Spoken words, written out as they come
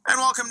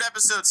welcome to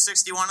episode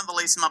 61 of the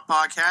Lace 'em Up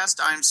podcast.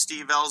 I'm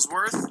Steve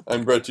Ellsworth.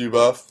 I'm Brett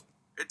Dubuff.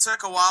 It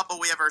took a while,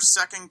 but we have our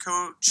second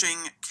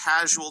coaching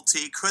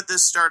casualty. Could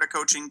this start a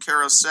coaching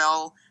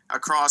carousel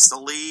across the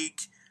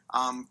league?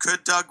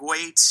 Could Doug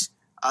Waite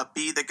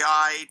be the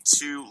guy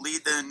to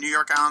lead the New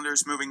York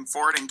Islanders moving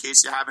forward? In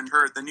case you haven't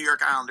heard, the New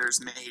York Islanders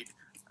made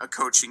a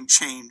coaching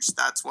change.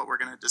 That's what we're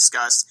going to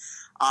discuss.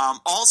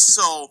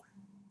 Also,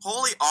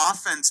 holy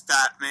offense,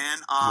 Batman.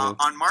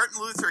 On Martin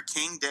Luther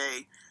King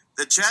Day,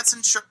 the Jets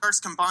and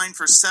Sharks combined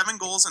for 7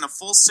 goals in a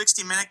full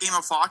 60-minute game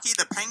of hockey.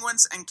 The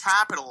Penguins and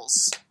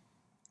Capitals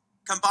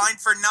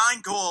combined for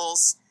 9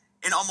 goals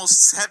in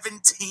almost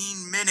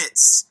 17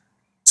 minutes.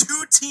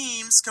 2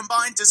 teams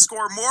combined to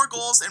score more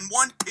goals in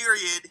one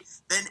period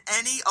than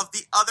any of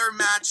the other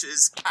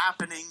matches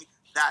happening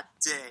that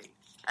day.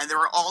 And there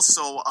were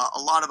also a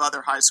lot of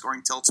other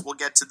high-scoring tilts. We'll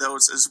get to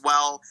those as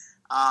well.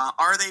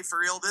 Are they for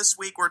real? This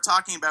week we're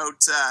talking about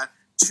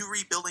 2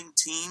 rebuilding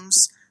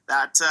teams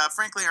that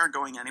frankly aren't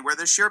going anywhere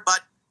this year,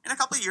 but in a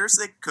couple of years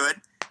they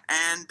could.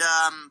 And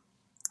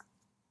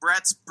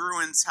Brett's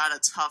Bruins had a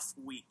tough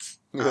week.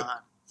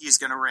 He's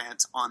going to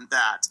rant on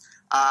that.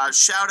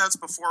 Shout-outs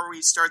before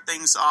we start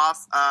things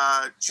off.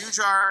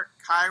 Jujar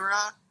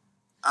Kyra,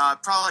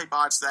 probably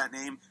botched that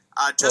name.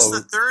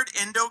 The third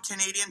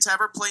Indo-Canadian to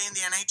ever play in the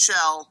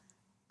NHL,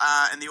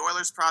 and the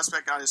Oilers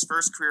prospect got his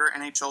first career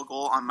NHL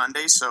goal on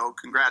Monday, so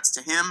congrats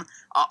to him.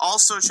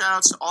 Also,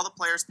 shout-outs to all the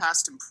players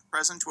past and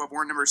present who have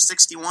worn number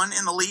 61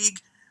 in the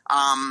league.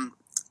 The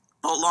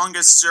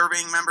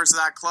longest-serving members of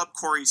that club,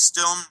 Corey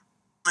Stillman,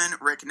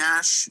 Rick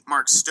Nash,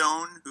 Mark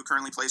Stone, who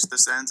currently plays for the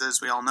Sens,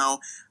 as we all know,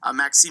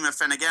 Maxima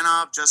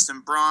Fenegenov, Justin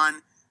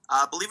Braun.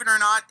 Believe it or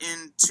not,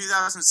 in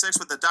 2006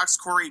 with the Ducks,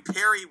 Corey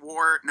Perry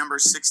wore number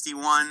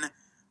 61.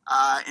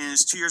 In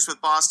his 2 years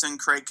with Boston,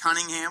 Craig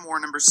Cunningham wore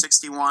number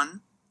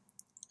 61.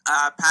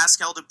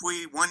 Pascal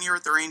Dupuis, 1 year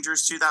with the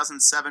Rangers,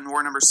 2007,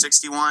 wore number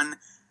 61.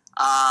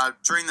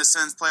 During the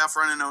Sens playoff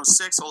run in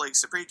 06, Oleg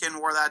Saprikin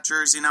wore that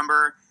jersey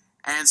number,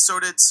 and so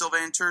did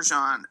Sylvain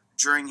Turgeon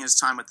during his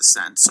time with the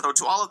Sens. So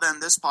to all of them,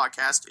 this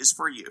podcast is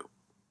for you.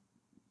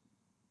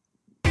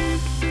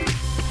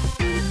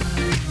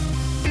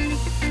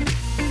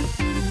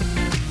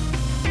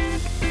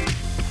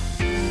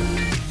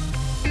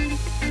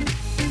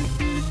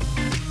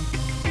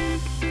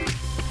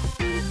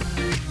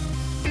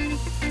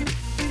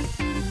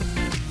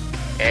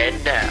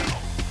 And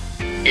now,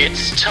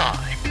 it's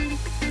time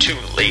to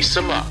lace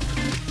 'em up.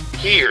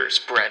 Here's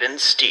Brett and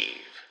Steve.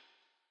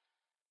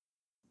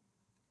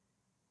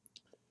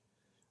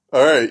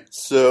 All right,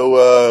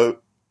 so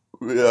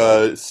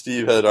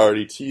Steve had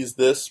already teased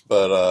this,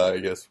 but I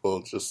guess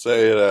we'll just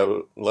say it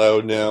out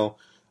loud now.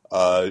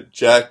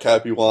 Jack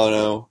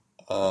Capuano,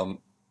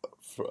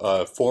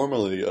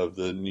 formerly of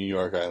the New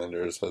York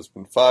Islanders, has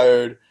been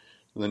fired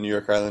from the New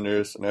York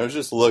Islanders, and I was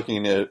just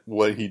looking at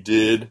what he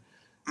did.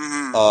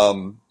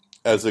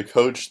 As a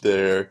coach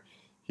there.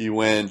 He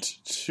had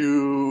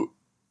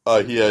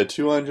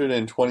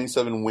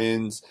 227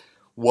 wins,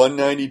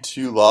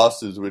 192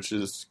 losses, which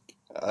is,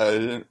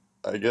 I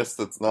guess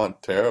that's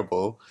not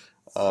terrible,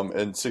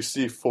 and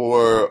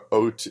 64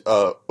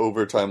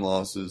 overtime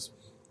losses,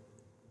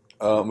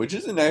 which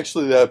isn't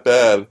actually that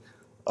bad.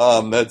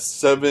 That's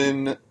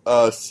 7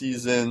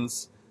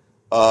 seasons.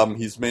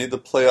 He's made the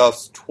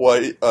playoffs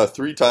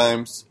 3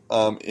 times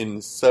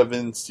in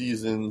 7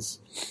 seasons.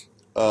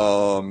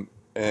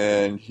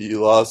 And he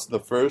lost in the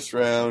first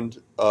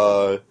round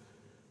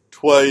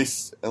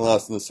twice and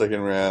lost in the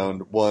second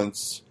round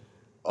once.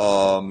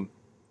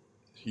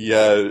 He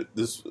had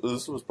this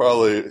was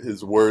probably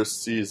his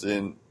worst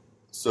season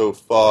so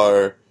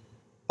far.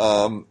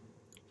 I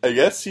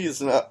guess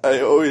he's not.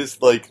 I always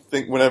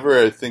think whenever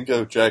I think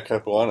of Jack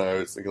Capuano, I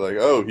always think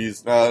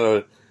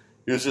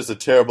he was just a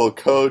terrible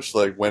coach.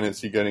 Like, when is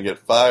he going to get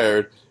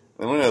fired?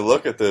 And when I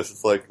look at this,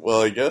 it's like,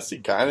 well, I guess he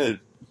kind of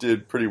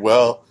did pretty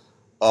well.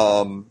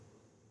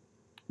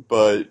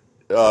 But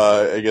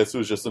I guess it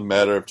was just a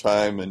matter of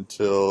time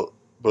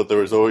but there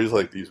was always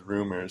these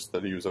rumors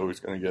that he was always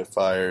going to get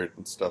fired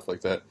and stuff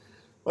like that.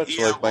 Much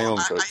like my own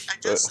coach. I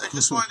just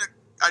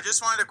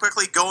wanted to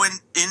quickly go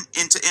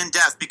into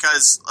in-depth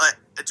because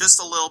just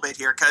a little bit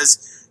here,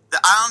 because the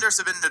Islanders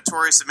have been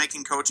notorious of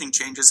making coaching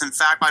changes. In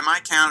fact, by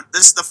my count,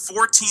 this is the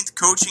 14th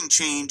coaching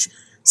change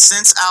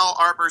since Al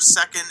Arbour's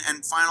second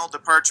and final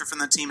departure from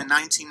the team in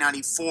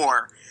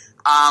 1994.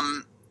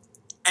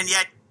 And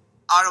yet,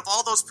 out of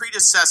all those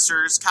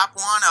predecessors,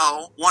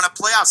 Capuano won a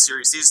playoff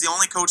series. He's the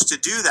only coach to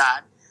do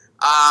that.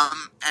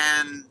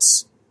 And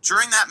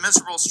during that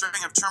miserable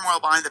string of turmoil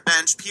behind the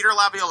bench, Peter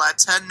Laviolette,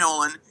 Ted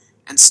Nolan,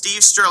 and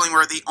Steve Sterling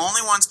were the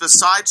only ones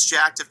besides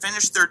Jack to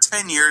finish their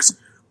tenures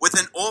with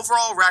an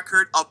overall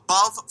record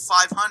above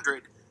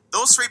 500.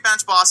 Those 3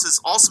 bench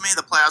bosses also made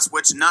the playoffs,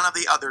 which none of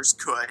the others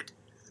could.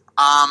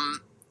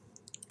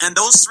 And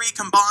those 3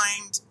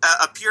 combined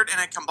appeared in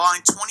a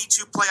combined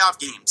 22 playoff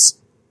games.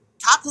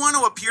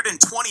 Capuano appeared in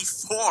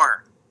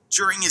 24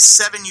 during his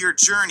 7-year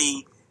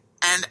journey,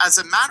 and as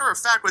a matter of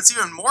fact, what's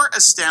even more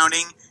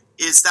astounding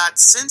is that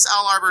since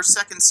Al Arbor's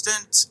second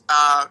stint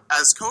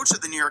as coach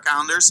of the New York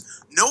Islanders,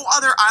 no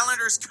other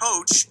Islanders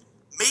coach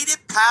made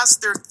it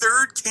past their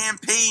third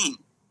campaign.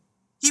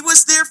 He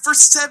was there for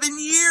 7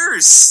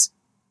 years.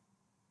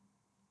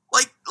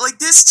 Like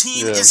this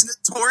team is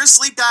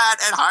notoriously bad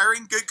at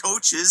hiring good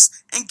coaches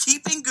and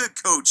keeping good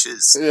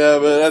coaches. Yeah,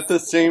 but at the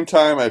same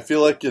time, I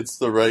feel like it's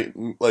the right,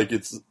 like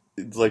it's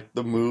like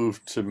the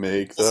move to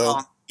make, though.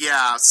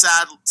 Yeah,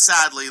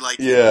 sadly, like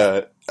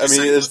yeah. I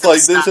mean, it's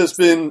like this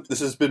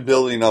has been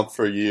building up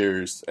for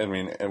years. I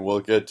mean, and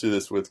we'll get to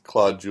this with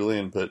Claude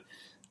Julien, but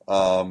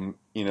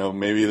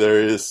maybe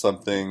there is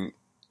something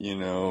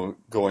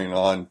going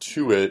on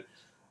to it.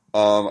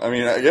 I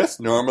mean, I guess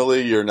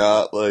normally you're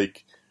not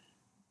like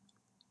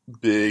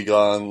big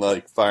on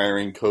like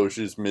firing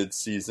coaches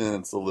mid-season.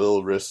 It's a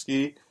little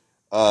risky.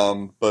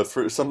 But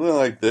for something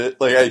like this,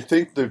 like I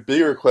think the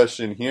bigger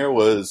question here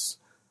was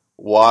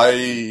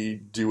why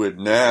do it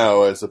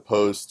now as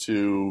opposed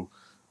to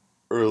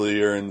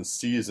earlier in the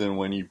season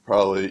when you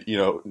probably,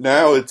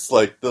 now it's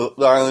like the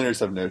Islanders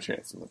have no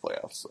chance in the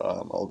playoffs.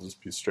 I'll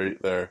just be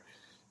straight there.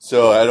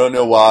 So I don't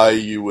know why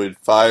you would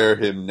fire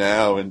him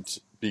now, and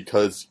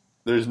because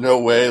there's no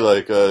way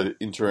like a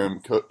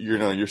interim,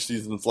 your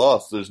season's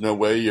lost. There's no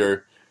way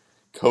your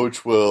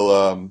coach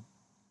will,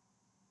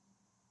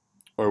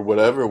 or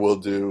whatever will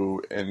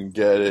do and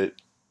get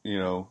it,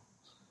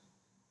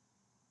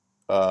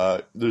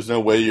 there's no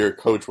way your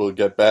coach will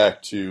get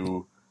back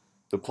to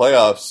the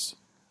playoffs,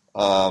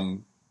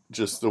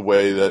 just the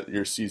way that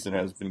your season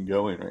has been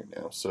going right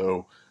now.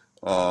 So,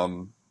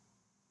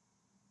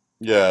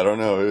 yeah, I don't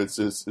know. It's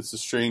a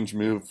strange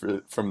move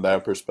from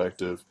that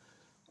perspective.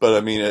 But,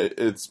 I mean,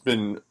 it's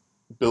been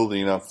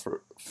building up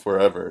for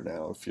forever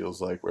now, it feels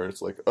like, where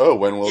it's like, oh,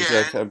 when will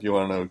Jack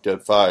Capuano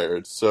get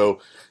fired? So,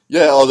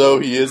 yeah,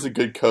 although he is a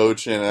good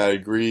coach, and I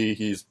agree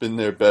he's been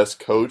their best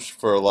coach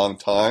for a long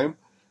time,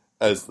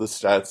 as the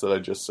stats that I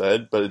just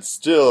said, but it's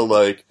still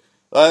like,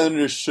 the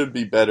Islanders should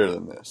be better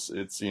than this.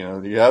 It's, you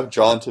have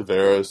John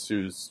Tavares,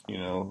 who's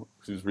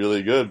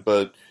really good,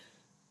 but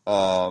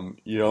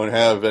you don't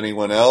have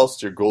anyone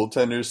else. Your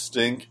goaltenders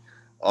stink.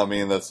 I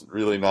mean, that's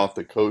really not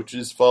the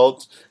coach's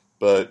fault,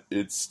 but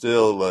it's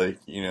still like,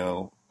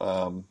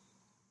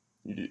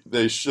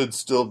 they should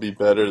still be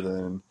better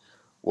than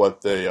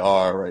what they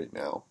are right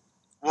now.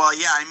 Well,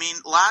 yeah, I mean,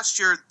 last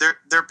year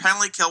their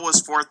penalty kill was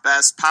fourth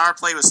best. Power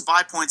play was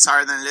 5 points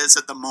higher than it is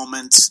at the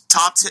moment.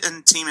 Top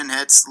 10 team in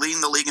hits,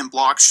 leading the league in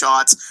block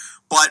shots.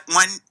 But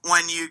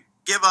when you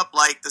give up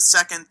like the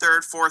second,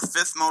 third, fourth,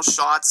 fifth most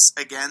shots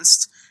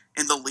against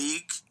in the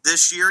league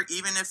this year,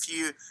 even if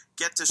you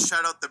get to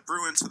shut out the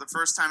Bruins for the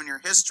first time in your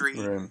history,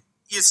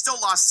 you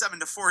still lost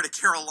 7-4 to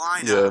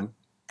Carolina,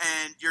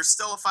 and you're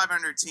still a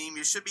 500 team.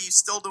 You should be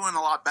still doing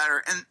a lot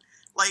better. And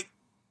like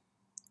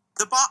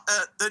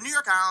the New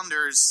York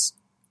Islanders,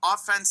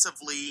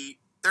 offensively,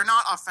 they're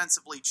not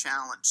offensively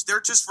challenged.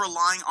 They're just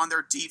relying on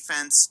their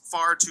defense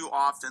far too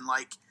often.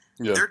 Like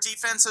their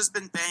defense has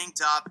been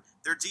banged up.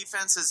 Their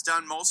defense has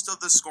done most of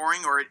the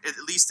scoring, or at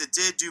least it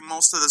did do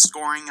most of the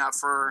scoring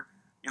for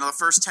the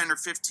first 10 or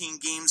 15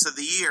 games of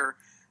the year.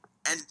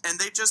 And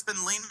they've just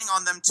been leaning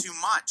on them too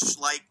much.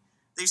 Like,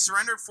 they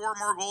surrendered 4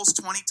 more goals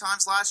 20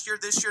 times last year.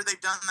 This year,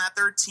 they've done that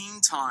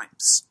 13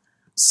 times.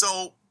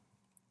 So,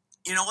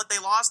 you know what? They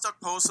lost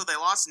Okposo, they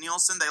lost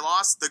Nielsen, they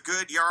lost the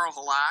good Jarl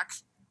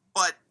Halak.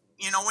 But,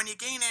 when you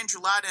gain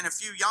Andrew Ladd and a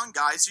few young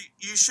guys,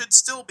 you should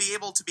still be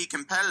able to be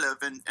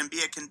competitive and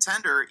be a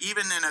contender,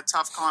 even in a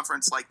tough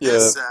conference like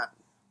this.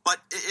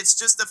 But it's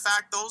just the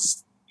fact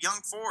those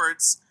young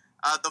forwards,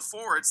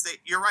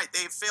 you're right,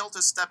 they failed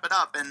to step it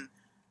up. And,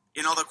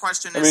 the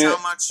question is how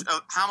much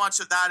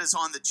of that is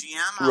on the GM,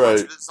 how much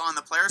of it is on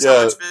the players,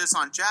 how much of it is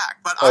on Jack.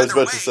 But either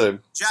way,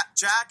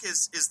 Jack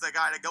is the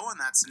guy to go in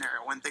that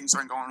scenario when things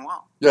aren't going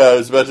well. Yeah, I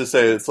was about to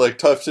say, it's like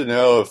tough to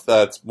know if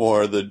that's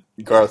more the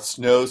Garth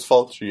Snow's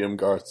fault, GM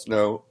Garth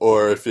Snow,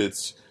 or if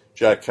it's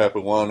Jack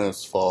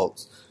Capuano's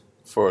fault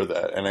for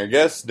that. And I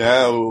guess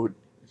now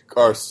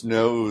Garth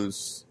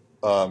Snow's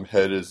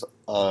head is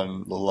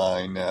on the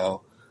line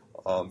now,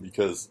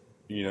 because,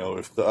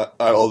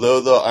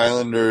 although the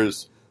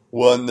Islanders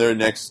won their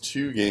next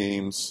 2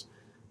 games,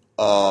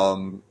 they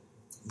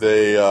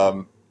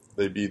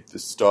beat the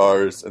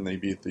Stars and they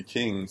beat the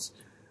Kings.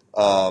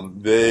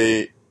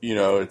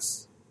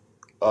 It's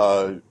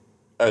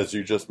as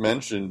you just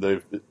mentioned,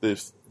 they've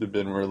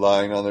been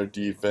relying on their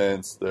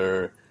defense.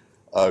 Their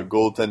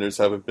goaltenders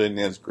haven't been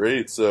as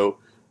great, so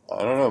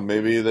I don't know.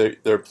 Maybe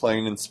they're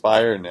playing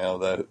inspired now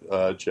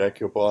that Jack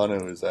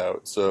Capuano is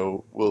out.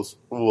 So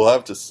we'll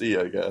have to see,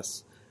 I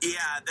guess.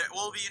 Yeah, it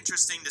will be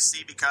interesting to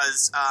see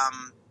because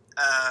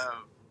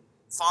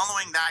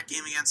following that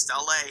game against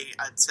LA,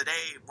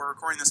 today we're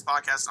recording this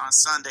podcast on a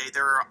Sunday.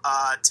 They're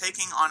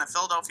taking on a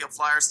Philadelphia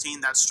Flyers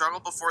team that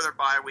struggled before their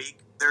bye week.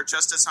 They're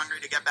just as hungry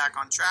to get back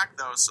on track,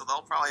 though, so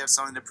they'll probably have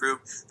something to prove.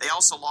 They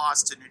also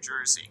lost to New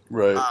Jersey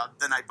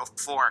the night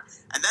before.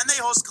 And then they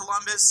host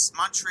Columbus,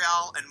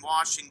 Montreal, and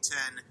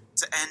Washington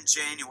to end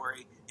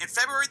January. In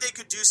February, they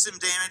could do some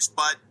damage,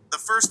 but the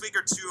first week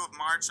or two of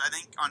March, I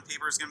think on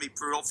paper is going to be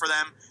brutal for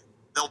them.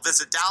 They'll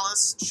visit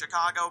Dallas,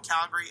 Chicago,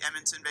 Calgary,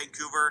 Edmonton,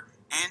 Vancouver,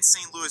 and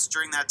St. Louis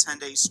during that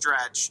 10-day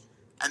stretch.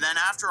 And then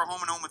after a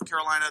home-and-home with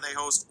Carolina, they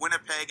host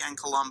Winnipeg and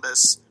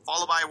Columbus,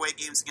 followed by away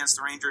games against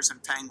the Rangers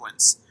and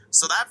Penguins.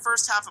 So that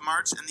first half of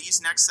March and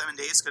these next 7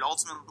 days could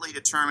ultimately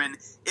determine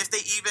if they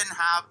even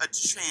have a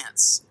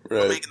chance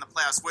of making the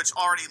playoffs, which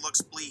already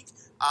looks bleak.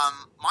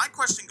 My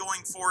question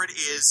going forward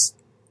is,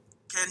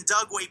 can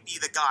Doug Weight be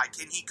the guy?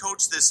 Can he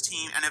coach this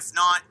team? And if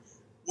not,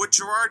 would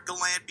Gerard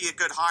Gallant be a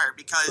good hire?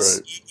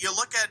 Because you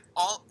look at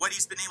all what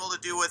he's been able to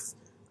do with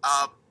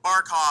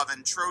Barkov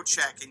and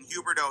Trocheck and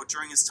Huberdeau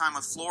during his time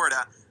with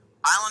Florida.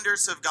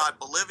 Islanders have got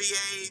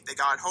Bolivier, they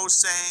got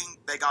Hosang,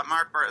 they got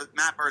Matt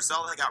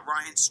Barzal, they got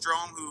Ryan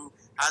Strome, who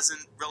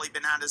hasn't really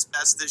been at his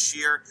best this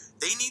year.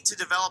 They need to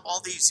develop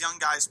all these young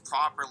guys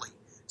properly.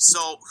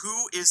 So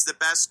who is the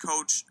best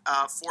coach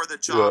for the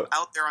job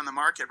out there on the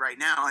market right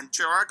now? And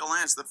Gerard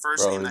Gallant is the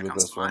first name that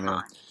comes to my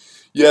mind.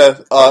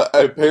 Yeah,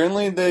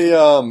 apparently they,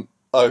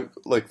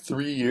 like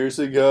 3 years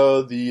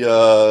ago,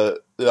 the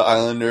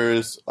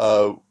Islanders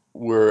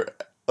were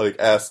like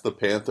asked the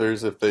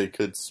Panthers if they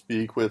could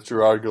speak with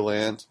Gerard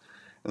Gallant,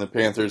 and the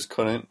Panthers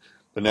couldn't.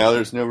 But now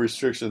there's no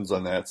restrictions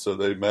on that, so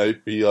they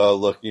might be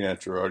looking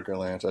at Gerard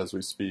Gallant as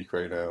we speak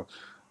right now.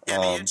 Yeah,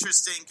 it'd be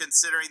interesting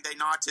considering they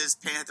knocked his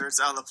Panthers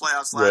out of the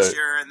playoffs last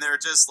year, and they're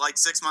just like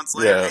 6 months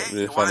later,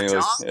 hey, you want a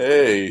job?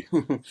 Hey.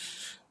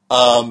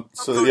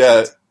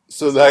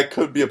 So that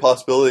could be a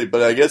possibility,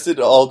 but I guess it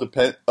all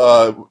depends.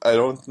 I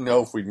don't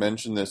know if we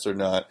mentioned this or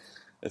not.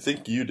 I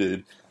think you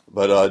did.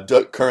 But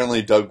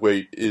currently Doug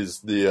Weight is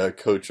the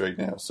coach right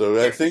now.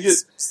 So I think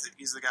he's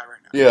the guy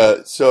right now. Yeah,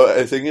 so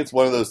I think it's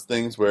one of those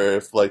things where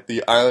if like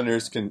the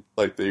Islanders can,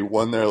 like they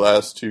won their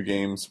last 2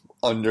 games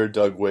under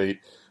Doug Weight,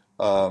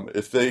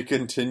 if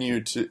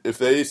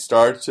they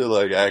start to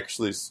like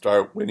actually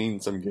start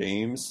winning some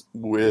games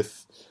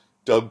with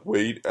Doug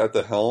Weight at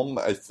the helm,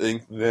 I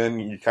think then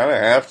you kind of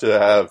have to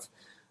have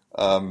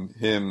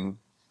him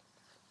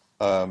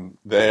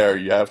there.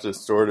 You have to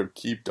sort of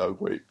keep Doug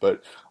Weight,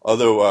 but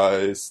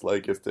otherwise,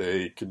 like if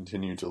they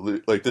continue to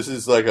lose, like this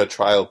is like a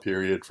trial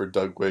period for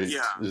Doug Weight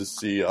to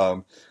see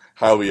how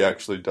he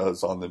actually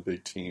does on the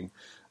big team,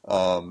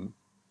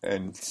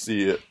 and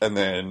see it, and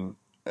then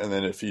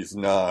if he's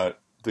not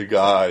the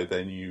guy,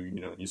 then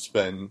you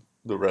spend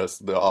the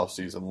rest of the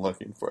offseason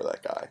looking for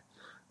that guy.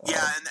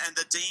 Yeah, and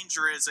the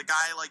danger is a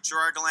guy like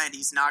Gerard Gallant,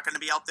 he's not going to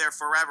be out there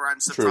forever. I'm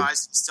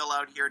surprised he's still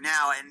out here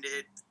now, and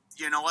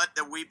you know what?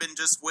 That we've been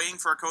just waiting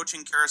for a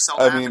coaching carousel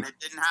to happen. It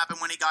didn't happen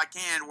when he got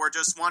canned. We're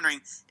just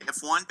wondering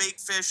if one big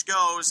fish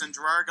goes and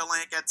Gerard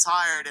Gallant gets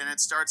hired and it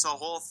starts a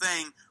whole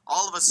thing,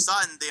 all of a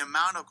sudden the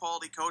amount of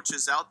quality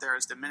coaches out there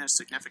has diminished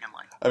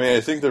significantly. I mean,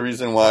 I think the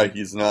reason why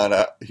he's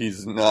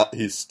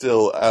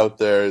still out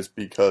there is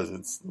because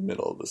it's the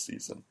middle of the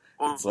season.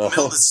 Well,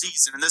 middle of the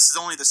season, and this is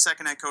only the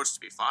second head coach to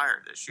be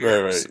fired this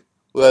year. Right.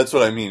 Well, that's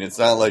what I mean. It's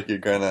not like you're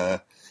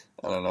gonna,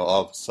 I don't know,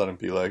 all of a sudden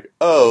be like,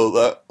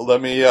 oh, let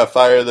me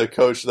fire the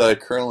coach that I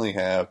currently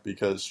have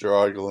because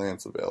Gerard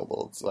Gallant's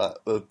available. It's not.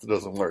 It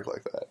doesn't work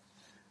like that.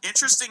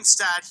 Interesting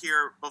stat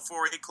here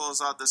before we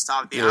close out this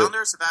topic. The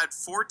Islanders have had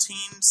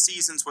 14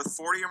 seasons with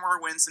 40 or more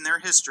wins in their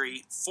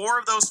history. 4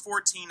 of those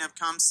 14 have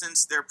come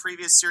since their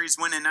previous series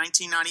win in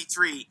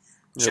 1993.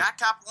 Jack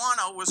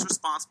Capuano was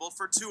responsible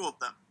for 2 of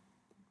them.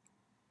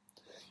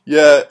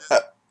 Yeah,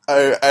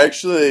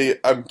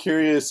 I'm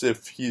curious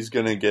if he's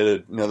gonna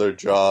get another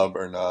job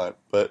or not.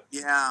 But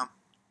he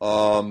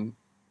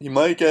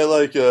might get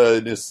like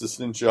an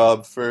assistant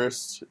job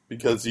first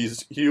because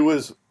he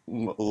was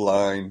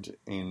aligned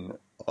in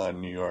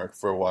New York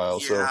for a while.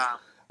 Yeah. So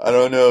I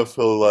don't know if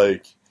he'll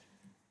like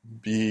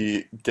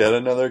get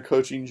another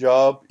coaching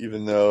job,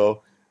 even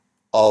though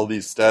all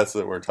these stats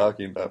that we're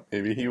talking about,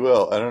 maybe he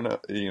will. I don't know.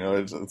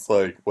 It's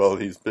like, well,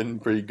 he's been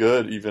pretty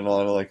good even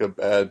on like a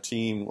bad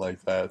team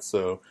like that.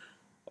 So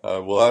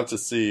we'll have to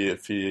see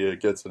if he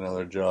gets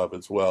another job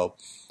as well.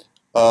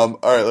 All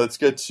right, let's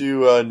get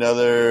to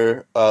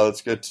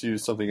let's get to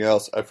something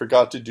else. I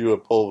forgot to do a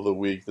poll of the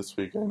week this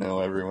week. I know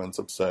everyone's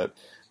upset,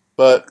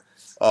 but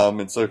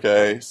it's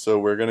okay. So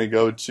we're gonna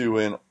go to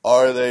an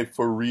 "Are They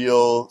For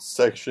Real"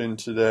 section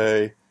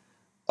today.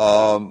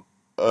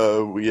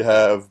 We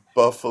have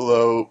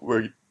Buffalo.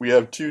 We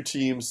have 2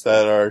 teams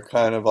that are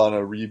kind of on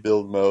a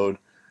rebuild mode.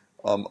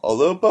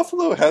 Although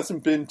Buffalo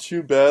hasn't been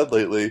too bad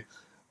lately.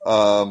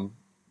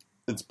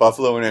 It's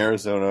Buffalo and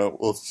Arizona.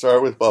 We'll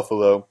start with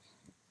Buffalo.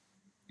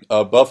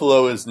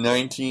 Buffalo is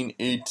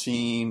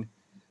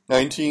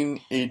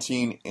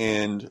 19-18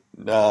 and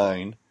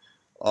 9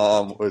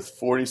 with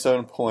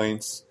 47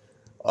 points.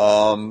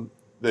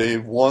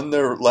 They've won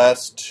their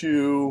last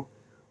 2.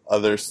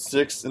 They're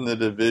 6th in the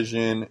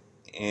division,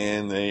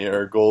 and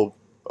their goal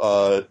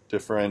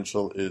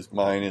differential is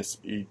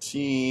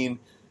 -18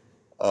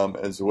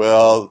 as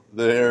well.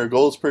 Their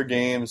goals per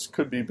games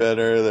could be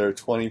better. They're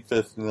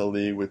 25th in the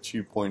league with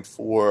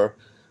 2.4.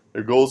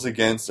 Their goals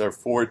against are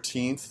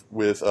 14th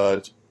with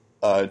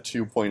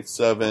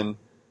 2.7.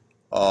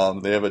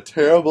 They have a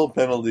terrible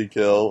penalty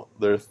kill.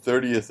 They're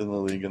 30th in the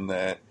league in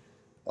that,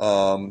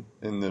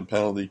 in the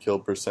penalty kill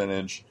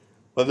percentage.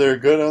 But they're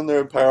good on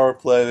their power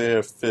play.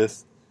 They're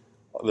fifth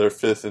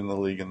in the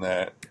league in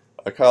that.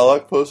 Kyle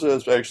Okposo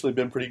has actually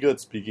been pretty good,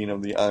 speaking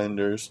of the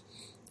Islanders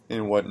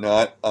and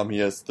whatnot. He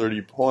has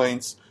 30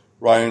 points.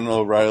 Ryan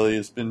O'Reilly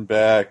has been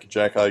back.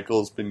 Jack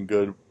Eichel's been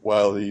good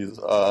while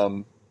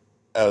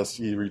as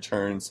he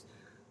returns.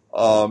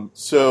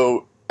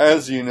 So,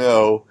 as you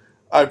know,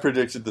 I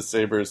predicted the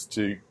Sabres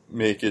to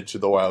make it to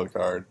the wild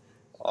card.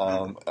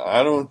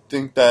 I don't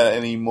think that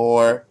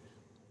anymore,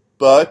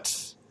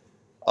 but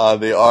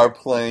they are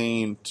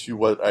playing to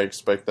what I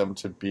expect them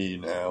to be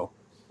now.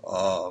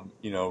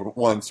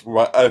 Once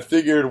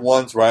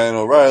Ryan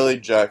O'Reilly,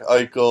 Jack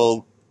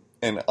Eichel,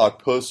 and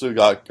Okposo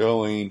got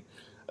going,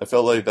 I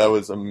felt like that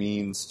was a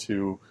means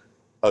to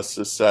a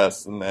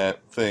success in that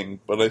thing.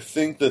 But I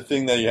think the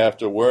thing that you have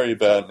to worry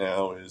about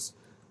now is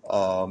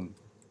how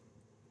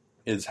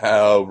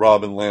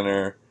Robin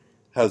Lehner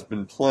has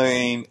been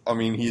playing. I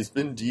mean, he's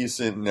been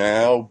decent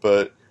now,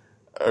 but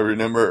I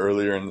remember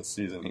earlier in the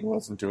season he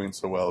wasn't doing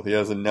so well. He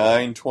has a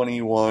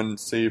 .921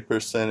 save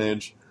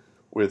percentage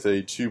with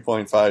a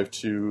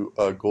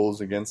 2.52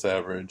 goals against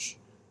average.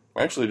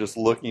 I'm actually just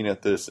looking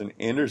at this, and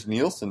Anders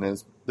Nielsen,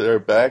 their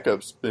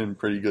backup's been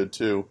pretty good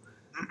too.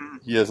 Mm-hmm.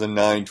 He has a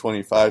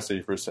 .925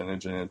 save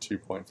percentage and a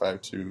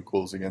 2.52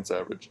 goals against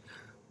average.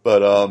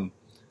 But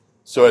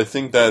so I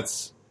think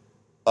that's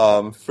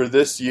for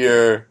this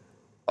year.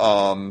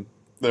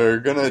 They're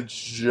gonna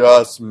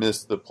just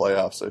miss the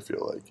playoffs, I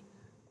feel like.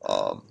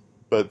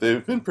 But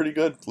they've been pretty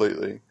good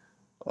lately.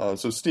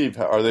 So Steve,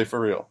 are they for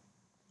real?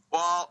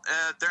 Well,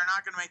 they're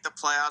not going to make the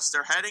playoffs.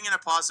 They're heading in a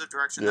positive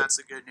direction. Yep. That's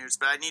the good news.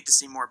 But I need to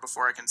see more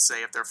before I can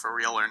say if they're for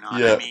real or not.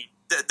 Yeah. I mean,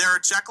 they're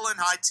a Jekyll and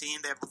Hyde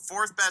team. They have the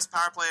fourth best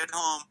power play at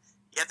home,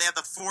 yet they have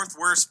the fourth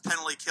worst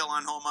penalty kill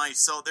on home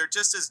ice. So they're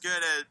just as good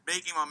at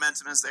making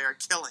momentum as they are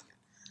killing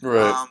it.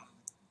 Right.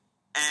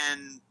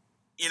 And,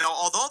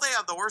 although they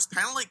have the worst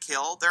penalty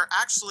kill, they're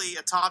actually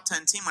a top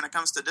 10 team when it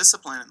comes to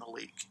discipline in the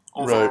league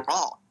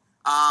overall.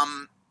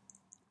 Right.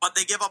 But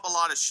they give up a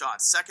lot of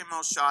shots. Second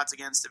most shots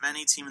against of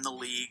any team in the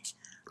league.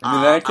 I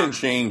mean, that can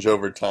change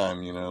over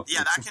time,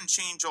 Yeah, that can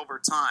change over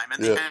time.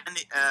 And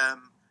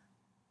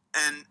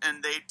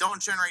and they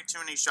don't generate too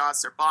many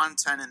shots. They're bottom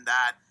 10 in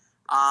that.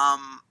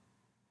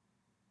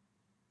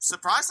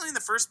 Surprisingly, in the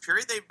first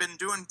period, they've been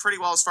doing pretty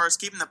well as far as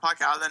keeping the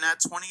puck out of the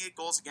net. 28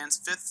 goals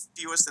against, fifth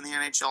fewest in the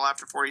NHL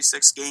after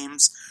 46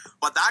 games.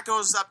 But that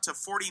goes up to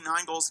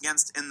 49 goals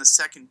against in the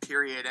second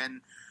period.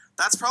 And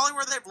that's probably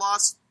where they've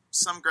lost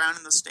some ground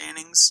in the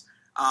standings.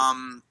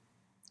 You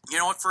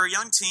know what? For a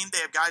young team, they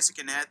have guys who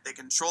can net. They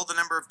control the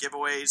number of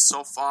giveaways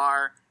so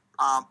far.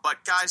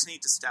 But guys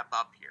need to step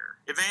up here.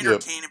 Evander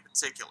Kane in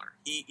particular.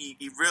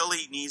 He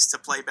really needs to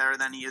play better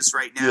than he is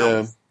right now.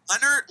 Yeah.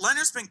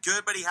 Leonard's been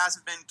good, but he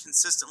hasn't been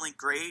consistently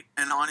great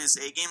and on his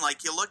A game.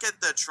 Like, you look at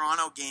the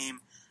Toronto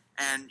game,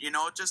 and,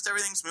 just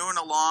everything's moving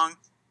along.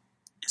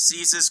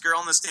 Sees this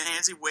girl in the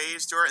stands, he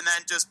waves to her, and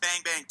then just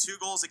bang, bang, 2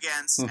 goals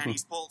against, and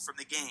he's pulled from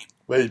the game.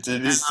 Wait,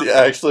 did he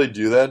actually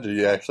do that? Did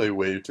he actually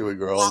wave to a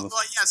girl? Well, a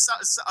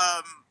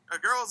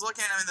girl was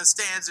looking at him in the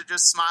stands and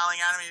just smiling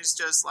at him. He's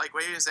just,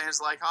 waving his hands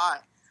like,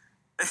 hi.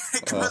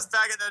 It goes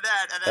back in the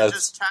net, and then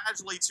just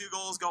casually 2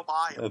 goals go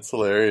by him. That's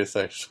hilarious,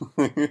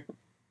 actually.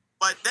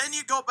 But then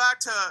you go back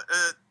to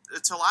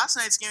last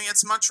night's game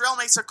against Montreal,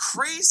 makes a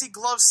crazy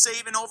glove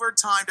save in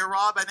overtime to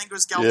rob, I think it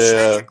was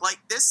Galchenyuk. Yeah.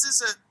 This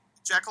is a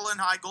Jekyll and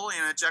Hyde goalie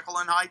and a Jekyll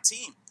and Hyde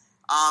team.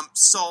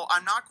 So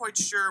I'm not quite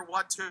sure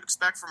what to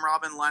expect from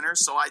Robin Lehner.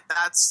 So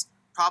that's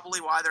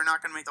probably why they're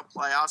not going to make the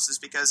playoffs, is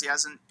because he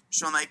hasn't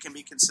shown that he can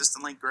be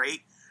consistently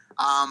great.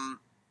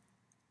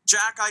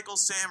 Jack Eichel,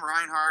 Sam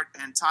Reinhart,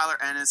 and Tyler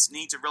Ennis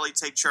need to really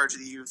take charge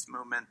of the youth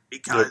movement,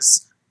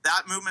 because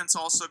that movement's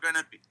also going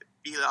to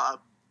be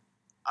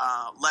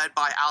led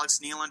by Alex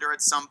Nylander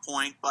at some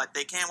point, but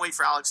they can't wait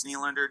for Alex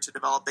Nylander to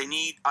develop. They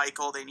need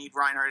Eichel, they need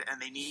Reinhardt,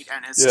 and they need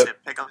Ennis to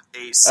pick up the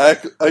pace.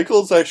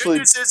 Eichel's actually...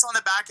 The good news is, on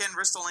the back end,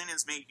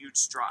 Ristolainen's made huge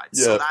strides,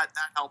 so that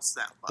helps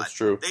them. But that's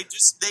true. They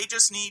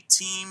just need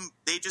team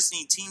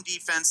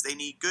defense. They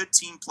need good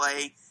team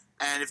play,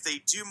 and if they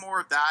do more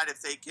of that,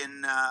 if they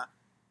can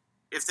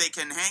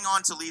hang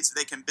on to leads, if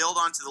they can build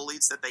onto the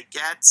leads that they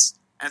get,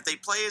 and if they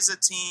play as a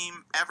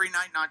team every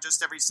night, not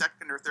just every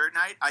second or third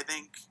night, I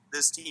think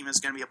this team is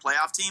going to be a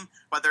playoff team,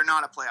 but they're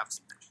not a playoff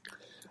team this year.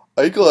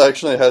 Eichel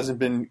actually hasn't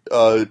been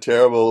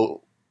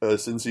terrible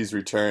since he's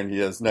returned. He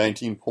has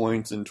 19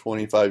 points in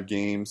 25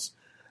 games.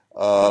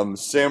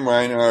 Sam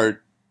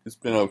Reinhart has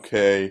been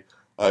okay.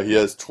 He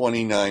has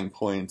 29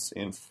 points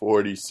in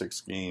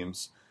 46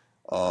 games.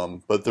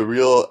 But the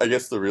real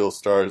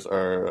stars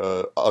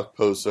are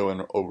Okposo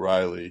and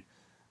O'Reilly.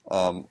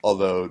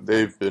 Although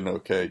they've been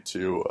okay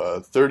too.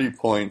 30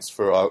 points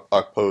for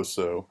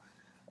Okposo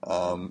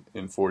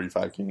in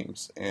 45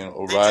 games, and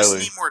O'Reilly. They just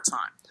need more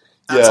time.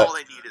 That's all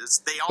they need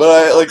is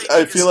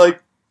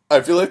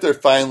I feel like they're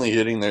finally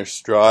hitting their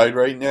stride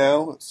right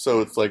now.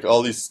 So it's like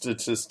all these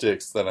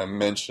statistics that I'm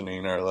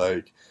mentioning are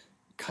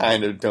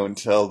kind of don't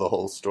tell the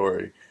whole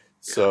story.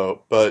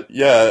 So, but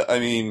yeah, I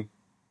mean,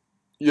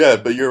 yeah,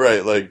 but you're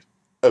right. Like,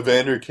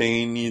 Evander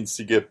Kane needs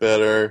to get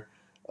better.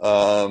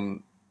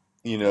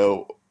 You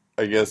know,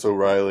 I guess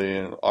O'Reilly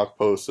and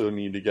Okposo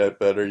need to get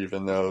better,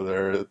 even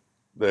though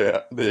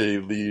they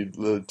lead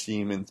the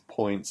team in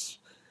points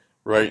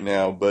right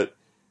now. But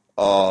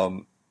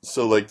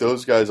so like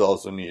those guys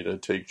also need to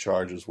take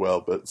charge as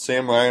well. But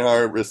Sam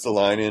Reinhart,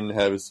 Ristolainen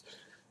has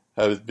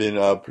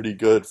been pretty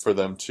good for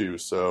them too.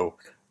 So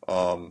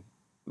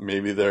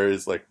maybe there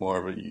is like more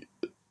of a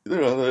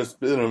there's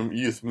been a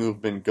youth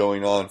movement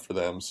going on for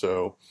them.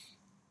 So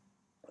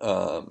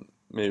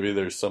maybe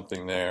there's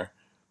something there.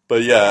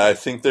 But yeah, I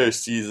think they're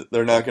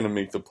not going to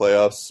make the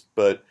playoffs.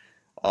 But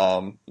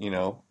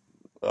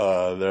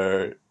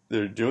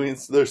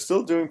they're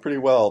still doing pretty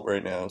well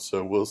right now.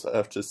 So we'll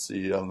have to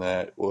see on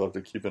that. We'll have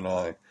to keep an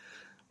eye.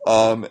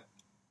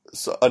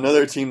 So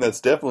another team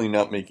that's definitely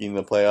not making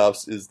the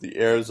playoffs is the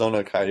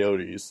Arizona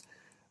Coyotes.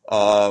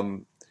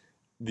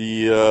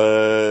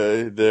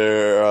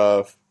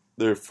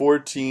 They're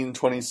 14,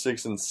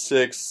 26, and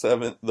 6,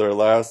 7th. They're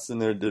last in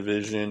their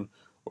division,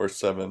 or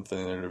 7th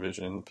in their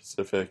division in the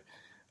Pacific.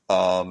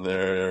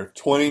 They're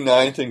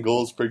 29th in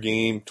goals per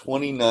game,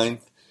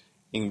 29th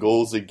in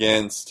goals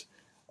against.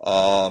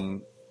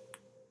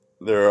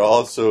 They're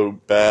also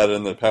bad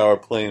in the power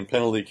play and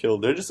penalty kill.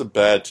 They're just a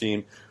bad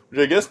team, which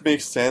I guess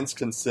makes sense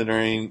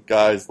considering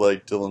guys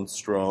like Dylan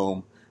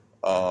Strome,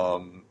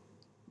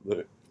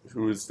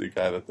 who is the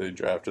guy that they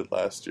drafted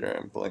last year.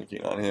 I'm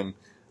blanking on him.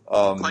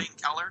 Clayton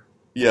Keller?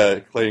 Yeah,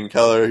 Clayton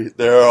Keller.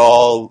 They're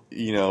all,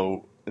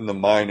 in the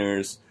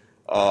minors,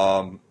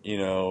 and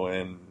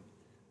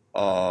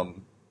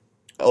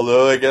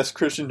although I guess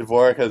Christian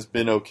Dvorak has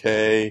been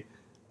okay,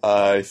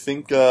 I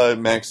think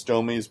Max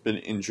Domi's been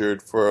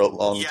injured for a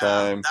long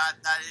time. That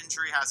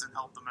injury hasn't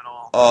helped them at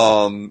all.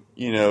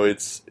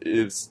 It's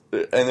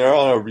and they're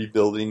on a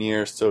rebuilding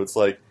year, so it's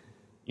like,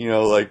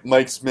 like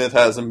Mike Smith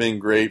hasn't been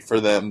great for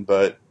them,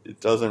 but it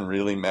doesn't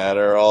really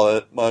matter all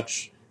that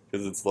much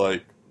because it's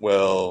like,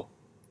 well,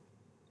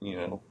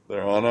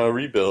 they're on a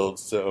rebuild,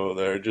 so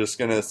they're just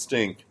gonna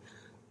stink.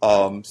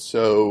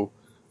 So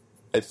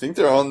I think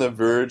they're on the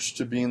verge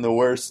to being the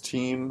worst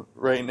team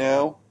right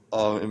now.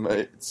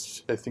 I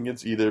think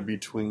it's either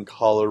between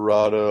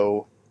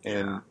Colorado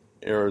and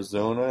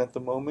Arizona at the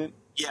moment.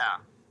 Yeah.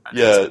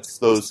 Yeah, it's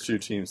those two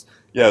teams.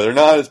 Yeah, they're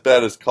not as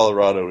bad as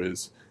Colorado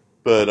is,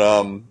 but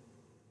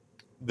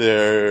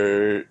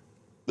they're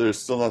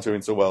still not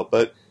doing so well.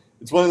 But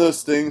it's one of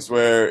those things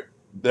where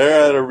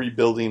they're at a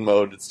rebuilding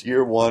mode. It's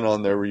year 1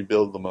 on their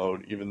rebuild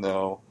mode, even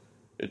though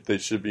they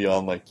should be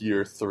on like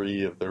year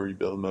 3 of their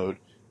rebuild mode.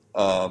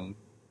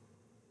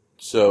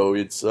 So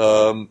it's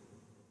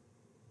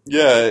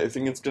yeah, I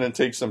think it's going to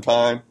take some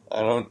time.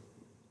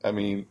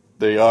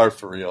 They are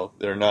for real.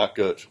 They're not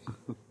good.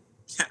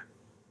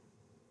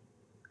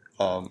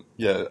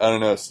 Yeah, I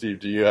don't know, Steve,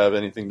 do you have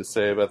anything to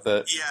say about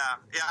that? Yeah,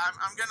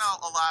 I'm going to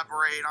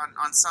elaborate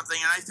on something,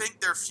 and I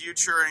think their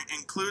future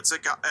includes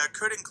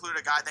could include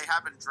a guy they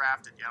haven't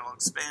drafted yet. I'll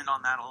expand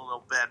on that a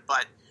little bit,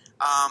 but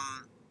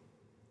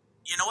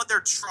you know what?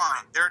 They're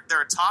trying.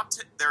 They're a top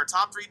 3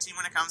 team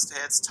when it comes to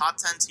hits, top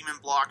 10 team in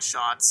block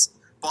shots,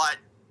 but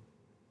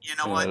you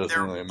know what?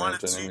 They're really one of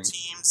 2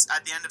 teams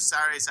at the end of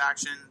Saturday's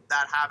action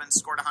that haven't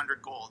scored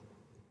 100 goals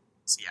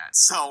yet.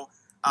 So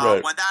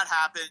right. When that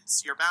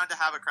happens, you're bound to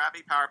have a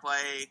crappy power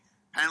play,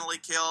 penalty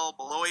kill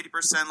below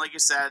 80%, like you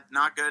said,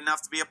 not good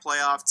enough to be a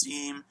playoff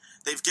team.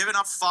 They've given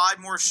up 5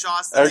 more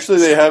shots. Actually,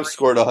 they have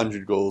scored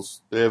 100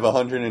 goals. They have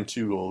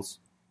 102 goals.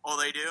 Oh,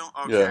 they do?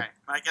 Okay. Yeah.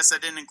 I guess I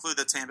didn't include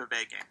the Tampa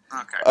Bay game.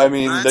 Okay. I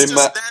mean,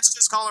 that's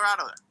just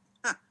Colorado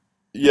then.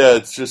 Yeah,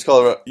 it's just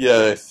Colorado.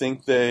 Yeah, I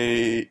think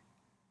they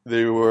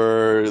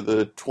were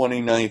the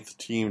 29th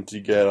team to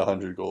get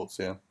 100 goals,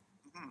 yeah.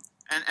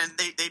 And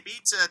they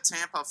beat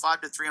Tampa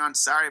 5-3 on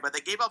Saturday, but they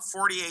gave up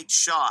 48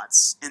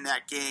 shots in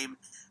that game.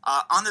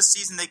 On the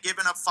season, they've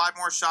given up 5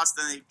 more shots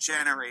than they've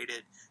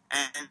generated.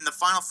 And in the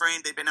final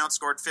frame, they've been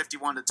outscored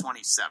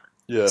 51-27.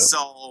 Yeah.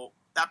 So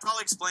that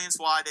probably explains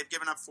why they've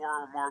given up 4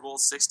 or more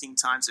goals 16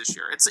 times this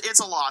year. It's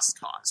a lost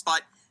cause.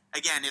 But,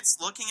 again, it's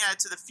looking ahead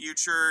to the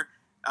future.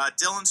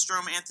 Dylan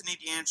Strome, Anthony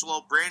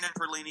DeAngelo, Brandon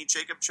Perlini,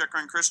 Jacob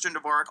Chikrin, Christian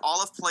Dvorak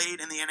all have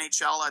played in the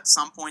NHL at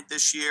some point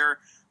this year.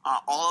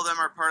 All of them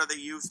are part of the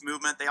youth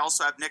movement. They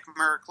also have Nick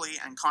Merkley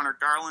and Connor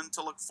Garland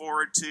to look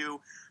forward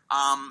to.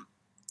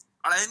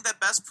 But I think the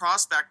best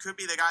prospect could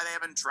be the guy they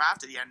haven't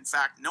drafted yet. In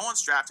fact, no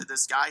one's drafted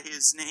this guy.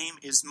 His name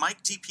is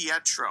Mike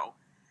DiPietro.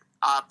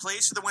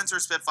 Plays for the Windsor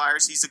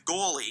Spitfires. He's a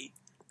goalie,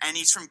 and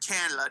he's from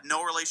Canada.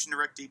 No relation to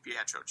Rick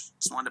DiPietro.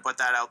 Just wanted to put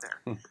that out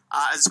there.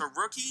 As a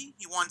rookie,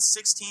 he won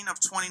 16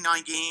 of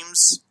 29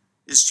 games.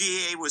 His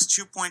GAA was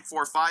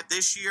 2.45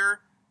 this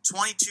year.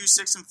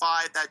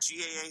 22-6-5. That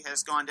GAA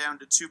has gone down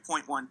to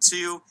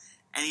 2.12,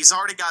 and he's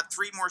already got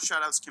 3 more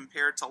shutouts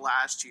compared to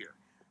last year.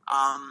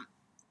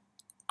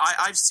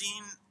 I've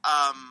seen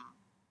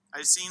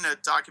a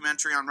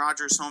documentary on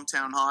Rogers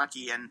Hometown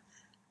Hockey, and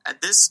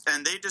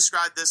And they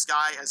describe this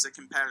guy as a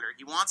competitor.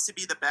 He wants to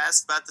be the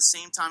best, but at the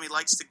same time, he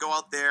likes to go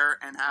out there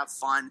and have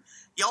fun.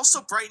 He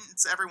also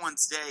brightens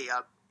everyone's day.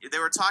 They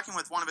were talking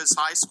with one of his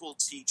high school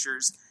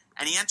teachers,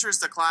 and he enters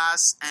the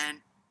class,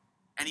 and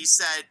he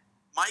said,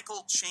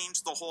 Michael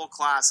changed the whole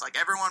class. Like,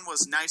 everyone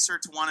was nicer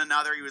to one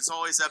another. He was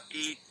always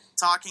upbeat,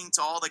 talking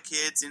to all the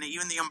kids, and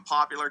even the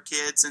unpopular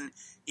kids, and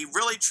he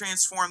really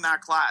transformed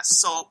that class.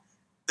 So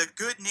the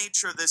good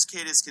nature of this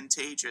kid is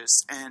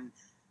contagious, and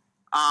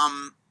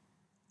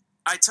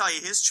I tell you,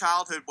 his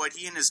childhood, what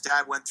he and his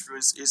dad went through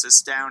is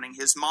astounding.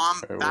 His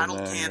mom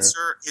battled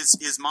cancer.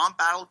 His mom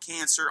battled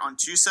cancer on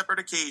 2 separate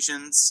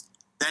occasions.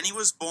 Then he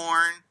was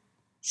born.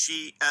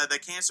 The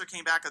cancer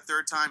came back a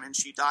third time, and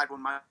she died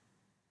when Michael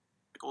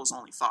was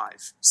only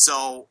 5.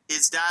 So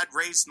his dad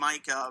raised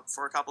Mike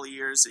for a couple of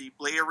years. He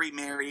later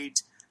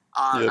remarried.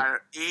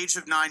 At the age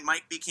of 9,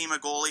 Mike became a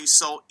goalie.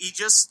 So he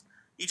just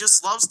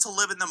loves to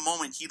live in the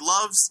moment. He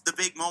loves the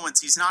big moments.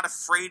 He's not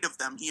afraid of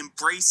them. He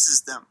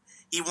embraces them.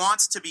 He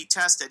wants to be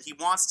tested. He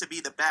wants to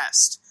be the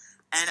best.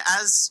 And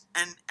as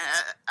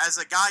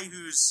a guy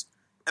who's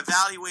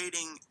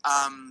evaluating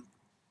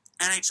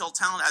NHL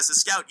talent as a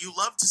scout, you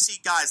love to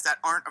see guys that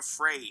aren't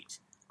afraid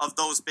of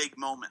those big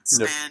moments.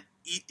 Yep. And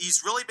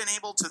he's really been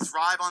able to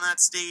thrive on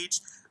that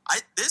stage.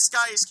 This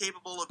guy is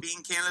capable of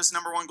being Canada's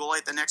 #1 goalie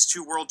at the next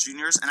 2 World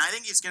Juniors, and I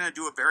think he's going to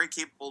do a very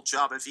capable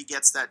job if he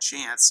gets that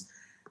chance.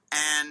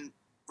 And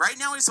right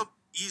now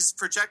he's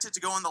projected to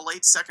go in the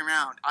late second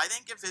round. I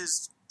think if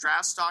his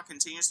draft stock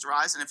continues to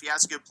rise, and if he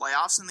has good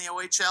playoffs in the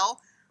OHL,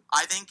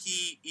 I think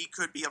he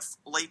could be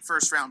a late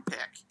first-round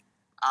pick.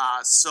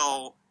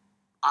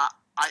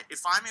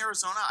 If I'm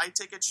Arizona, I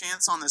take a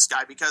chance on this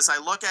guy because I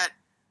look at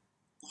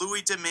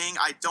Louis Domingue.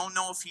 I don't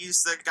know if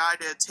he's the guy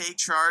to take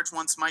charge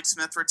once Mike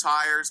Smith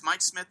retires.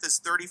 Mike Smith is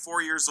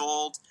 34 years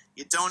old.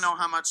 You don't know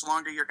how much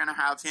longer you're going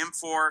to have him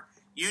for.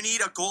 You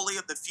need a goalie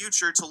of the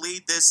future to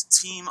lead this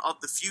team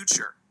of the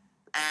future.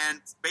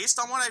 And based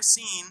on what I've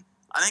seen,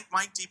 I think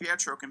Mike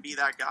DiPietro can be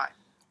that guy.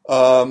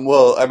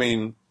 Well, I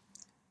mean,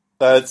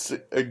 that's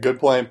a good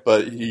point,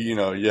 but you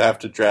have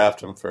to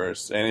draft him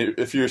first. And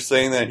if you're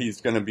saying that he's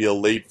going to be a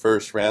late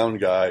first round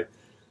guy,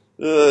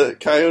 the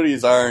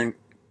Coyotes aren't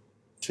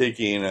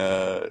getting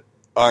a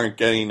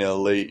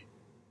late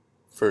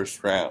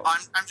first round.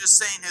 I'm just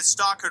saying his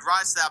stock could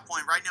rise to that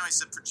point. Right now,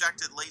 he's a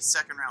projected late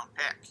second round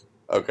pick.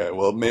 Okay,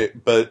 well,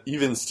 but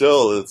even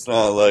still, it's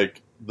not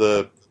like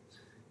the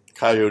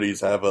Coyotes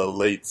have a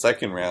late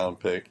second round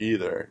pick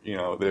either.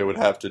 They would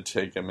have to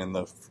take him in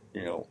the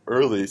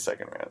early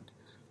second round.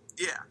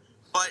 Yeah,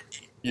 but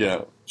you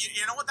know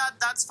what?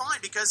 That's fine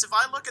because if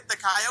I look at the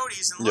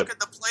Coyotes and look at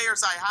the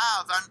players I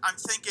have, I'm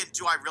thinking,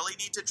 do I really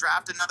need to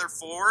draft another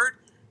forward?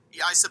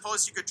 Yeah, I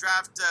suppose you could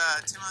draft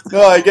Timothy.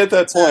 No, I get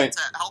that point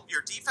to help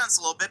your defense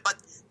a little bit, but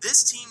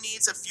this team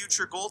needs a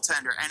future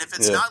goaltender, and if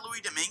it's not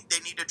Louis Domingue, they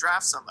need to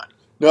draft somebody.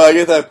 No, I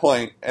get that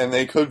point, and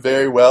they could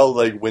very well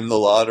win the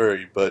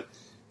lottery, but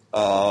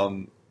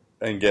and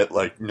get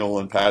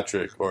Nolan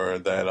Patrick or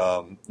that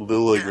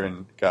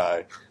Liljegren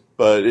guy,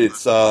 but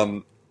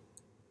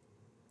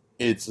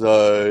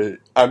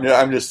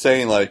I'm just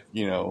saying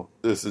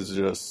this is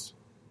just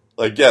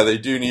they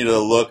do need to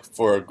look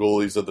for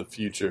goalies of the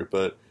future,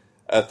 but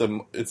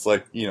it's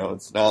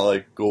it's not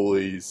like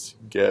goalies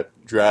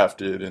get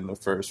drafted in the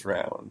first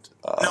round.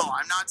 No,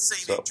 I'm not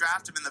saying they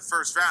draft him in the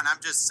first round.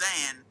 I'm just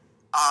saying.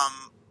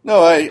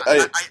 No, I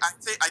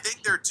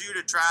think they're due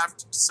to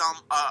draft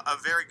a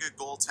very good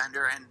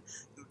goaltender, and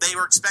they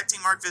were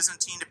expecting Mark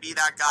Byzantine to be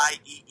that guy.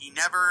 He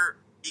never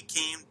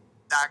became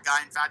that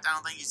guy. In fact, I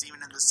don't think he's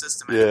even in the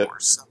system anymore.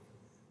 So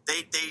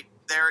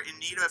they're in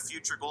need of a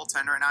future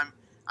goaltender, and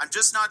I'm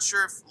just not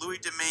sure if Louis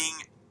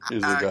Domingue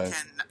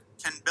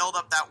can build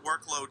up that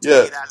workload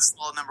to be that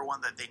solid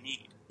 #1 that they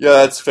need. Yeah,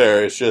 that's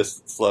fair. It's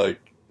just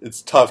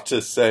it's tough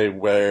to say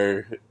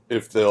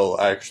if they'll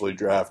actually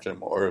draft him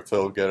or if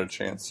they'll get a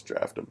chance to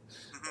draft him.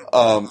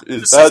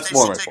 That's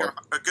more my point.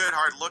 A good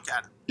hard look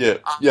at him.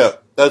 Yeah,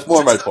 that's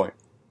more my point.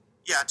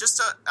 Yeah, just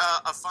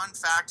a fun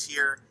fact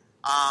here.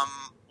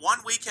 One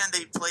weekend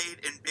they played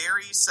in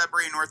Barrie,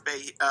 Sudbury, and North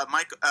Bay.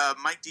 Mike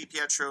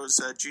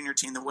DiPietro's junior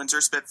team, the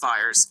Windsor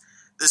Spitfires.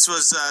 This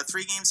was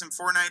 3 games and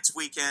 4 nights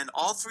weekend.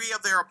 All 3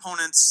 of their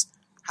opponents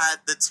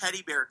had the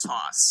teddy bear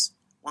toss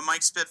when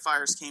Mike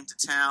Spitfires came to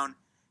town.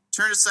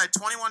 Turned aside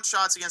 21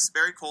 shots against the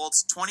Barrie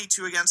Colts,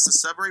 22 against the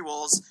Sudbury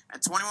Wolves,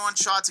 and 21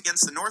 shots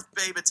against the North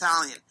Bay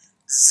Battalion.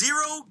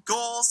 0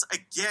 goals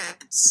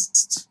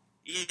against.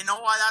 You know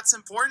why that's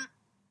important?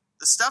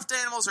 The stuffed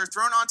animals are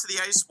thrown onto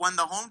the ice when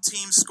the home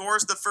team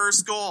scores the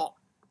first goal.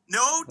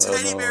 No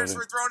teddy bears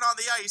were thrown on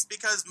the ice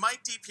because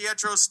Mike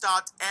DiPietro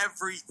stopped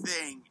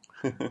everything.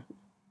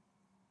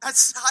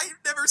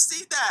 I've never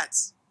seen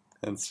that.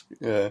 That's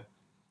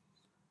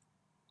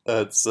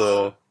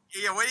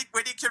Yeah, when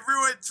you can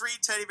ruin 3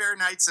 teddy bear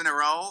nights in a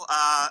row,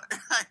 I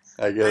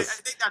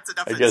think that's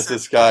enough. I guess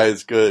this guy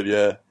is good.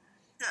 Yeah.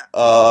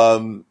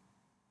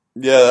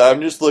 Yeah.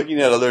 I'm just looking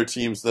at other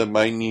teams that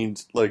might need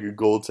a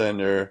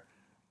goaltender,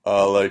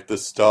 like the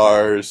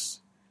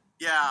Stars.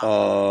 Yeah.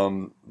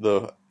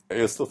 The I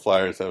guess the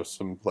Flyers have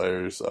some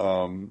players.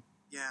 Yeah.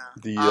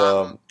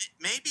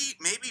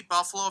 Maybe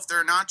Buffalo if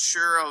they're not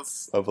sure of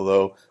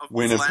Buffalo, of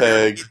Winnipeg.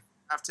 Leonard,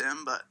 draft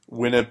him, but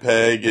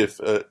Winnipeg, if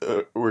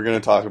we're going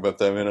to talk about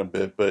them in a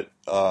bit, but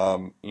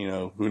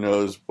who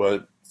knows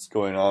what's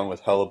going on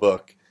with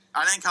Hellebuck.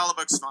 I think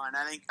Hellebuck's fine.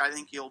 I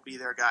think he'll be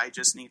their guy. He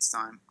just needs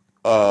time.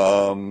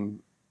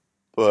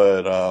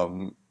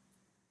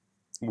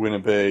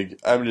 Winnipeg,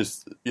 I don't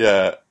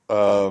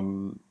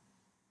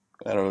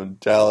know,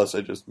 Dallas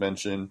I just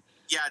mentioned.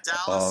 Yeah,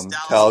 Dallas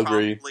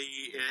Calgary probably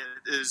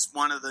is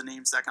one of the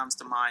names that comes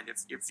to mind.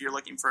 If you're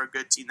looking for a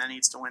good team that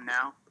needs to win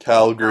now.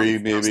 Calgary,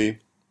 maybe.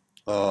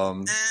 They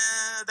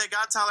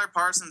got Tyler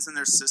Parsons in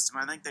their system.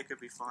 I think they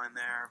could be fine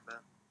there,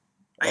 but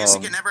I guess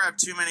you can never have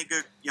too many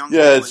good young.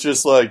 Yeah, it's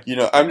just like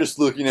I'm just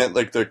looking at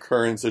like their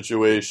current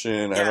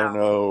situation. Yeah. I don't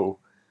know,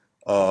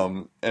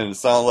 and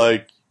it's not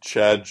like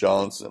Chad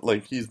Johnson.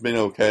 Like he's been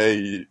okay,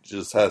 he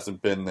just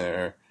hasn't been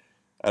there.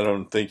 I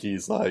don't think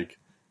he's like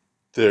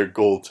their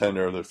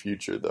goaltender of the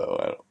future,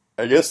 though.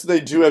 I guess they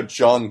do have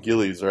John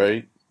Gillies,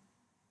 right?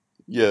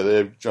 Yeah, they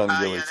have John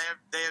Gillies. Yeah,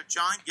 they have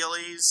John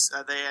Gillies.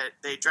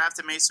 They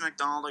drafted Mason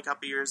McDonald a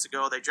couple years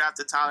ago. They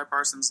drafted Tyler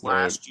Parsons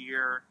last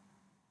year.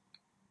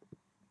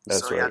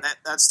 That's right. Yeah,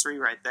 that's three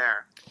right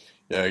there.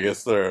 Yeah, I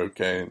guess they're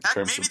okay in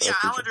terms maybe of the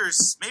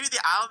Islanders. Maybe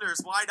the Islanders.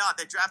 Why not?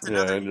 They drafted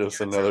another. Yeah,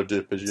 just another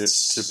dip to BHR. It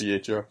should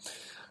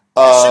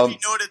be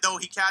noted though.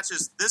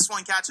 This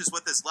one catches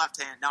with his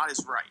left hand, not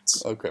his right.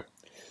 Okay.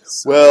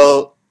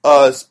 So.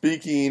 Well,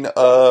 speaking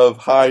of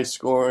high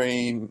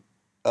scoring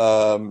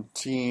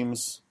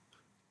teams,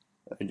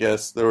 I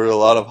guess there were a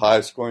lot of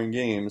high scoring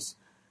games.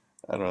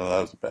 I don't know,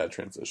 that was a bad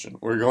transition.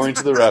 We're going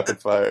to the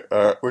rapid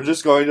fire. We're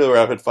just going to the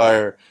rapid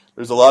fire.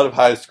 There's a lot of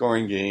high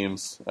scoring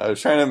games. I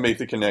was trying to make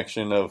the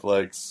connection of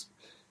like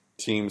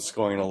teams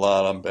scoring a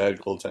lot on bad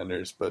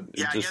goaltenders, but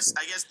I guess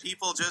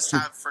people just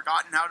have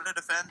forgotten how to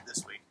defend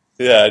this week.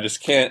 Yeah,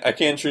 I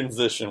can't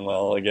transition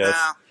well, I guess.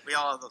 Yeah, we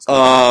all have those.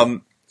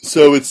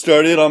 So it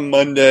started on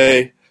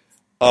Monday.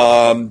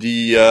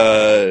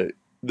 The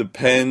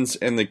Pens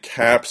and the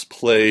Caps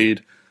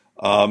played.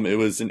 It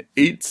was an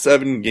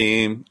 8-7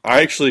 game.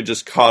 I actually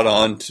just caught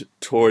on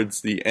towards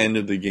the end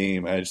of the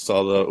game. I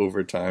saw the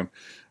overtime,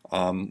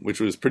 which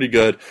was pretty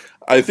good.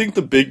 I think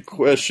the big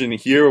question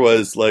here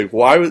was like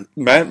why was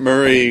Matt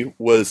Murray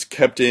was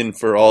kept in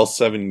for all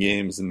 7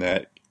 games in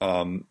that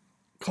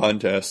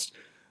contest.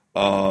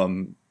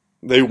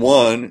 They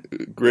won.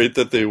 Great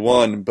that they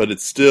won, but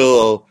it's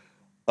still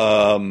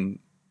like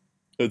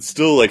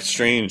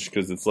strange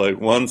because it's like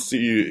once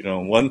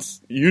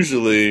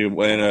usually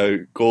when a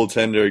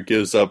goaltender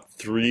gives up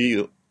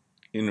 3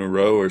 in a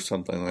row or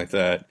something like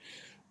that,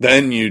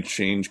 then you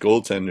change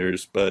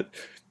goaltenders. But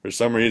for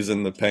some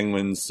reason, the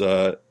Penguins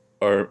or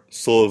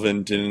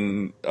Sullivan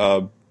didn't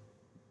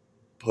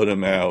put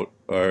him out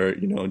or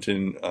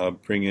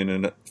didn't bring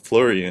in a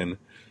Fleury in.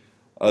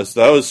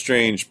 So that was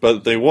strange,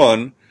 but they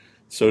won,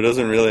 so it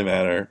doesn't really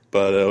matter.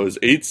 But it was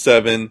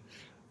 8-7.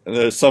 And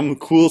there's some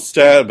cool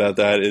stat about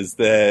that is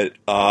that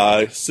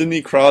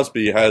Sidney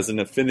Crosby has an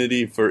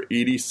affinity for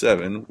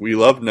 87. We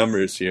love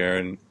numbers here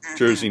and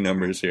jersey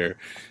numbers here.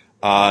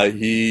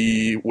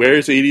 He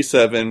wears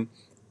 87,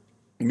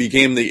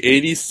 became the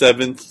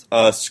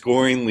 87th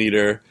scoring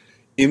leader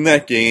in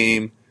that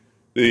game.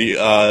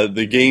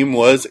 The game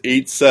was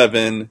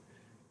 8-7,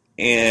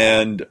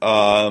 and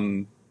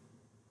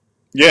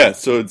yeah,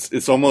 so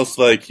it's almost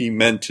like he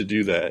meant to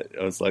do that.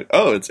 I was like,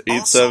 oh, it's 8-7.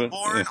 Also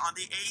born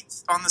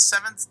on the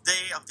 7th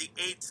day of the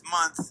 8th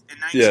month in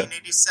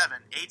 1987.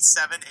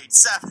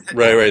 8787.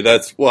 Right.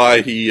 That's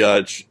why he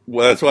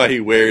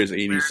wears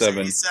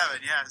 87. 87,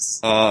 yes.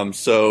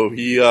 So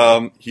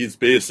he's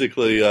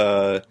basically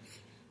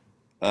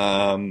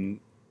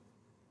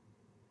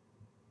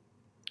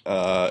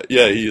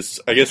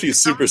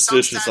he's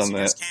superstitious on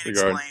that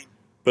regard. Explain.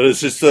 But it's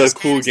just a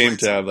cool game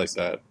to have like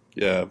that.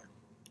 Yeah.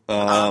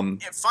 Fun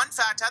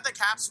fact: had the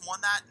Caps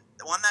won that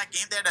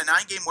game, they had a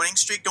 9-game winning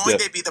streak going.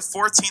 They'd be the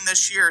 4th team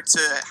this year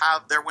to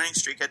have their winning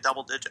streak at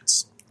double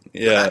digits.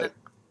 Yeah,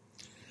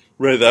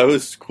 right. That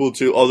was cool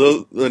too.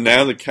 Although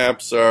now the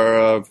Caps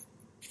are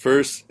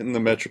first in the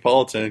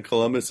Metropolitan,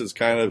 Columbus has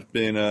kind of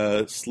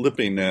been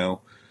slipping now.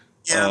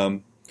 Yeah.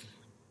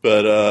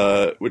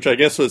 But which I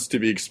guess was to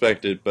be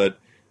expected. But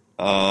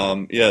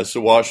so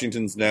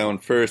Washington's now in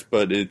first,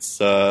 but it's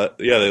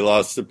they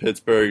lost to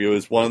Pittsburgh. It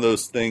was one of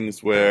those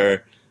things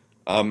where.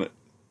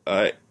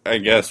 I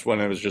guess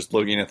when I was just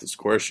looking at the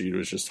score sheet, it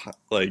was just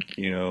like,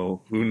 who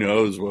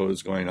knows what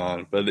was going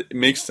on. But it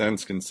makes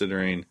sense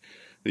considering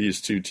these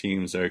two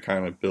teams are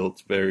kind of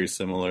built very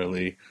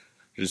similarly.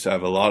 Just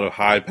have a lot of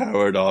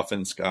high-powered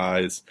offense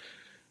guys.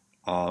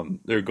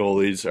 Their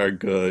goalies are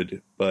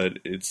good, but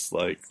it's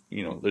like,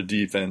 their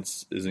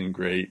defense isn't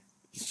great.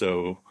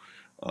 So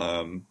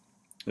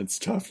it's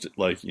tough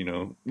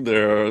to,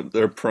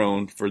 they're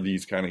prone for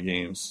these kind of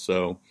games.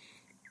 So,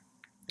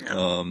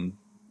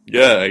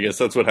 I guess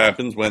that's what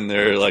happens when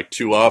there are like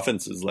two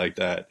offenses like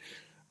that.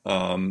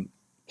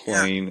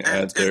 playing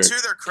at their and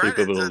to their credit,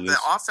 capabilities. the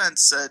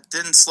offense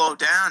didn't slow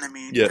down. I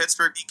mean,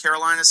 Pittsburgh beat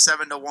Carolina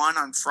 7-1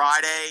 on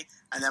Friday,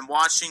 and then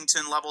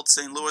Washington leveled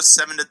St. Louis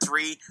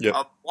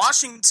 7-3.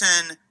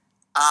 Washington,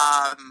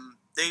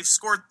 they've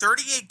scored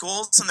 38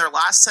 goals in their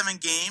last 7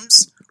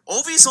 games.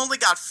 Ovi's only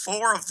got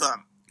 4 of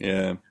them.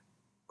 Yeah.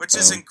 Which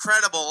is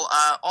incredible.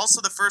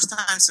 Also the first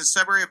time since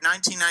February of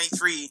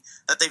 1993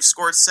 that they've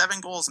scored 7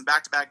 goals in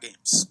back-to-back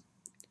games.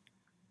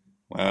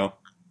 Wow.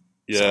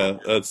 Yeah,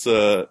 that's,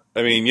 I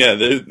mean,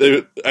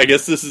 I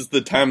guess this is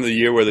the time of the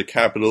year where the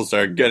Capitals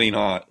are getting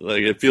hot.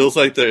 Like, it feels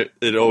like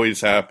it always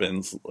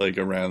happens, like,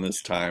 around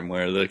this time,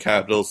 where the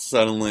Capitals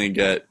suddenly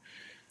get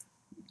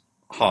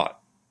hot.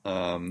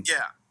 And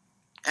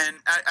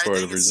I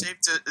think it's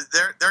safe to,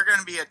 they're going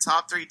to be a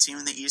top 3 team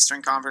in the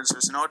Eastern Conference.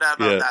 There's no doubt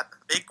about that. The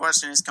big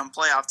question is, come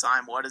playoff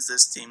time, what is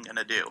this team going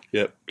to do?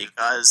 Yep.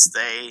 Because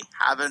they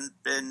haven't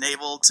been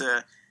able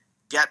to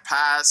get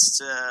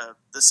past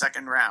the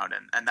second round,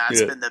 and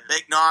that's been the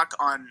big knock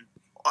on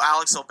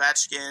Alex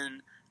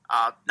Ovechkin.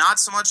 Not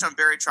so much on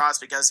Barry Trotz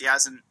because he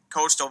hasn't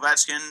coached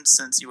Ovechkin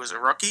since he was a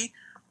rookie,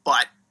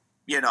 but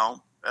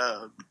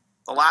the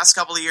last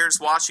couple of years,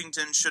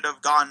 Washington should have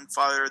gone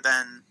farther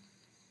than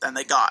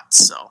they got.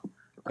 So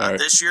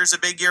this year's a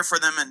big year for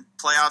them, and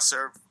playoffs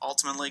are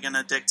ultimately going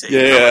to dictate.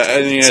 I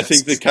mean, I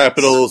think the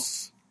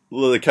Capitals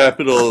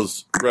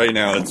right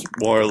now, it's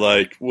more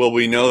like, well,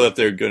 we know that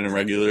they're good in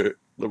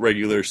the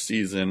regular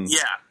season.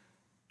 Yeah.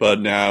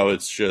 But now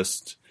it's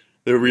just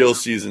the real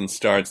season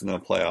starts in the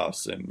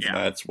playoffs, and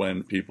that's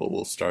when people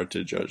will start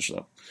to judge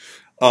them.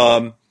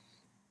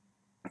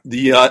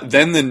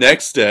 Then the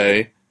next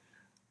day,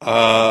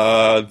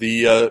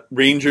 the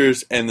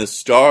Rangers and the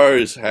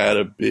Stars had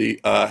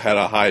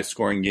a high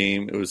scoring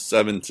game. It was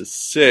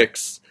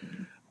 7-6.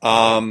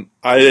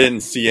 I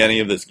didn't see any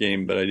of this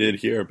game, but I did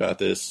hear about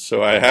this.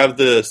 So I have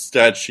the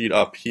stat sheet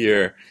up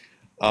here.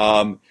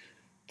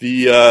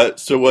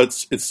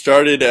 It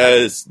started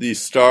as the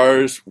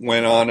Stars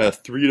went on a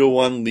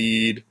 3-1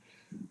 lead,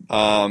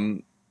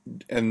 and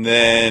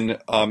then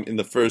in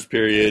the first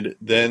period,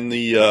 then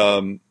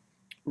the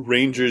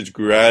Rangers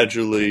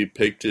gradually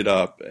picked it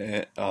up.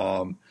 It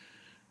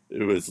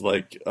was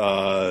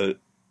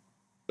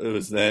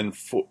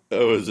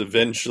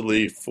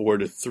eventually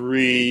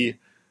 4-3.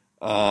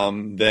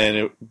 Then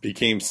it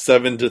became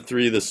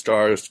 7-3. The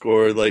Stars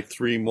scored like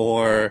 3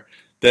 more.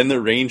 Then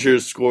the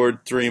Rangers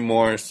scored 3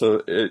 more.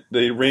 So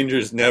the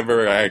Rangers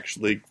never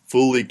actually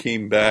fully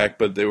came back,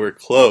 but they were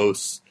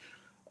close.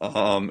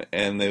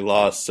 And they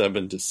lost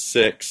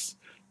 7-6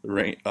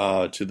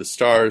 to the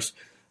Stars.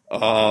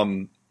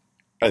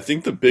 I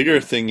think the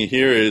bigger thing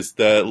here is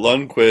that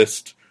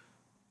Lundqvist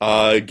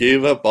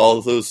gave up all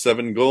of those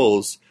 7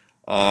 goals.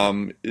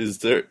 And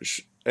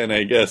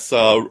I guess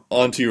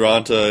Antti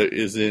Ranta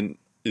is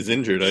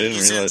injured. I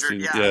didn't realize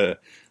he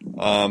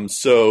was.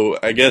 So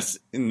I guess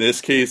in this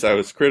case, I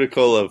was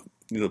critical of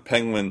the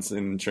Penguins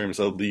in terms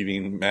of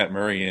leaving Matt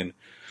Murray in.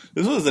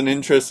 This was an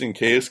interesting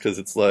case because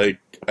it's like,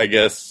 I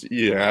guess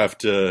you have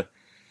to,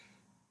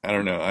 I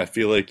don't know, I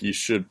feel like you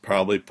should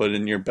probably put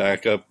in your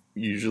backup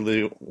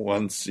usually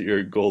once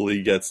your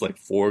goalie gets like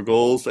 4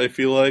 goals, I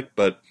feel like,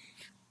 but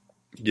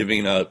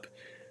giving up,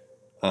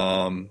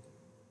 and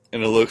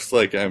it looks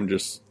like I'm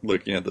just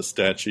looking at the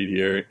stat sheet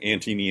here.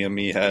 Antti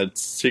Niemi had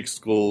 6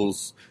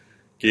 goals,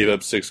 gave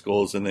up 6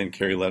 goals, and then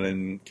Kerry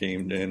Lennon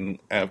came in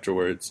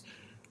afterwards.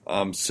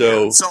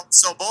 So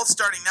both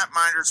starting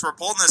netminders were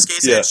pulled in this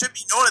case. And it should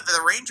be noted that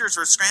the Rangers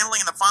were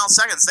scrambling in the final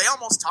seconds. They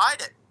almost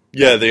tied it.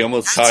 Yeah, they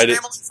almost tied it.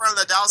 Scrambling in front of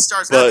the Dallas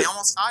Stars. They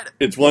almost tied it.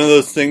 It's one of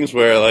those things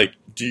where, like,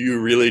 do you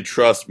really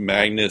trust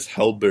Magnus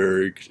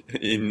Hellberg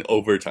in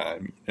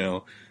overtime?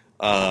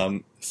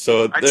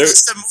 So I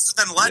trust him more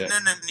than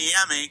Lennon and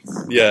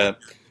Niemi. Yeah,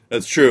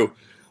 that's true.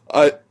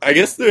 I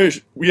guess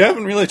we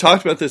haven't really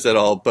talked about this at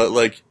all, but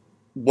like,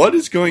 what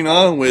is going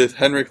on with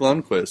Henrik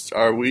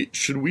Lundqvist?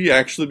 Should we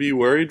actually be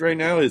worried right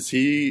now? Is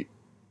he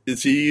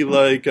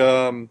like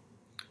I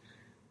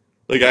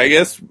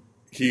guess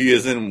he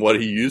isn't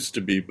what he used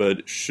to be,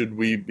 but should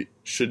we be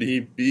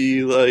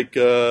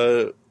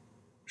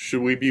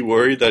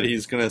worried that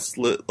he's going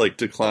to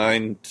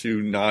decline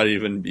to not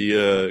even be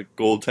a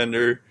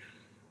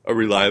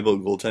reliable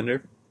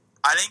goaltender?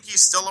 I think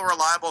he's still a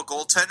reliable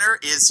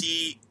goaltender. Is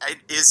he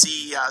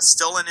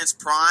still in his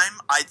prime?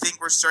 I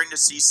think we're starting to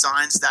see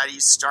signs that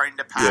he's starting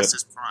to pass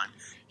his prime.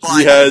 But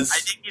I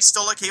think he's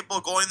still capable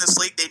of going in this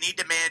league. They need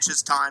to manage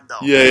his time, though.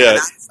 Yeah. And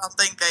that's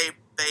something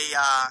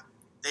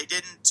they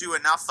didn't do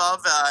enough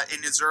of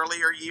in his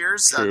earlier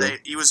years.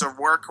 He was a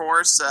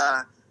workhorse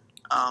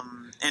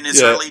in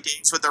his early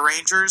days with the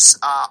Rangers.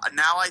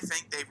 Now I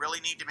think they really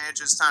need to manage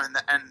his time.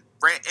 And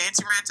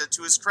Antti Ranta,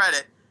 to his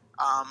credit,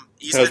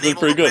 he's been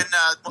able to win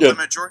the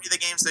majority of the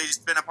games that he's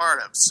been a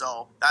part of.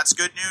 So that's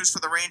good news for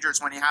the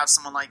Rangers when you have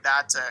someone like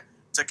that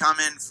to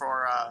come in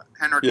for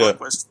Henrik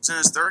Lundqvist. He's in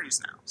his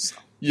 30s now. So.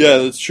 Yeah,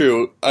 that's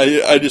true.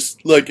 I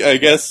just, I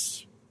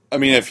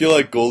feel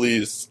like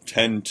goalies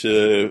tend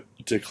to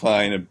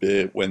decline a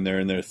bit when they're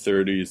in their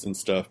 30s and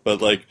stuff.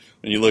 But like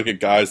when you look at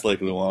guys like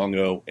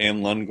Luongo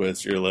and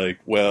Lundqvist, you're like,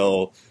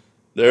 well,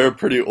 they're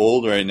pretty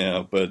old right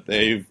now, but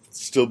they've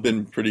still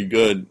been pretty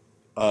good.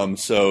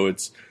 So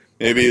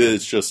maybe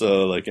it's just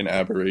an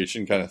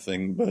aberration kind of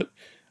thing. But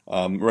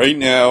right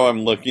now,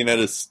 I'm looking at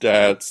his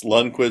stats.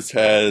 Lundqvist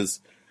has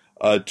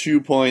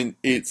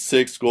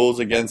 2.86 goals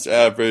against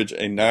average,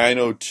 a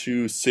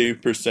 902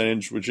 save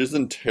percentage, which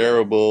isn't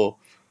terrible,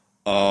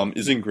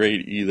 isn't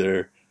great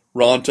either.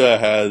 Ranta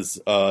has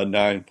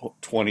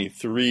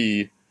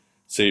 923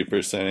 save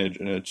percentage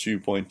and a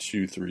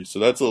 2.23, so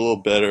that's a little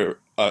better,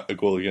 a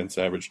goal against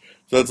average.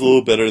 So that's a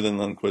little better than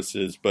Lundqvist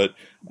is, but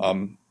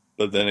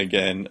then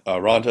again,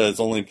 Ranta has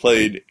only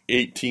played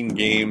 18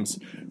 games.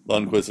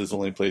 Lundqvist has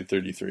only played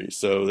 33,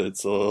 so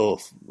it's a little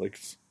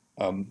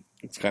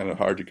it's kind of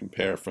hard to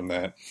compare from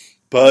that.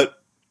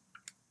 But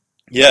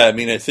yeah, I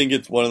mean, I think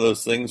it's one of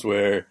those things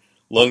where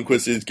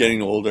Lundqvist is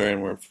getting older,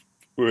 and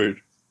we're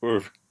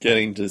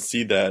getting to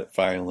see that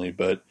finally.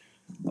 But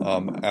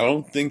I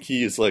don't think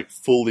he's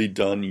fully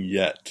done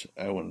yet.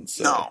 I wouldn't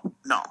say. No.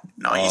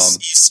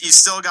 He's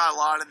still got a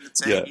lot in the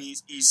tank. Yeah.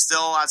 He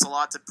still has a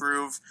lot to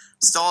prove.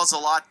 Still has a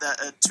lot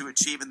to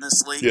achieve in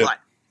this league. Yeah. But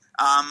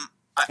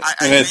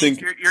I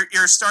think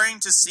you're starting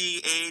to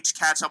see age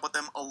catch up with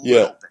them a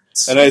little bit.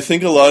 And I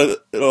think a lot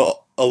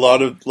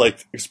of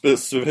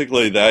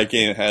specifically that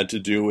game had to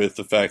do with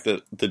the fact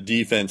that the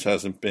defense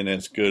hasn't been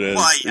as good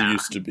as it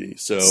used to be.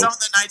 So some of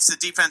the nights the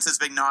defense has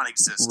been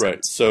non-existent.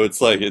 Right. So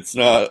it's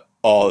not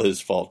all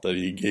his fault that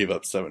he gave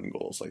up 7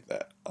 goals like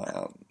that.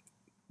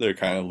 They're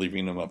kind of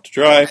leaving him up to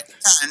dry.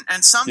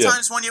 And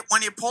sometimes when you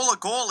pull a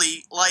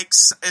goalie,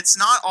 it's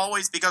not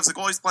always because the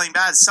goalie's playing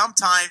bad.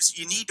 Sometimes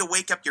you need to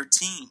wake up your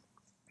team.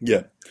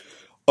 Yeah.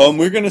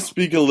 We're going to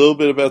speak a little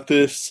bit about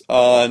this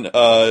on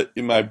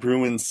in my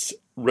Bruins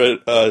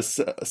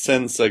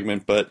Send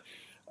segment, but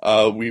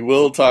we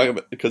will talk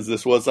about, because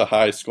this was a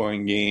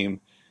high-scoring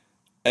game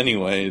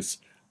anyways.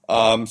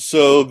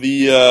 So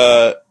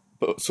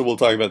we'll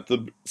talk about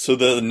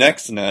the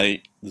next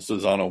night. This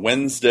was on a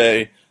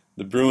Wednesday.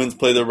 The Bruins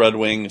play the Red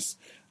Wings.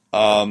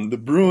 The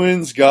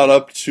Bruins got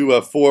up to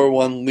a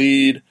 4-1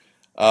 lead.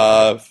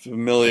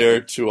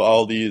 Familiar to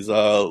all these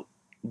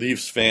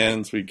Leafs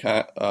fans,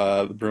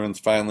 the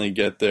Bruins finally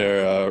get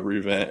their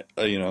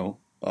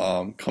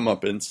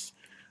comeuppance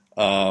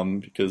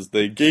because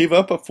they gave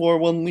up a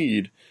 4-1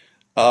 lead.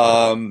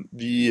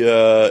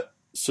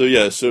 So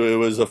it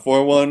was a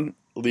 4-1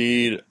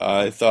 lead.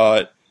 I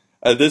thought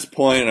at this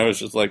point I was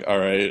just like, all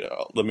right,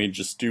 let me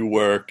just do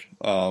work.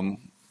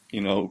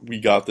 We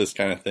got this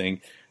kind of thing.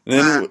 And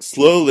then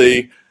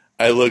slowly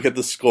I look at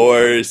the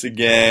scores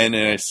again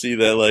and I see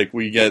that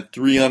we get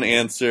 3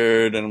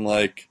 unanswered, and I'm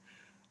like,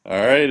 all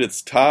right,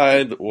 it's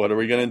tied. What are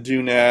we going to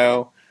do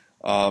now?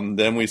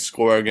 Then we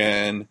score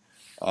again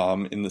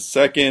in the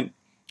second.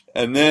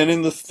 And then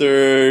in the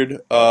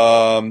third,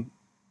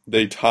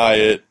 they tie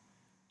it.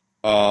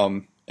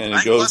 And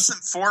it goes less than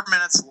 4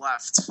 minutes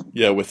left.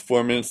 Yeah, with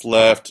 4 minutes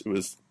left. It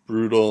was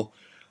brutal.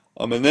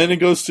 And then it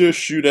goes to a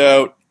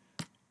shootout.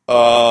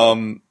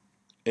 And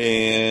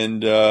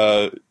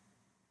they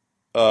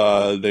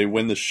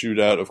win the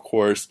shootout, of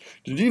course.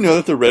 Did you know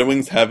that the Red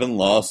Wings haven't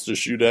lost a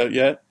shootout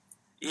yet?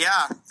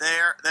 Yeah, they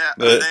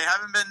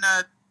haven't been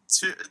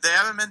too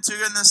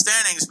good in the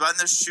standings, but in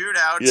the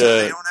shootout,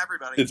 they own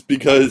everybody. It's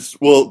because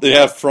they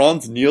have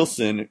Franz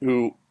Nielsen,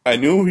 who I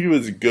knew he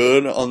was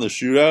good on the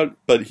shootout,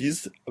 but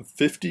he's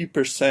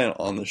 50%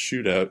 on the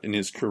shootout in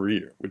his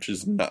career, which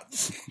is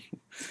nuts.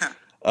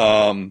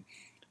 And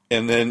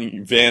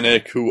then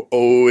Vanek, who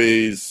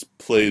always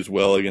plays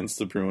well against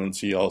the Bruins,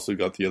 he also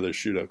got the other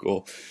shootout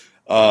goal.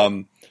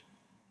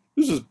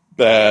 This is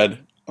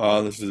bad.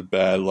 This is a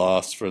bad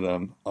loss for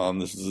them.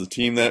 This is a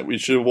team that we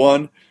should have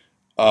won.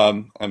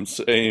 I'm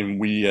saying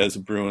we as a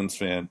Bruins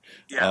fan,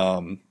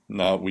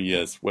 not we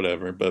as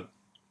whatever. But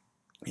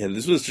yeah,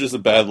 this was just a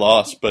bad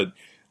loss. But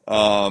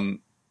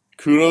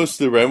kudos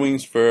to the Red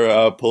Wings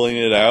for pulling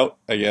it out,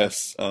 I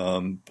guess.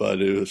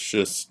 But it was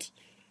just,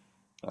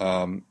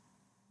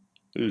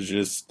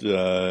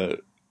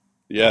 the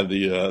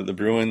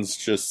Bruins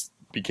just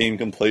became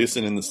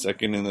complacent in the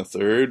second and the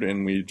third,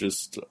 and we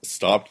just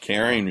stopped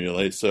caring,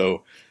 really.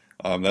 So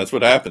that's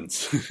what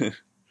happens.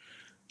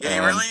 Yeah,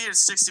 you really need a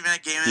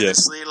 60-minute game in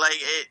this league.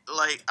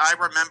 I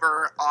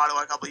remember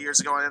Ottawa a couple of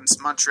years ago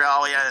against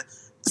Montreal. We had a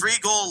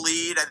 3-goal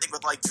lead, I think,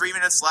 with 3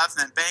 minutes left,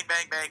 and then bang,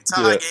 bang, bang,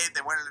 tie game.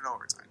 They went into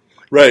overtime.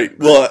 Right.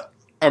 Well,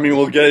 I mean,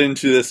 we'll get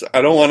into this. I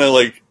don't want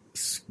to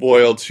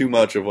spoil too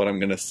much of what I'm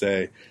going to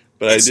say.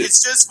 But it's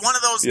just one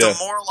of those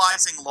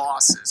demoralizing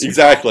losses.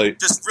 Exactly.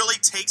 Just really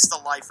takes the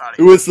life out of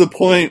you. It was the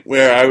point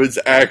where I was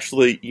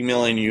actually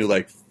emailing you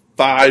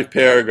 5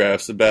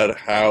 paragraphs about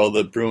how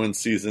the Bruins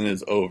season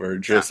is over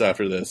just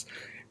after this.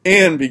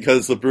 And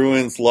because the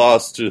Bruins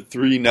lost to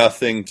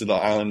 3-0 to the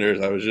Islanders,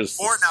 I was just...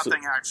 4-0,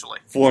 actually.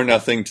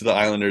 4-0 to the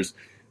Islanders.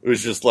 It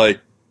was just I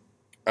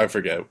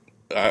forget.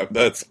 I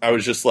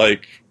was just all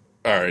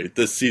right,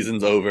 this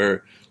season's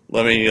over.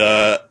 Let me,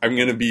 I'm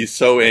going to be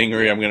so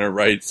angry, I'm going to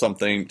write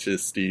something to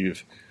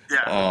Steve.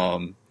 Yeah.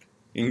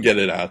 You can get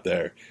it out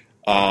there.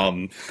 I'll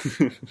I'm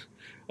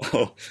glad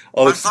it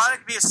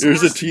could be a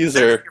here's a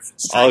teaser.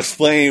 I'll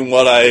explain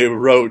what I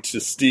wrote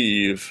to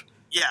Steve.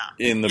 Yeah.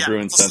 In the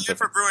Bruins sense.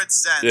 For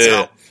Bruins sense.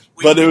 Yeah.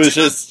 But it was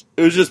just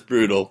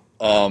brutal.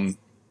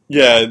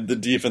 Yeah, the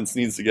defense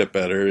needs to get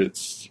better.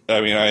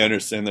 I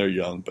understand they're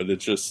young, but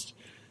it's just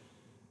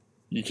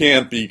you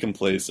can't be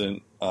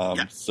complacent.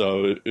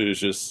 So it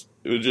just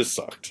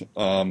sucked.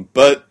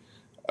 But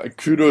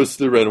kudos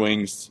to the Red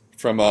Wings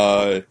from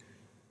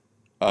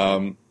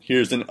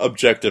here's an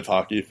objective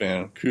hockey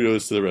fan.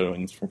 Kudos to the Red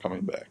Wings for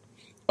coming back.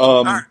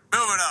 All right,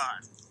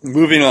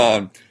 moving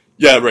on.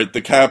 Yeah, right.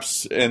 The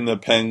Caps and the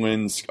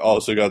Penguins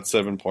also got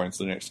 7 points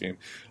the next game.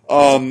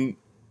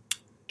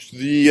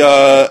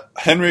 The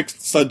Henrik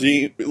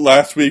Sedin,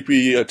 last week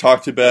we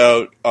talked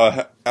about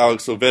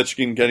Alex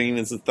Ovechkin getting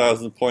his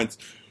 1,000th points.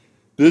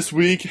 This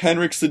week,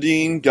 Henrik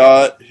Sedin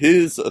got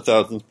his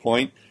 1,000th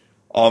point.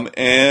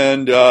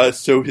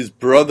 So his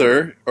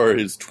brother, or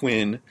his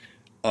twin,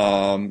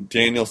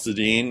 Daniel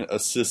Sedin,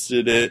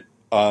 assisted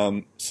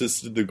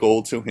the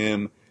goal to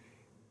him,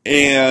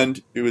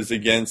 and it was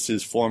against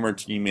his former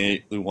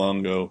teammate,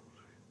 Luongo,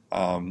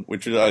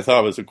 which I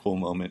thought was a cool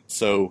moment.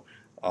 So,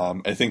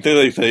 I think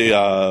they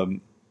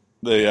had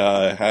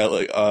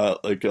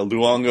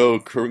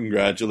Luongo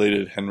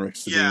congratulated Henrik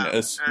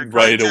Sedin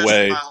right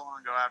away.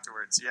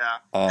 Afterwards,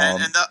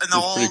 and the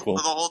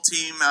whole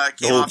team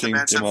came off the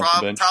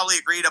bench. Probably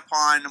agreed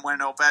upon when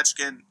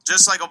Ovechkin,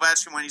 just like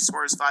Ovechkin when he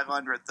scores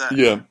 500.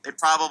 They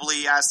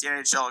probably asked the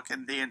NHL,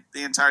 can the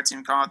entire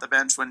team come off the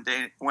bench when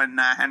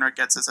Henrik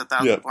gets his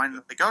 1,000 point?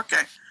 Like,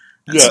 okay.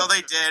 And so they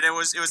did. It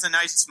was a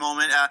nice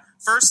moment.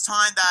 First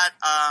time that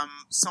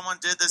someone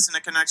did this in a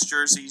Canucks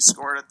jersey,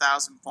 scored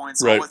 1,000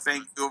 points all with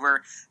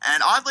Vancouver.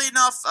 And oddly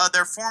enough,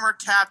 their former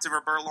captain,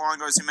 Roberto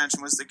Luongo, as you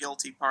mentioned, was the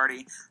guilty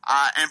party.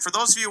 And for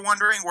those of you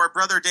wondering where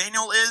brother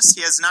Daniel is,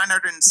 he has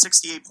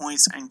 968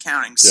 points and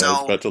counting. Yeah, I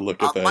was about to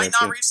look at that. Might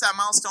not reach that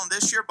milestone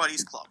this year, but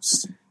he's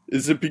close.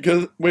 Is it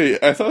because? Wait,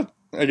 I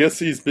guess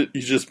he's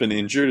just been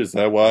injured. Is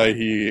that why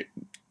he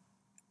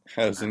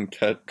hasn't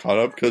caught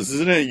up? Because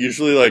isn't it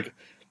usually like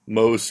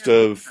most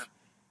of...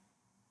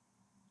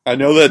 I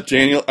know that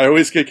Daniel... I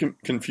always get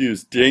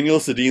confused. Daniel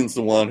Sedin's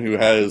the one who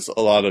has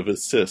a lot of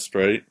assists,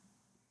 right?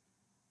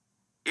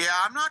 Yeah,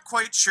 I'm not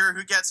quite sure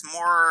who gets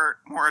more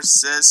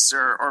assists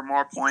or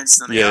more points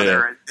than the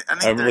other. Yeah.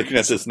 I'm looking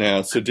at this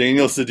now. So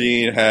Daniel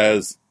Sedin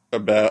has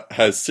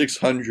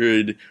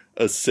 600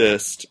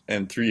 assists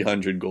and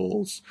 300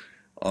 goals.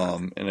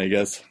 And I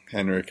guess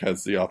Henrik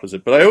has the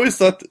opposite. But I always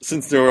thought that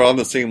since they were on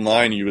the same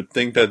line, you would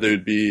think that they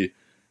would be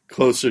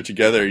closer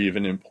together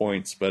even in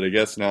points, but I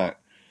guess not.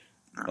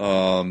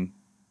 So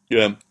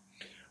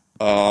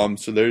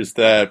there's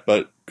that,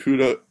 but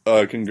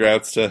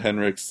congrats to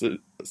Henrik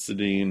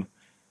Sedin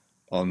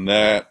on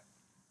that.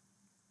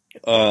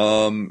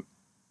 All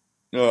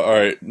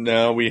right,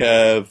 now we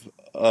have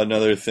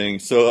another thing.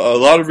 So a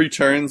lot of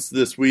returns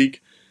this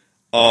week.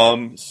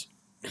 Kind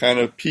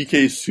of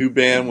PK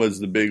Subban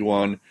was the big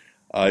one.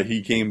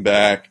 He came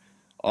back.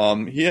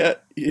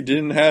 He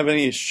didn't have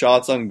any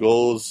shots on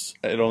goals,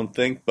 I don't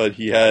think, but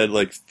he had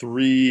like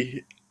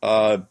 3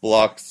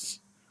 blocks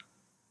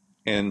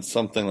and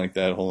something like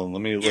that. Hold on,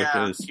 let me look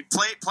at his... He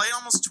played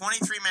almost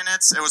 23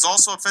 minutes. It was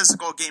also a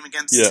physical game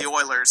against the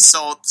Oilers,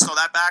 so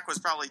that back was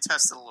probably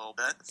tested a little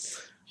bit.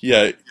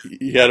 Yeah,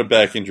 he had a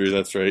back injury,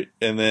 that's right.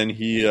 And then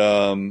he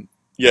had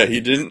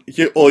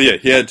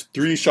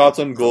 3 shots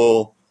on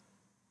goal,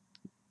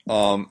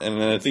 and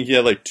then I think he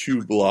had like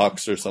 2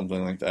 blocks or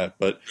something like that,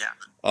 but...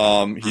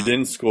 he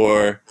didn't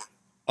score.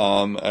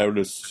 I would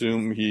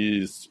assume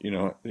he's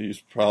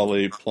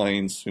probably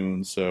playing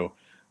soon, so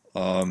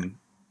he'll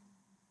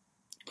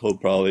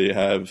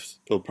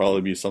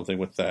probably be something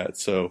with that.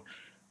 So,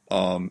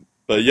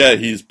 but yeah,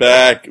 he's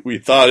back. We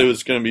thought it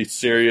was going to be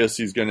serious.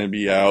 He's going to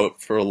be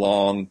out for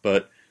long,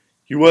 but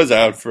he was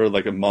out for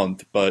like a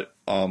month. But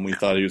we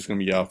thought he was going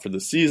to be out for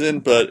the season,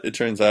 but it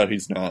turns out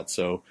he's not.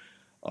 So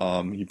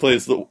he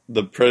plays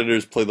the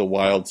Predators play the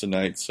Wild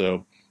tonight.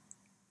 So.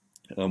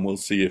 We'll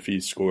see if he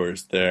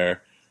scores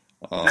there.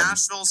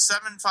 Nashville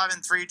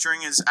 7-5-3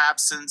 during his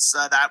absence.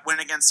 That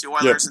win against the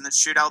Oilers in the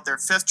shootout, their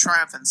 5th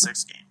triumph in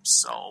 6 games.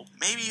 So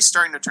maybe he's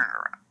starting to turn it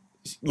around.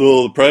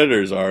 Well, the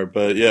Predators are,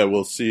 but yeah,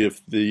 we'll see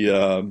if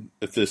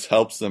if this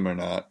helps them or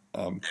not.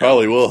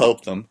 Probably will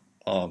help them.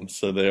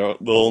 So they'll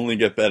only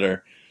get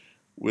better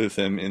with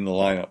him in the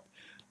lineup.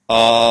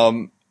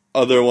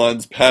 Other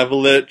ones,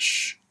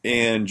 Pavelec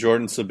and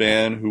Jordan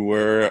Saban, who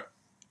were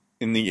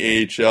in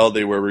the AHL,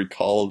 they were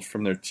recalled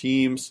from their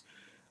teams,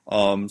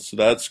 so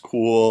that's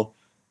cool.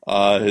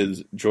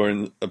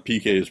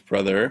 PK's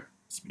brother.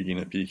 Speaking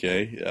of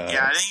PK,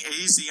 I think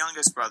he's the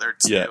youngest brother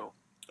too.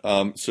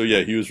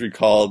 Yeah. He was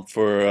recalled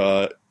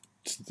for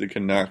the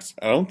Canucks.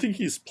 I don't think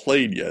he's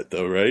played yet,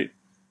 though, right?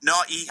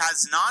 No, he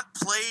has not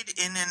played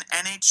in an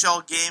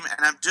NHL game,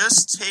 and I'm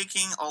just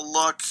taking a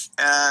look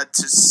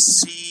to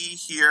see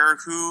here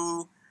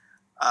who.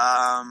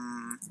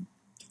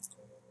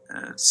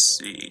 Let's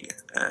see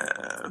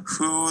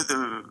who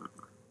the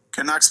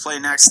Canucks play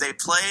next. They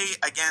play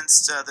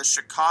against the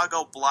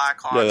Chicago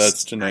Blackhawks. Yeah,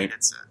 that's tonight.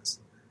 It says.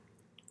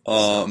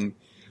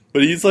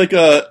 But he's like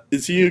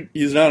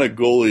he's not a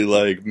goalie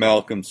like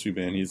Malcolm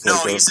Subban. He's a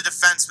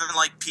defenseman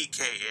like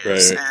PK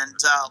is. Right. And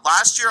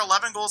last year,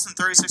 11 goals and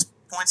 36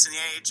 points in the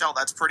AHL.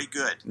 That's pretty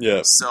good.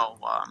 Yeah. So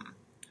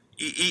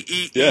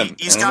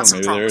he's got some.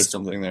 Maybe there is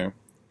something there.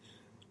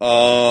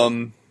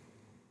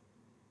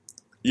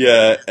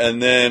 Yeah,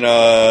 and then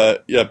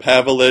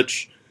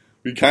Pavelich.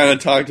 We kind of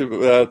talked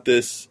about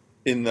this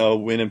in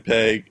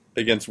the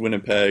against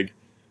Winnipeg.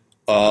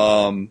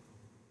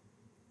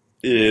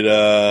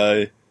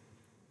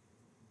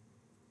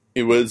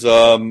 It was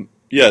so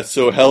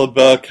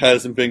Hellebuck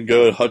hasn't been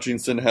good.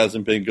 Hutchinson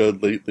hasn't been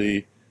good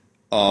lately.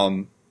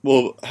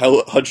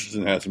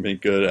 Hutchinson hasn't been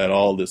good at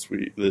all this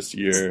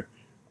year.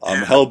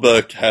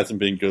 Hellebuck hasn't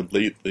been good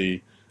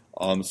lately.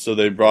 So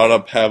they brought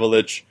up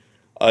Pavelich.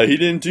 He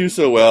didn't do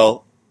so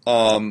well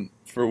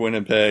for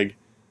Winnipeg.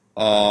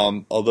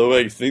 Although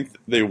I think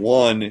they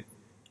won,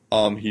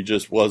 he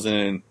just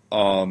wasn't.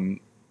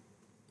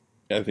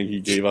 I think he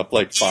gave up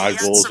like 5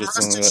 goals or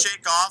something like that.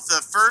 Shake off.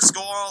 The first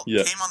goal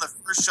came on the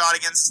first shot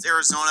against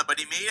Arizona, but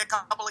he made a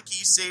couple of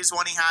key saves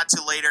when he had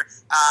to later.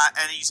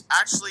 And he's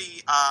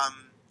actually.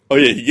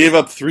 He gave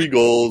up 3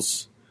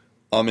 goals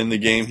in the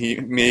game.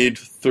 He made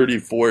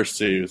 34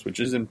 saves,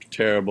 which isn't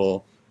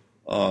terrible.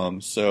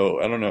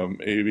 So I don't know.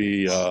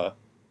 Maybe that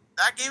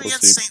game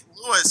against St.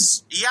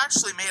 Louis, he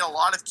actually made a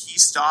lot of key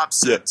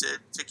stops to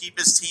keep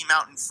his team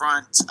out in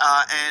front.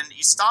 And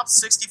he stopped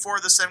 64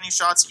 of the 70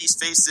 shots he's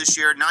faced this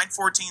year,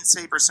 .914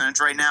 save percentage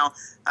right now.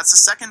 That's the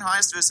second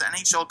highest of his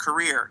NHL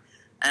career.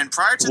 And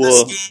prior to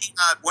this game,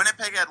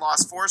 Winnipeg had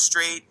lost 4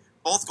 straight.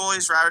 Both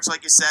goalies were average,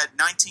 like you said,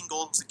 19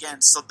 goals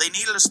against. So they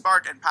needed a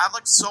spark. And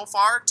Pavelich, so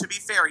far, to be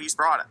fair, he's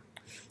brought it.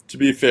 To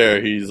be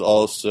fair, he's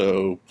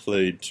also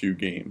played 2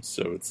 games,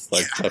 so it's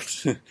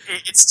tough.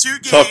 It's 2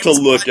 games. Tough to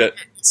look at.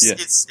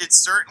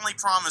 It's certainly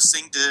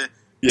promising to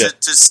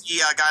see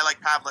a guy like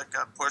Pavelich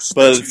push.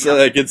 But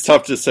it's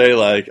tough to say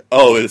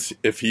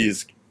if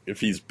he's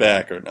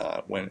back or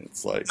not when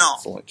it's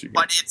it's only 2 games.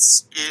 But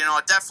it's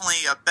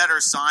definitely a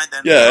better sign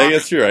than. Yeah, I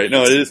guess you're right.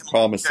 No, it is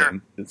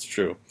promising. It's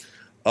true.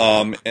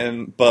 I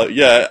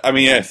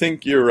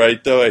think you're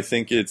right though. I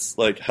think it's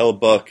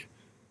Hellebuck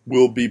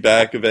will be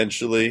back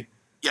eventually.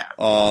 Yeah.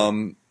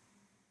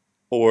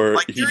 Or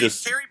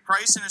Carey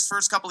Price in his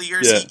first couple of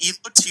years, he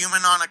looked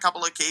human on a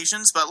couple of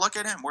occasions, but look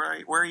at him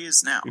where he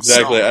is now.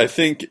 Exactly. So, I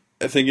think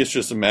it's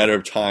just a matter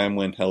of time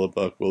when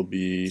Hellebuck will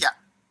be. Yeah.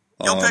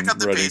 He'll pick up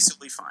the pace. He'll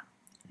be fine.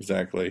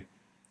 Exactly.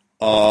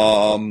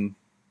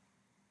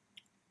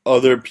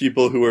 Other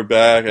people who are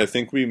back, I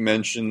think we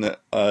mentioned that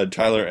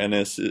Tyler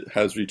Ennis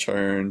has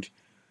returned.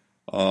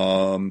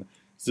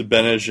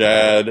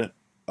 Zibanejad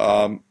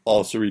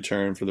also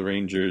returned for the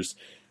Rangers.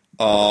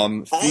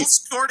 Both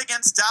scored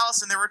against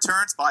Dallas in their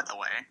returns, by the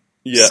way.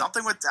 Yeah.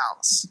 Something with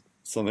Dallas.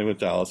 Who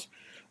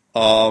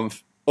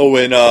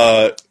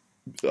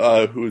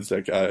is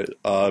that guy?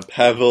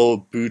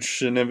 Pavel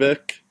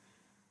Buchnevich.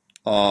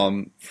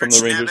 From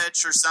the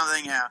Rangers or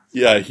something, yeah.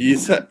 Yeah,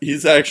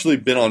 he's actually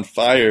been on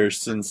fire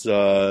since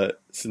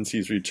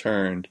he's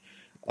returned.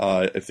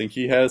 I think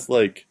he has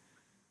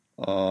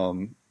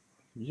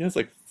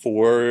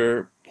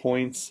 4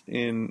 points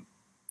in.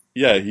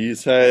 Yeah,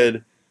 he's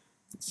had.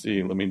 Let's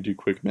see. Let me do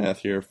quick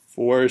math here.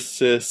 4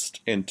 assists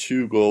and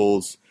 2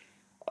 goals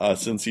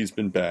since he's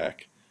been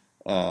back.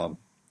 So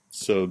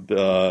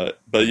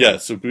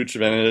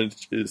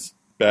Buchnevich is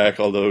back,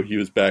 although he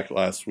was back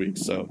last week,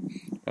 so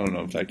I don't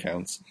know if that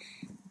counts.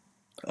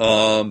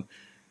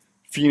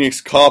 Phoenix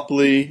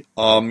Copley,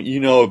 you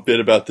know a bit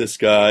about this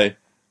guy.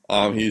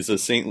 He's a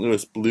St.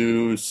 Louis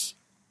Blues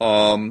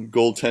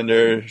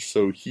goaltender,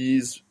 so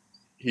he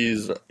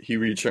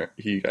returned.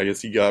 I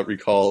guess he got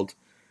recalled.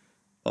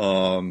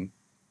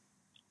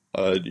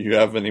 Do you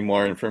have any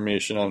more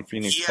information on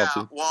Phoenix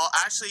Copley? Well,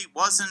 actually, he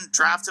wasn't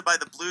drafted by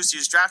the Blues. He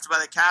was drafted by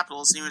the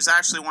Capitals. He was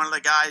actually one of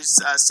the guys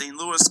St.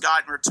 Louis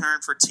got in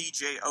return for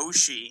TJ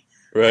Oshie.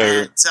 Right.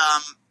 And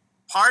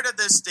part of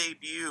this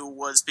debut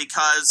was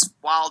because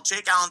while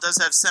Jake Allen does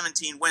have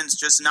 17 wins,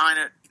 just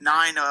nine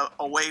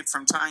away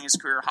from tying his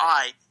career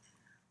high,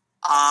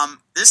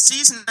 this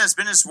season has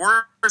been his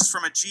worst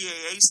from a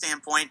GAA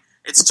standpoint.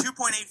 It's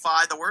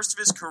 2.85, the worst of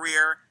his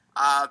career.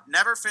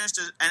 Never finished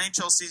an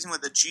NHL season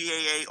with a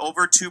GAA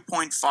over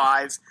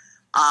 2.5.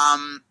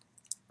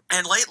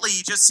 And lately,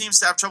 he just seems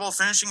to have trouble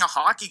finishing a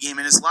hockey game.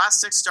 In his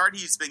last 6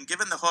 starts, he's been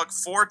given the hook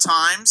 4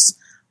 times.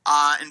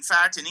 In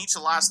fact, in each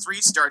of the last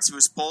 3 starts, he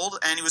was pulled.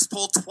 And he was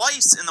pulled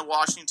twice in the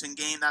Washington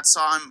game that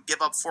saw him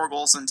give up 4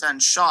 goals and 10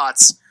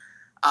 shots.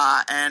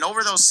 And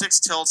over those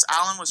 6 tilts,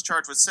 Allen was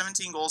charged with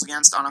 17 goals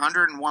against on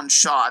 101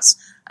 shots.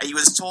 He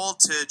was told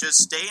to just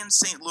stay in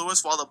St.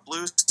 Louis while the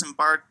Blues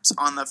embarked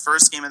on the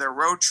first game of their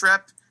road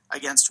trip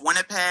against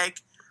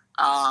Winnipeg,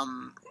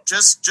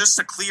 just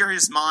to clear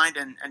his mind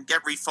and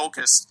get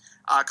refocused.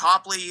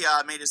 Copley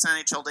made his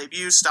NHL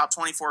debut, stopped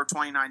 24 of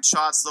 29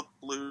 shots. The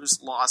Blues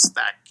lost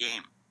that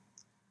game.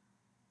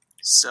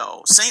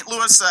 So St.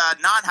 Louis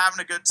not having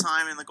a good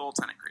time in the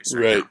goaltending crease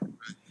Right.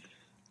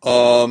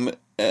 now.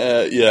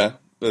 Yeah,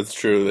 that's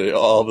true.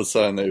 All of a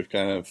sudden they've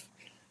kind of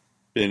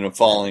been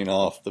falling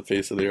off the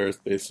face of the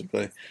earth,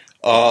 basically.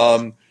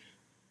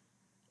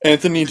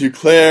 Anthony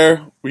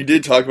Duclair, we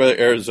did talk about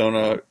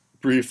Arizona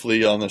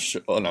briefly on the show.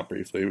 Oh, not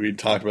briefly. We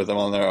talked about them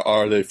on our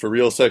Are They For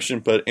Real section,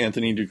 but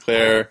Anthony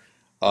Duclair,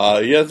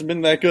 he hasn't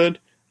been that good,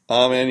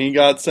 and he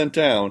got sent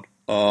down.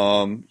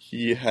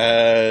 He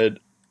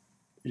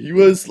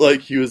was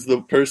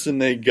the person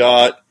they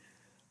got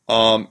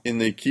in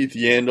the Keith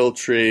Yandel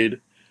trade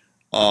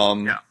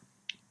a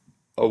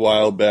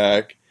while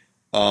back.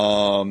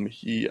 I'm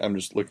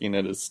just looking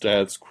at his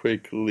stats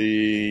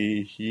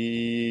quickly.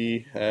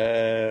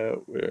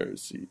 Where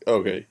is he?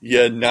 Okay, he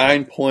had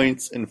 9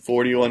 points in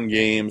 41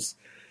 games.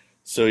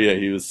 So yeah,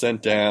 he was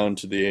sent down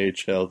to the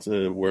AHL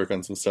to work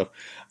on some stuff.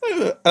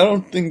 I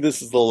don't think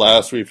this is the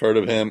last we've heard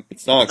of him.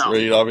 It's not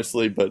great,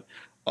 obviously, but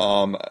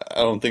I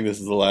don't think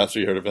this is the last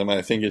we heard of him.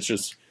 I think this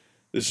is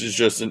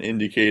just an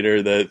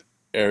indicator that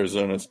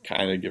Arizona's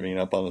kind of giving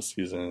up on the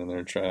season and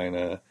they're trying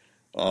to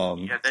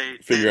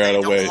figure out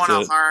a way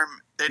to.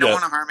 They don't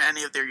want to harm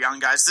any of their young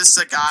guys. This is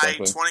a guy,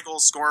 Exactly. 20-goal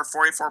scorer,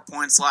 44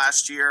 points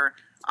last year.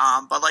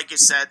 But like you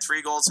said,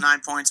 3 goals, 9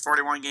 points,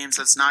 41 games,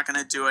 that's not going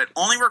to do it.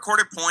 Only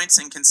recorded points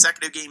in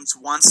consecutive games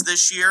once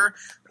this year.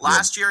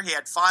 Last year, he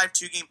had 5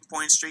 2-game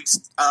point streaks,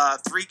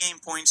 3-game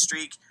point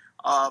streak,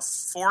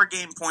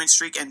 4-game point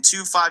streak, and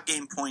 2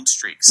 5-game point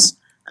streaks.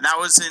 And that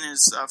was in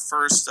his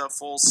first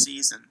full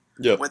season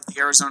with the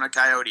Arizona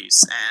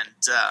Coyotes. And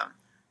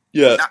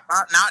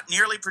not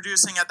nearly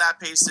producing at that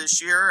pace this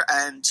year,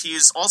 and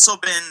he's also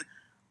been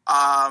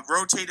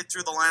rotated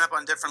through the lineup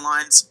on different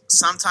lines,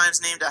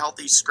 sometimes named a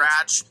healthy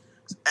scratch,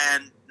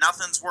 and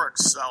nothing's worked.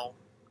 So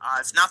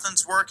if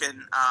nothing's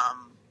working,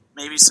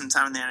 maybe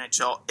sometime in the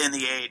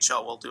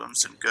AHL will do him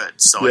some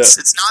good. So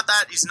it's not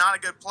that he's not a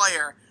good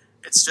player.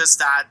 It's just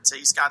that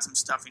he's got some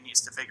stuff he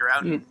needs to figure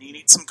out, and he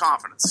needs some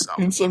confidence. So.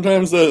 And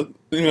sometimes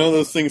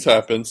those things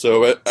happen.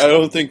 So I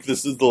don't think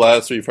this is the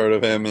last we've heard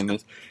of him, and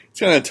it's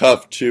kind of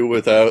tough too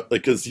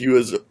because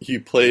he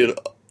played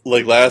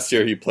last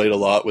year. He played a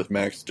lot with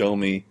Max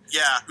Domi.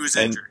 Yeah, who's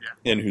injured.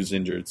 Yeah, and who's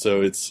injured.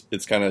 So it's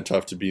kind of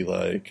tough to be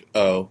like,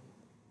 oh,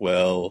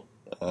 well.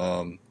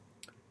 I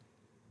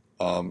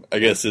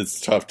guess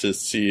it's tough to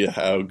see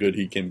how good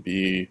he can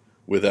be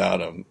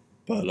without him,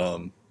 but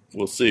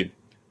we'll see.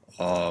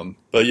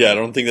 But yeah, I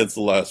don't think that's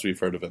the last we've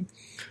heard of him.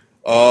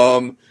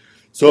 So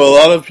a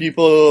lot of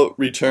people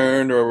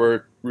returned or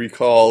were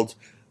recalled,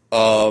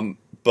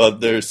 but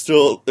there's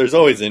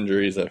always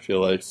injuries, I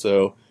feel like.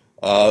 So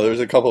there's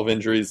a couple of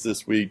injuries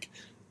this week.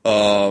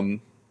 There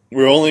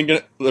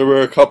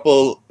were a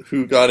couple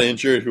who got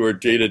injured who are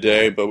day to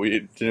day, but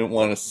we don't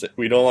want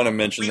to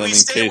mention them in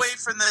case. We stay away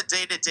from the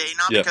day to day,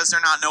 not because they're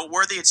not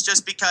noteworthy. It's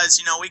just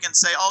because we can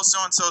say, oh,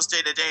 so and so's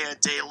day to day. A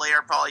day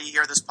later, probably you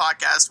hear this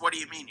podcast. What do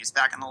you mean he's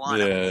back in the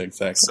lineup? Yeah,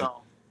 exactly.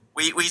 So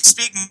we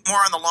speak more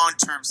on the long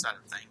term side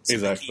of things.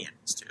 Exactly.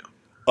 Too.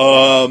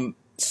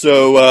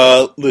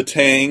 So Chris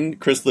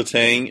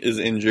Letang is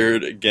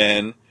injured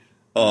again.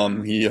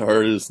 He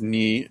hurt his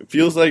knee. It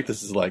feels like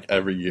this is like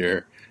every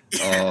year.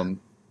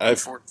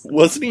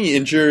 Wasn't he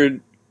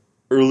injured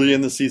early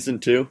in the season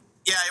too?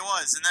 Yeah, he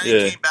was, and then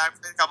he came back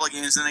for a couple of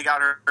games, and they got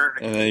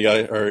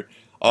hurt.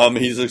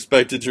 He's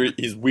expected to.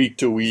 He's week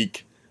to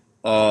week.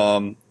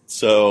 He's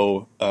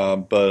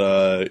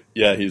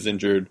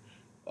injured.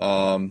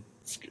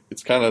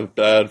 It's kind of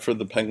bad for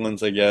the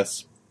Penguins, I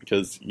guess,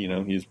 because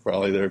he's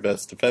probably their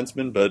best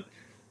defenseman. But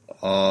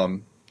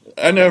I'm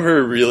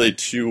never really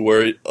too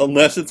worried,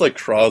 unless it's like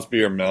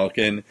Crosby or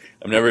Malkin.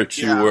 I'm never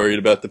too worried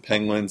about the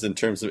Penguins in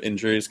terms of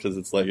injuries, because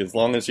it's like as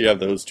long as you have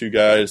those two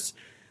guys,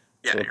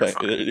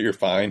 you're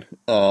fine.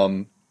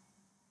 Ryan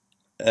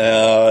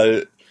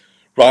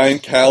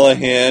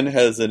Callahan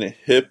has a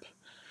hip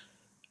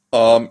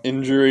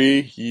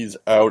injury. He's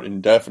out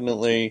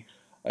indefinitely.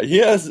 He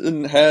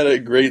hasn't had a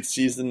great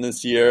season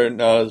this year,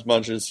 not as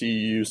much as he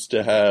used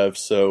to have.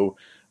 So,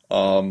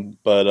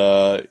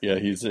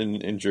 he's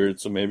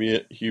injured. So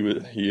maybe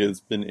he has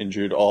been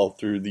injured all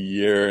through the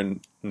year,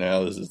 and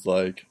now this is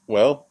like,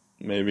 well,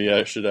 maybe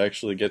I should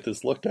actually get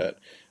this looked at.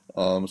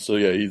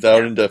 He's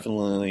out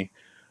indefinitely.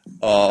 2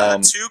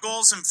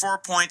 goals and 4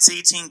 points,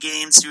 18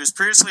 games. He was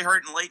previously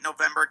hurt in late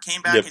November,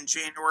 came back in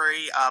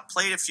January,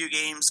 played a few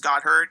games,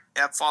 got hurt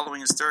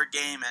following his 3rd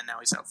game, and now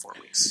he's out 4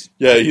 weeks.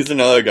 Yeah, he's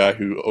another guy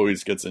who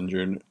always gets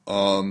injured.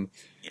 And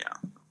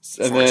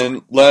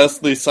then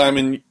lastly,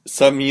 Semyon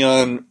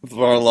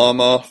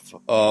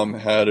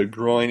Varlamov had a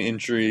groin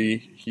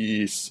injury.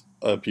 He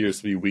appears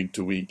to be week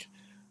to week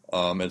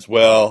as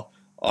well.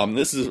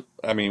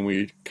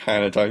 We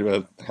kind of talked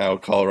about how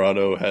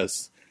Colorado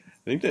has,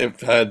 I think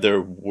they've had their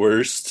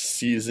worst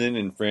season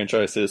in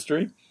franchise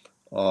history,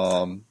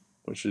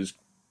 which is...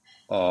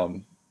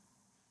 I'm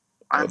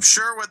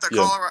sure with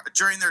the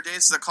during their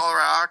days of the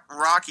Colorado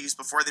Rockies,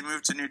 before they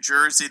moved to New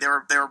Jersey, they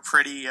were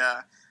pretty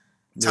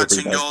touch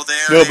and go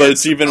there. No, but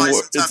it's even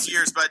worse. Tough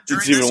years, but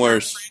during it's even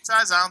worse.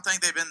 Franchise, I don't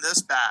think they've been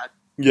this bad.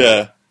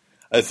 Yeah,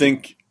 I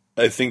think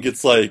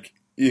it's like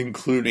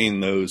including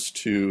those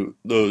two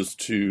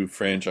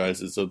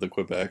franchises of the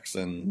Quebecs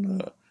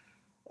and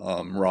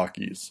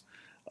Rockies.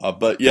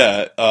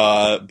 Regardless,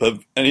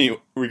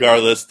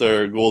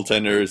 their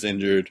goaltender is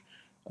injured.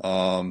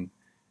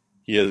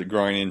 He has a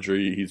groin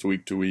injury. He's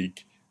week to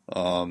week.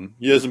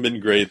 He hasn't been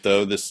great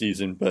though this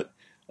season, but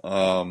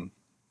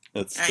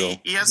that's still.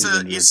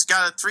 He's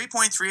got a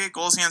 3.38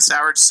 goals against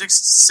average,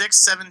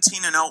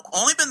 6-17-0.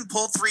 Only been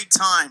pulled 3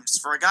 times.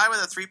 For a guy with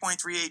a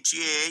 3.38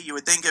 GAA, you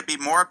would think it'd be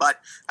more, but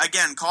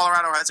again,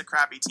 Colorado has a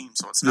crappy team,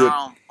 so it's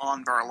not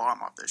on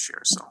Varlamov this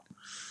year. So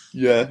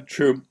yeah,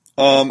 true.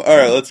 All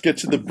right, let's get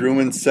to the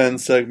Bruins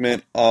Send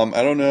segment.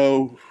 I don't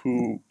know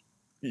who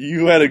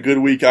you had a good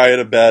week. I had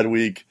a bad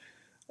week.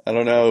 I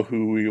don't know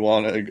who we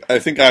want to. I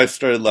think I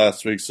started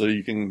last week, so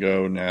you can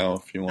go now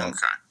if you want.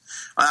 Okay.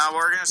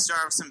 We're going to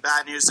start with some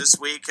bad news this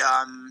week.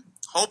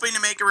 Hoping to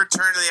make a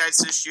return to the ice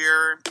this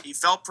year. He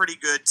felt pretty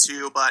good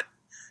too, but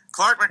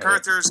Clark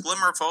MacArthur's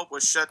glimmer of hope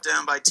was shut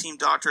down by team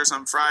doctors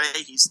on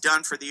Friday. He's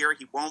done for the year.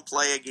 He won't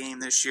play a game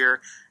this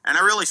year, and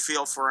I really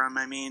feel for him.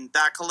 I mean,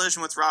 that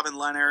collision with Robin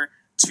Lehner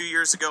 2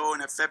 years ago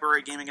in a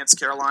February game against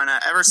Carolina.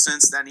 Ever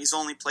since then, he's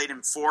only played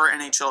in 4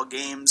 NHL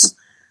games.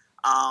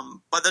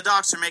 But the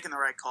docs are making the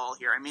right call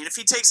here. I mean, if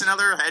he takes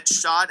another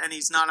headshot and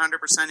he's not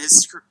 100%,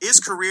 his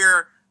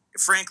career,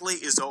 frankly,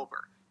 is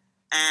over.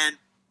 And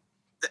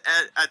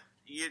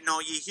you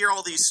hear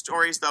all these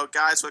stories about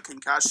guys with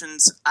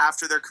concussions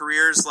after their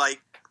careers.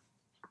 Like,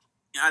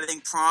 I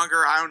think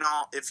Pronger, I don't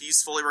know if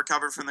he's fully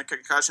recovered from the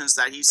concussions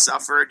that he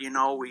suffered.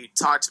 We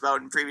talked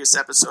about in previous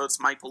episodes,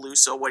 Mike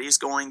Peluso, what he's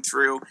going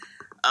through.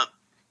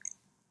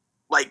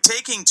 Like,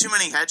 taking too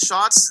many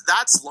headshots,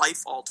 that's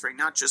life-altering,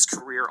 not just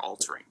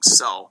career-altering.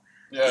 So,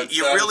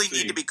 you really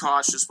need to be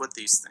cautious with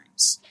these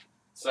things.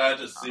 Sad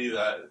to see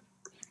that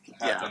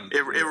happen. Yeah,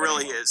 it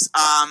really is.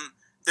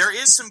 There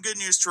is some good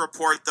news to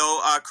report,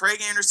 though.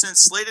 Craig Anderson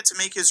slated to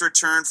make his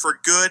return for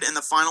good in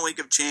the final week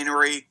of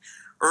January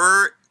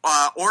or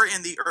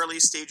in the early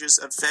stages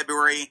of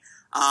February.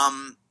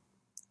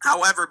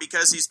 However,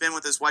 because he's been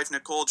with his wife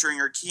Nicole during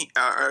her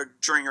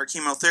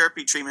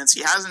chemotherapy treatments,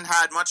 he hasn't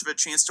had much of a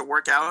chance to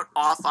work out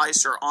off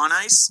ice or on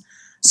ice.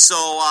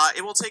 So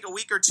it will take a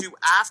week or two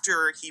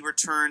after he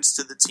returns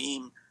to the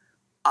team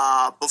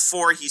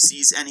before he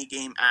sees any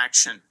game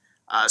action.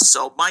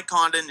 So Mike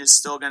Condon is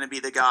still going to be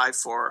the guy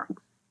for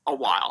a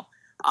while.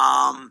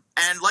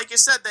 And like you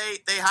said,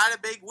 they had a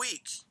big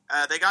week.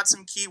 They got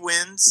some key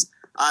wins.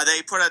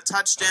 They put a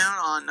touchdown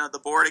on the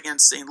board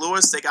against St.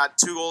 Louis. They got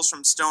 2 goals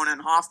from Stone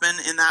and Hoffman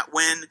in that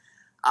win.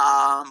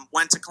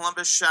 Went to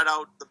Columbus, shut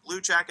out the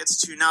Blue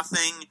Jackets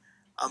 2-0.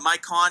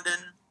 Mike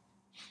Condon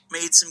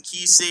made some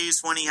key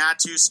saves when he had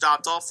to,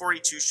 stopped all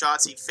 42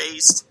 shots he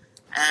faced.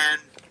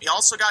 And he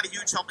also got a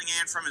huge helping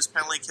hand from his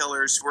penalty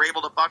killers, who were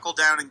able to buckle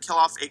down and kill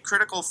off a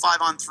critical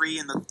 5-on-3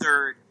 in the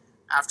third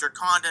after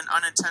Condon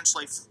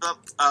unintentionally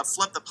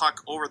flipped the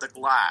puck over the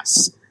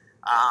glass.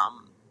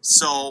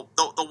 So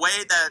the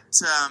way that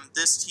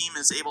this team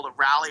is able to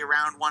rally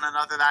around one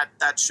another,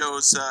 that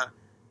shows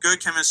good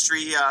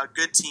chemistry,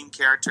 good team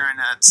character, and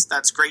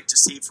that's great to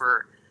see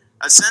for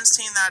a Sens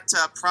team that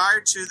prior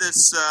to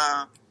these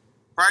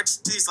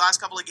last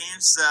couple of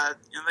games,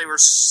 they were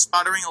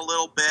sputtering a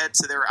little bit.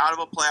 So they were out of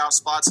a playoff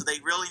spot, so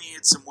they really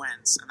needed some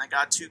wins, and they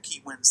got 2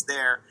 key wins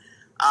there.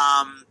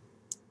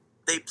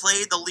 They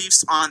played the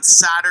Leafs on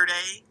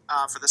Saturday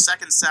for the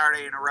second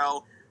Saturday in a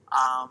row.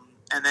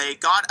 And they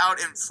got out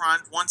in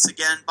front once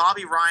again.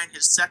 Bobby Ryan,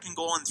 his second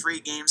goal in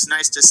 3 games.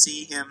 Nice to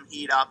see him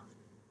heat up.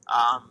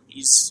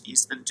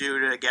 He's been due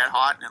to get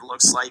hot, and it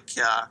looks like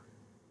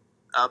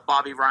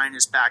Bobby Ryan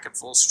is back at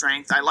full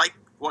strength. I like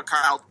what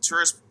Kyle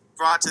Turris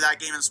brought to that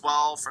game as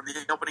well, from the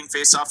opening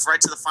faceoff right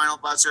to the final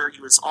buzzer.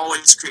 He was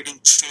always creating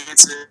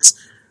chances.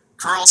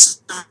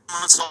 Carlson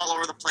was all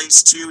over the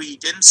place too. He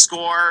didn't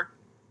score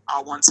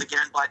once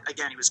again, but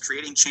again, he was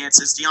creating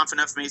chances. Dion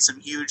Phaneuf made some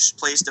huge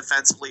plays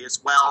defensively as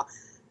well.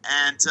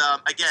 And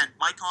again,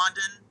 Mike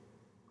Condon,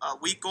 a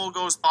weak goal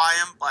goes by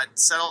him, but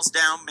settles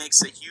down,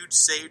 makes a huge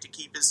save to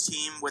keep his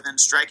team within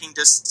striking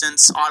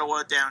distance.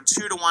 Ottawa down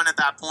 2-1 at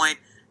that point.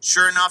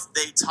 Sure enough,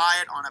 they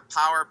tie it on a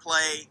power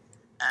play.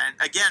 And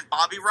again,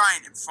 Bobby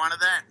Ryan in front of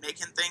that,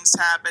 making things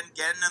happen,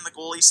 getting in the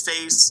goalie's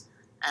face,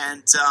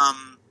 and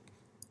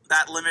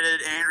that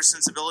limited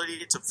Anderson's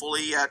ability to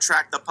fully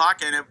track the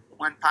puck, and it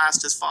went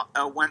past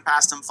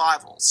him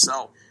 5 holes.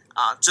 So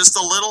just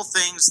the little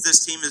things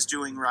this team is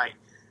doing right.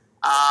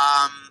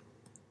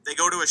 They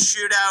go to a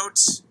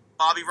shootout.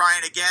 Bobby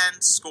Ryan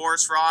again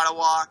scores for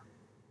Ottawa.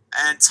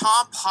 And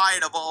Tom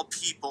Pyatt, of all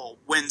people,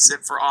 wins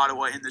it for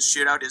Ottawa in the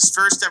shootout. His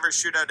first ever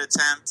shootout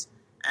attempt.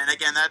 And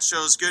again, that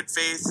shows good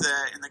faith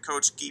in the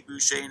coach Guy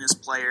Boucher and his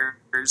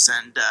players.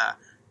 And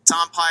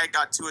Tom Pyatt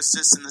got 2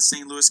 assists in the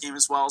St. Louis game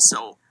as well.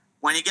 So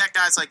when you get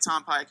guys like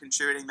Tom Pyatt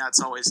contributing,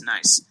 that's always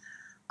nice.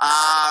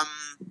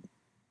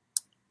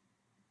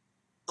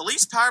 The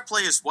Leafs power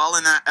play is well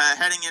in that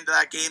heading into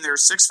that game. They were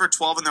 6 for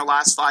 12 in their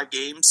last 5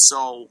 games,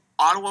 so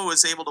Ottawa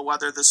was able to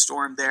weather the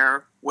storm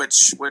there,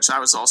 which I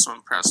was also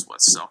impressed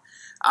with. So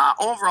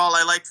Overall,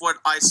 I liked what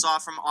I saw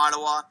from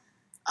Ottawa.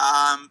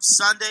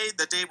 Sunday,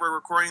 the day we're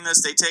recording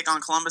this, they take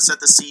on Columbus at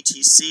the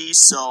CTC,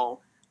 so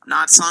I'm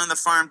not selling the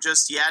farm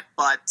just yet,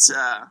 but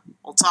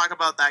we'll talk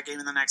about that game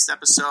in the next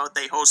episode.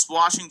 They host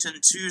Washington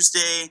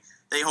Tuesday,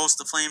 they host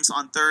the Flames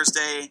on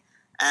Thursday,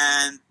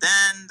 and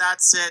then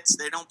that's it.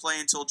 They don't play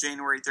until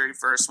January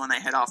 31st when they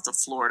head off to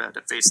Florida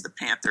to face the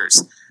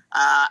Panthers.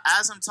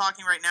 As I'm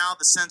talking right now,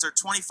 the Sens are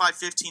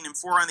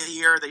 25-15-4 on the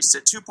year. They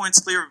sit 2 points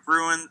clear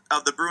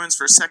of the Bruins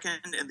for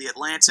second in the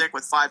Atlantic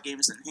with 5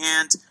 games in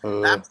hand.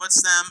 That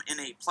puts them in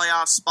a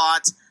playoff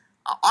spot.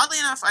 Oddly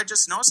enough, I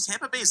just noticed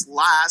Tampa Bay's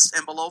last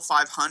and below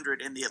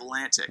 500 in the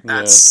Atlantic.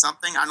 That's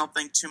something I don't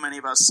think too many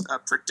of us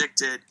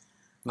predicted.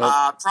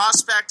 Nope.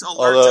 Prospect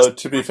alert. Although,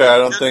 to be fair, I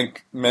don't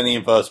think many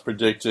of us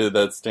predicted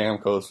that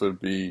Stamkos would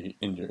be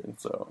injured.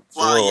 So it's a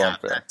little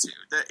unfair. That too.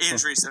 The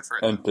injuries have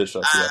hurt. And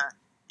Bishop,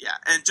 Yeah,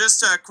 and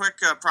just a quick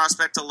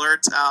prospect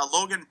alert.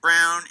 Logan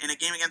Brown, in a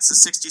game against the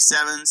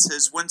 67s,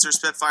 his Windsor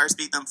Spitfires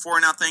beat them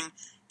 4-0.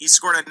 He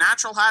scored a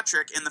natural hat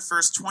trick in the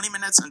first 20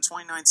 minutes and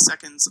 29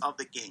 seconds of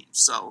the game.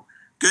 So,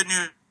 good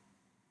news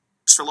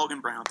for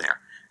Logan Brown there.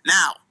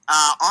 Now,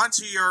 on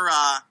to your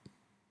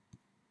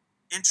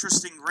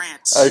interesting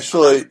rant.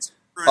 Actually,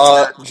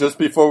 just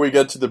before we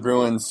get to the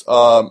Bruins,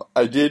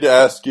 I did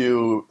ask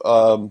you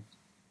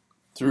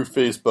through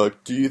Facebook,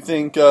 do you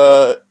think...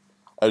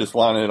 I just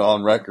want it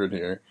on record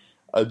here.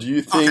 Do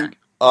you think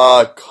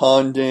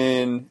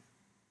Condon,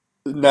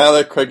 now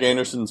that Craig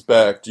Anderson's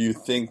back, do you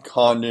think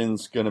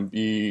Condon's going to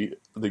be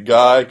the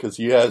guy? Because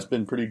he has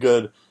been pretty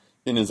good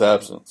in his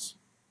absence.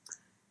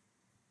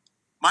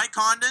 Mike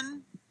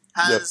Condon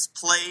has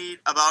played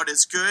about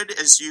as good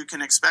as you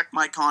can expect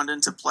Mike Condon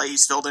to play.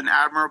 He's filled in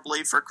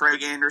admirably for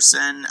Craig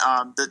Anderson.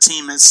 The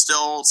team has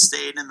still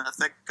stayed in the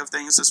thick of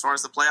things as far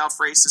as the playoff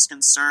race is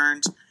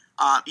concerned.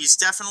 He's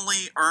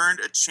definitely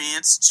earned a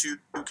chance to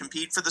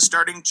compete for the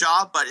starting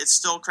job, but it's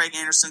still Craig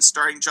Anderson's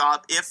starting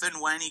job. If and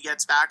when he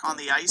gets back on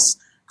the ice,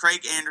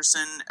 Craig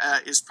Anderson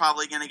is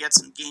probably going to get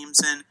some games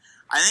in.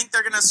 I think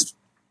they're going to.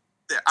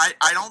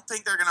 I don't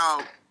think they're going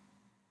to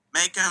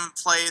make him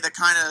play the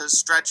kind of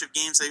stretch of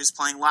games that he was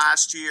playing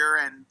last year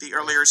and the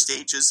earlier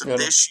stages of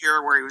this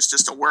year, where he was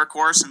just a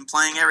workhorse and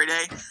playing every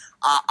day.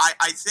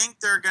 I think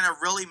they're going to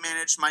really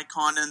manage Mike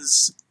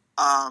Condon's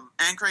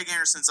and Craig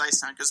Anderson's ice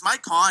time, because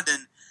Mike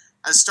Condon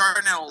has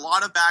started in a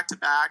lot of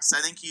back-to-backs.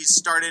 I think he's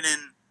started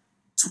in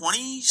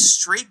 20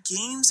 straight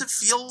games, it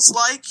feels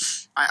like.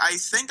 I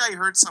think I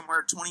heard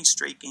somewhere 20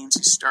 straight games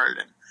he started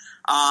in.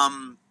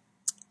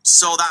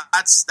 So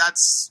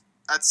that's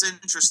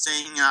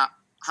interesting,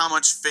 how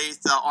much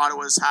faith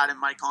Ottawa's had in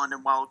Mike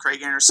Condon while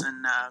Craig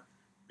Anderson,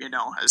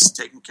 has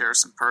taken care of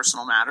some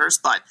personal matters.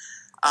 But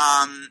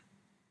I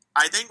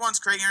think once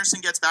Craig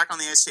Anderson gets back on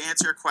the ice, to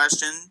answer your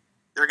question,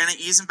 they're going to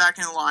ease him back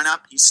in the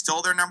lineup. He's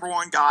still their number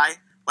one guy.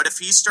 But if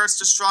he starts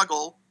to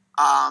struggle,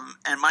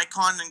 and Mike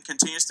Condon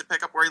continues to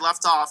pick up where he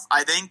left off,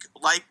 I think,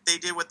 like they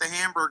did with the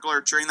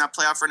Hamburglar during that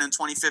playoff run in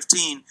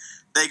 2015,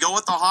 they go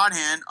with the hot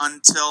hand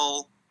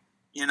until,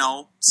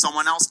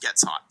 someone else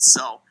gets hot.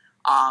 So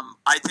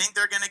I think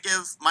they're going to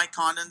give Mike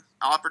Condon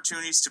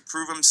opportunities to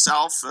prove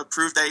himself,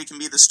 prove that he can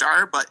be the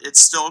star, but it's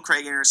still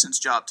Craig Anderson's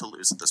job to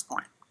lose at this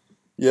point.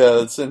 Yeah,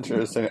 that's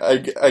interesting. I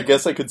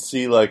guess I could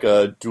see like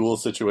a dual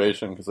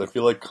situation, because I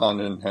feel like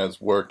Condon has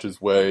worked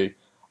his way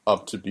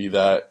up to be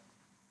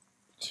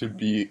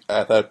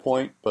at that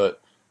point, but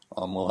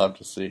we'll have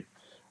to see.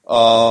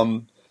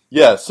 So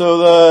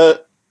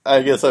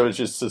I guess I was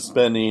just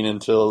suspending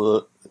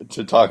to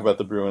talk about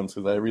the Bruins,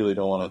 because I really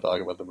don't want to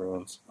talk about the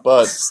Bruins,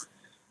 but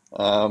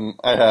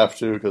I have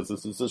to, because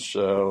this is a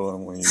show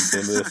and we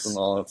did this and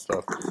all that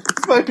stuff.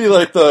 This might be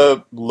like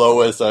the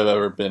lowest I've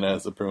ever been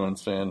as a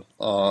Bruins fan.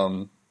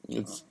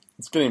 It's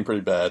getting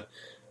pretty bad.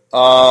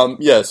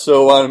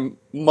 So on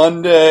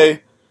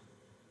Monday,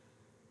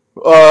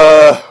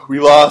 we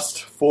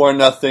lost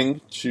 4-0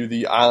 to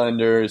the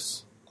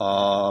Islanders.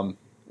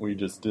 We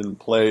just didn't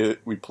play.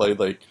 We played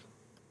like,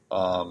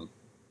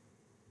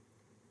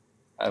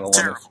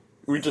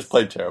 we just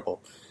played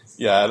terrible.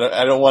 Yeah,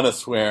 I don't want to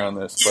swear on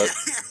this, but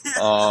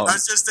I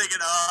was just thinking,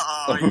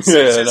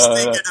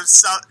 thinking of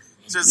some.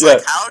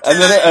 Like, how and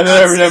then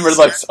I remembered,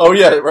 like, oh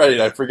yeah, right.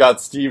 I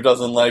forgot Steve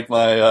doesn't like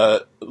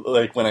my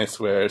when I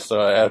swear, so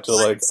I have to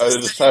I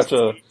just have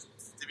to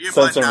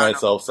censor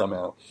myself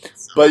somehow.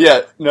 But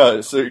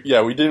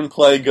we didn't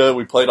play good.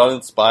 We played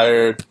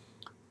uninspired.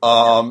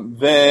 So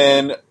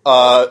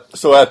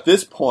at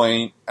this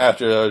point,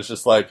 after I was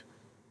just like,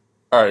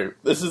 all right,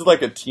 this is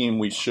like a team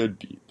we should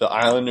beat. The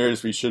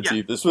Islanders we should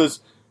beat. This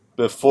was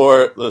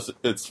before.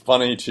 It's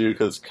funny too,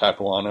 because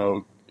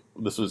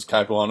this was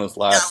Capuano's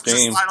last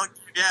game.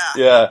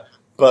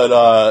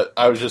 But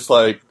I was just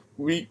like,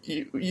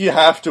 you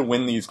have to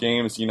win these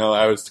games.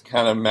 I was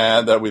kind of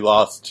mad that we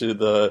lost to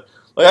the.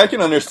 Like, I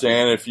can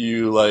understand if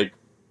you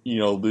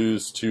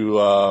lose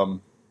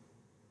to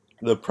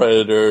the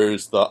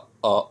Predators, the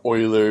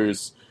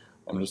Oilers.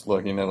 I'm just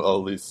looking at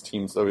all these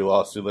teams that we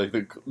lost to, like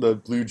the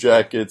Blue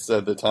Jackets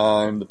at the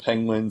time, the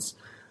Penguins.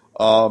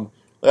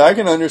 Like, I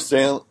can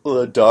understand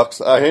the Ducks.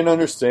 I can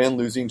understand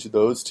losing to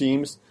those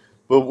teams.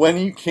 But when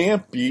you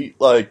can't beat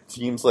like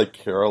teams like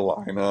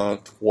Carolina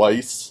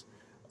twice,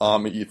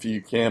 if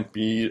you can't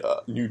beat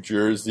New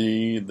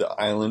Jersey, the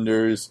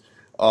Islanders,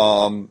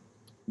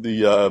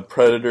 the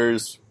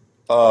Predators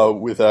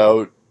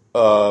without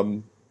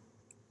PK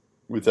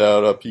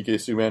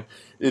Subban,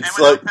 it's and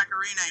without like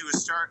Pecorino,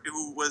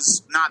 who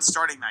was not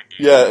starting that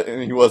game. Yeah,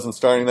 and he wasn't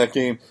starting that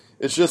game.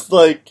 It's just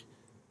like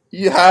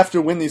you have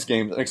to win these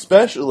games, and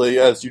especially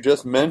as you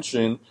just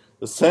mentioned,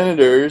 the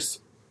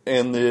Senators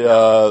and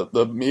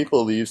the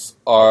Maple Leafs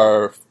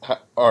are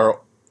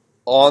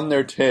on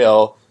their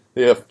tail.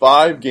 They have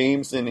 5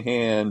 games in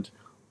hand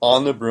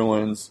on the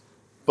Bruins,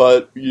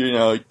 but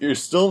you're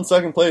still in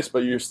second place,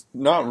 but you're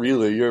not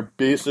really. You're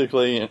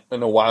basically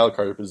in a wild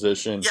card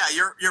position. Yeah,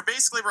 you're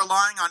basically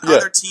relying on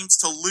other teams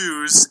to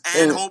lose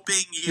and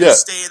hoping you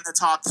stay in the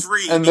top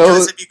 3. And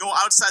because if you go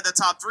outside the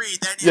top 3,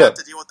 then you have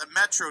to deal with the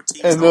Metro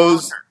teams.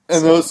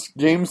 And those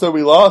games that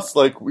we lost,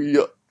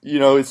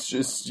 it's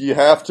just you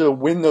have to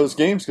win those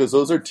games because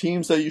those are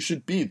teams that you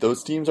should beat.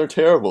 Those teams are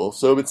terrible.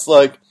 So it's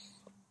like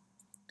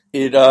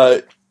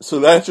so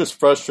that just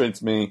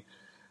frustrates me.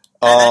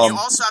 And then you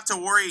also have to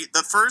worry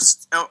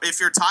if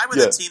you're tied with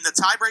a team, the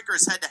tiebreaker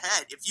is head to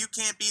head. If you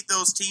can't beat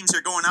those teams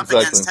you're going up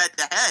against head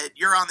to head,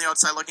 you're on the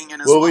outside looking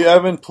in as well. Well, we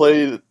haven't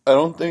played. I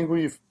don't think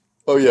we've.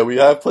 Oh yeah, we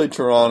have played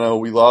Toronto.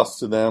 We lost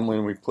to them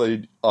when we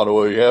played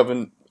Ottawa.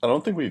 I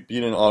don't think we've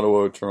beaten Ottawa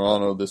or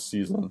Toronto this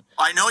season.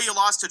 I know you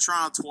lost to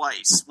Toronto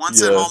twice.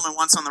 Once at home and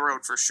once on the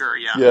road for sure,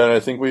 yeah. Yeah, and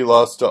I think we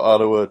lost to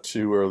Ottawa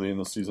too early in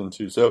the season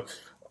too. So,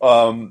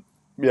 so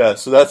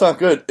that's not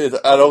good.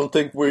 I don't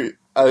think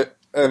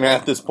and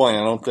at this point,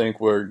 I don't think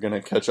we're going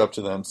to catch up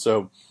to them.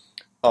 So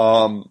we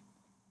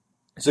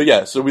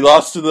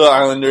lost to the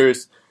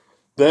Islanders.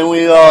 Then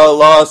we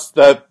lost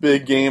that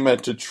big game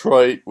at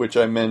Detroit, which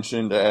I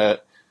mentioned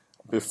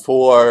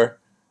before.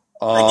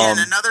 Again,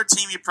 another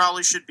team you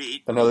probably should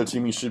beat. Another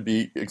team you should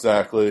beat,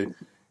 exactly.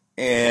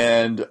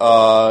 And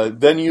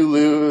then you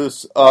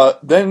lose.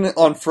 Then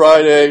on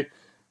Friday, it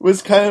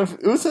was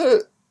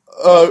a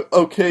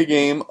okay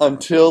game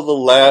until the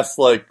last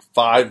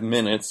 5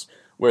 minutes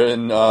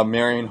when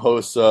Marian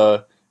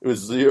Hossa. It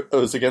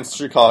was against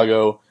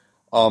Chicago.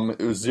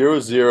 It was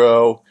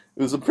 0-0.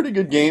 It was a pretty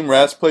good game.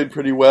 Rats played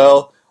pretty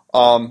well.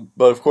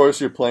 But of course,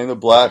 you're playing the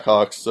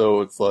Blackhawks, so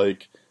it's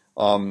like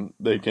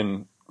they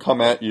can come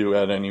at you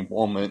at any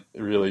moment.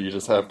 Really, you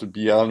just have to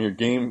be on your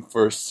game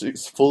for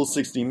full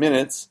 60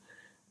 minutes.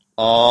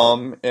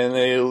 And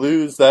they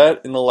lose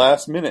that in the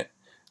last minute.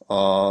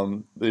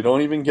 They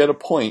don't even get a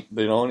point.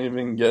 They don't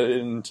even get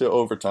into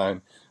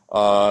overtime.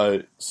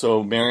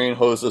 So Marian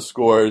Hossa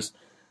scores.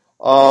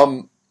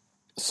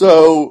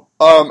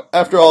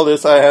 After all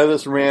this, I had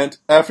this rant.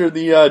 After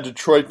the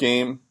Detroit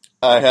game,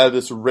 I had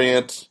this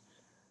rant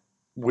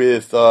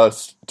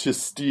to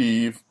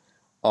Steve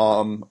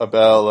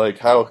about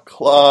how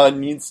Claude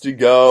needs to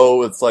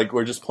go. It's like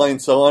we're just playing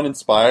so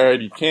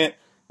uninspired. You can't.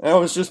 And I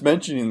was just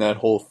mentioning that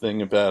whole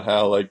thing about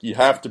how you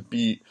have to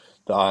beat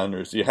the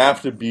Islanders, you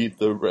have to beat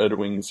the Red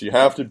Wings, you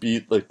have to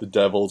beat the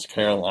Devils,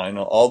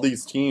 Carolina, all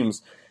these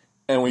teams,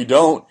 and we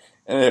don't.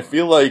 And I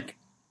feel like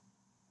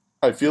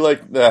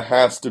that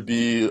has to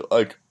be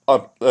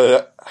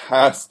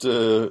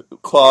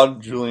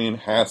Claude Julien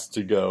has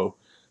to go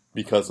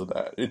because of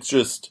that. It's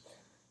just.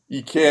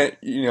 You can't,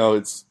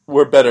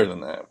 we're better than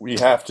that. We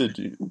have to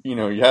do,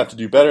 you have to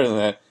do better than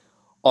that.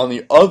 On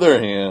the other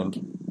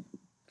hand,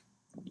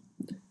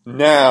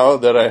 now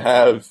that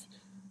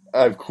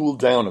I've cooled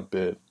down a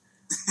bit,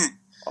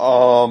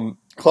 Claude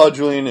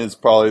Julien is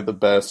probably the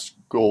best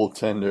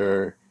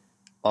goaltender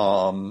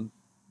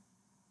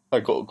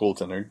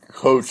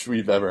coach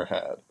we've ever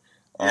had.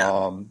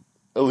 Yeah.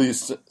 At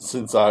least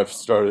since I've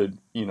started,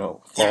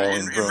 following.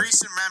 In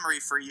recent memory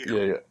for you.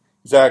 Yeah,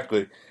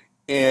 exactly.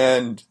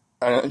 And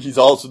he's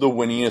also the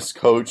winningest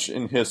coach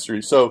in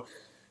history. So,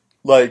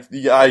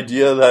 the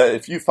idea that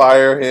if you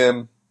fire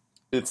him,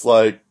 it's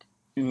the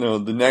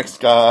next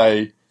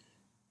guy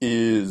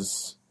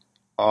is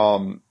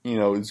never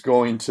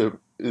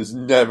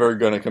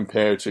going to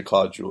compare to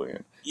Claude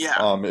Julien.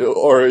 Yeah.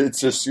 Or it's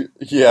just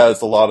he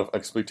has a lot of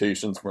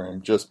expectations for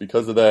him just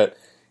because of that.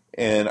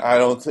 And I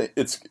don't think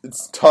it's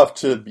tough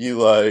to be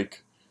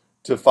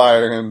to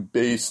fire him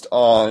based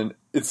on.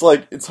 It's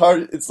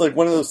hard. It's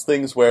one of those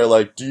things where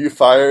do you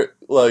fire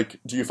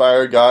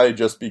a guy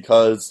just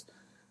because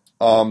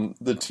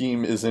the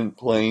team isn't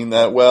playing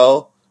that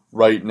well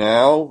right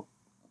now,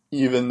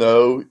 even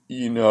though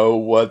you know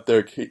what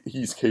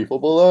he's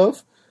capable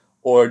of,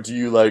 or do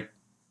you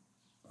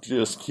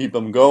just keep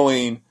him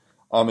going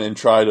and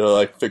try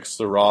to fix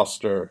the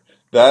roster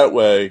that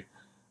way?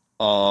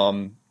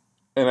 And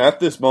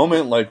at this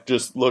moment,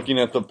 just looking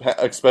at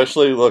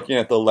especially looking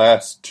at the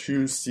last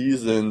 2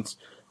 seasons,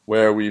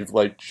 where we've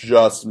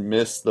just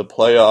missed the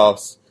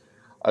playoffs,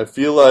 I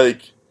feel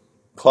like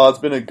Claude's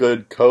been a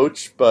good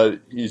coach,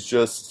 but he's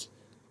just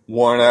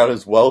worn out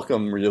his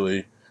welcome,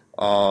 really.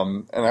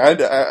 And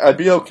I'd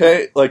be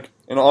okay.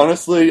 And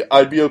honestly,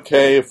 I'd be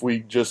okay if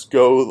we just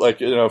go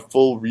like in a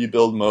full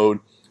rebuild mode,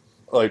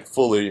 like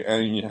fully,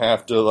 and you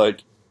have to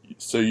like,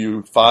 so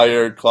you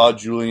fired Claude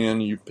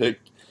Julien, you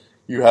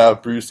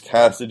have Bruce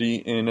Cassidy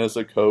in as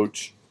a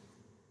coach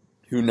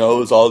who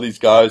knows all these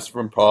guys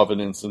from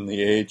Providence in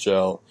the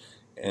AHL,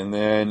 and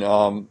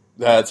then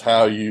that's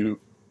how you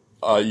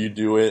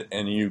do it,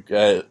 and you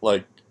get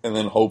like, and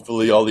then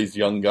hopefully all these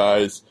young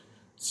guys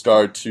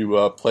start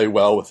to play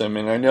well with him.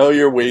 And I know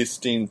you're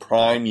wasting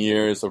prime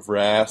years of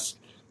Rask,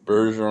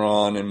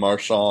 Bergeron, and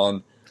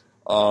Marchand,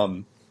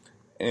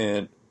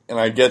 and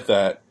I get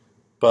that,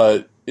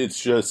 but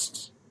it's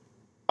just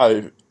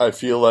I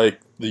feel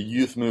like the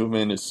youth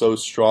movement is so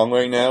strong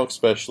right now,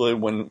 especially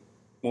when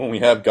we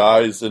have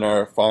guys in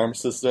our farm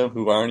system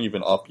who aren't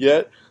even up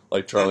yet,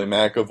 like Charlie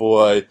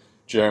McAvoy,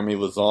 Jeremy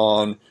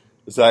Lauzon,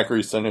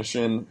 Zachary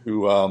Senyshyn,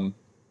 who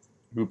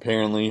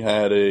apparently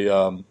had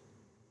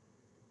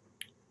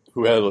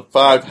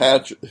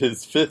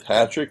his fifth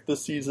hat trick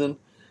this season.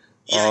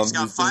 Yeah, he's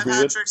got 5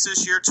 hat tricks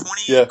this year,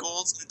 28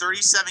 goals in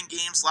 37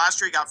 games.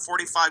 Last year he got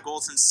 45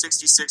 goals in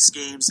 66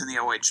 games in the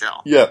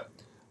OHL. Yeah.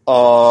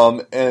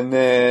 And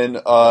then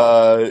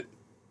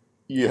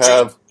you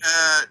have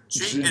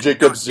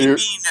Jacob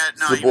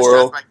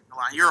Zaboral.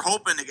 You're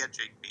hoping to get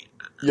Jake Bean.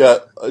 Yeah,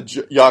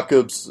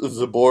 Jakob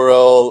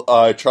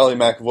Zaboral, Charlie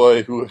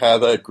McAvoy, who had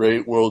that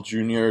great World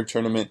Junior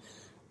tournament.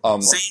 Zane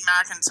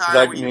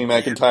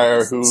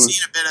McIntyre, who's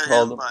seen a bit of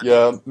him,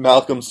 but...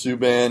 Malcolm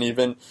Subban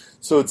even.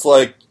 So it's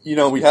like,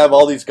 we have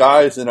all these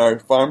guys in our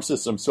farm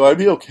system. So I'd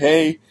be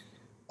okay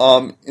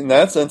in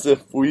that sense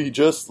if we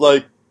just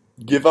like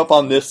give up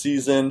on this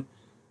season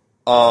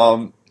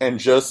and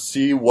just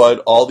see what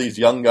all these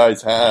young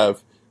guys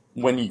have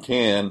when you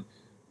can.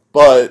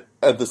 But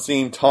at the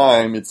same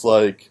time, it's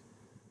like,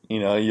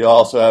 you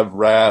also have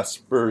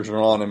Rask,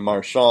 Bergeron, and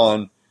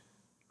Marchand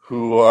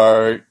who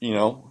are,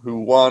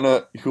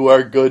 who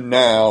are good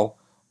now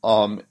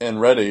and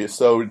ready.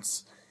 So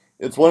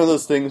it's one of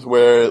those things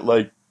where,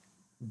 like,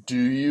 do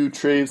you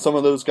trade some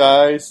of those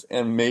guys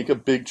and make a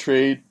big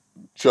trade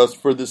just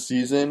for the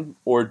season,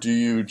 or do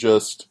you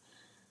just,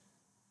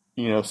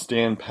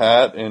 stand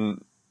pat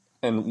and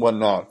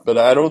whatnot? But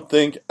I don't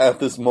think at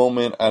this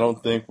moment,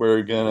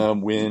 we're gonna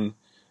win.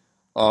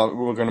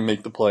 We're gonna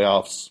make the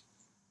playoffs.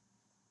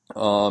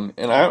 And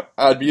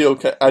I'd be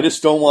okay. I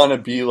just don't want to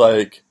be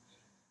like,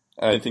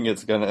 I think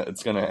it's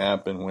gonna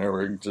happen where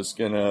we're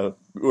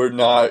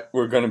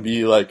gonna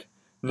be like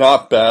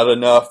not bad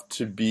enough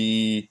to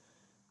be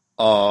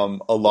a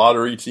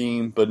lottery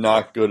team, but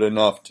not good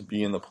enough to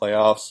be in the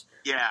playoffs.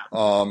 Yeah.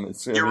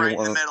 You're right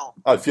in the middle.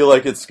 I feel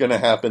like it's gonna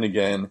happen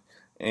again,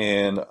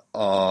 and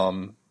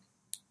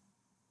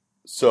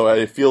so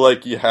I feel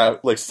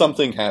like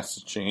something has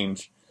to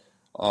change.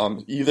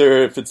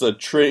 Either if it's a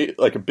trade,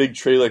 like a big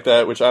trade like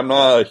that, which I'm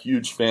not a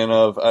huge fan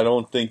of. I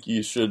don't think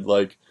you should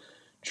like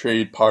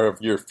trade part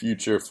of your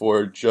future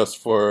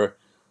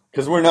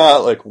because we're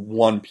not like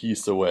one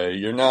piece away.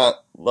 You're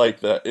not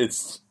like that.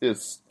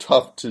 It's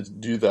tough to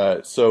do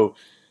that. So,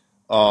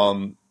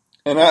 and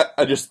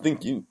I just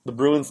think the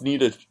Bruins need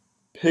to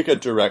pick a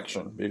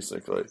direction,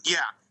 basically. Yeah.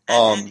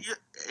 And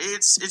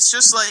it's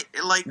just like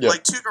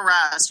Tuukka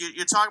Rask.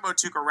 You talk about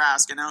Tuukka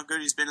Rask and how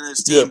good he's been in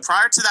this team. Yeah.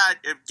 Prior to that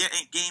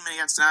game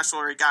against Nashville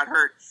where he got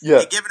hurt, yeah.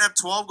 He'd given up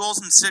 12 goals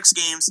in 6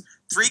 games.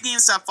 3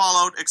 games that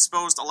followed,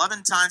 exposed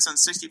 11 times on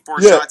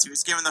 64 shots. He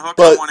was given the hook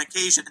on 1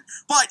 occasion.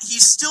 But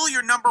he's still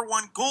your number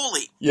 1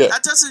 goelie. Yeah.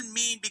 That doesn't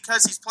mean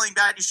because he's playing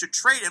bad you should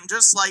trade him.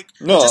 Just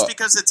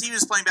because the team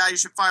is playing bad you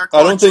should fire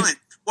Claude Julien.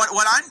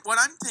 What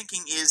I'm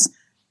thinking is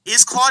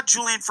Claude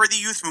Julien for the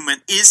youth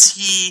movement, is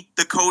he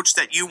the coach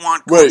that you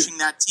want coaching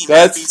that team?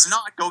 If he's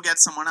not, go get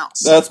someone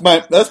else. That's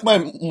my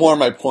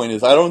point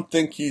is I don't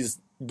think he's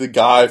the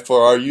guy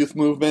for our youth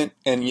movement.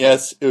 And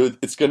yes,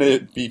 it's going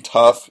to be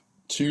tough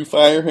to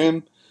fire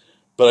him,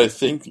 but I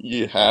think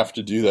you have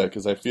to do that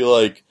because I feel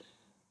like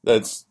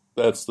that's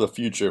the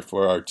future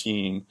for our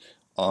team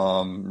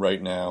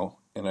right now.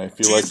 And I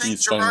feel like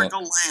he's trying that. Do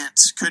you think Gerard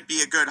Gallant could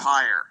be a good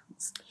hire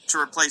to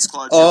replace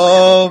Claude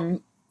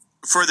Julien?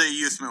 For the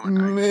youth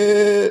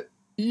movement,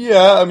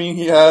 yeah, I mean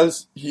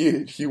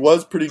he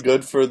was pretty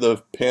good for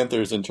the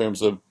Panthers in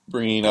terms of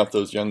bringing up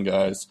those young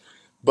guys,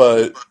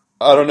 but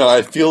I don't know.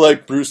 I feel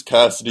like Bruce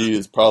Cassidy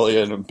is probably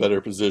in a better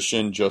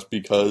position just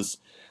because,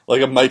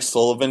 like a Mike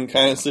Sullivan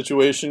kind of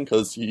situation,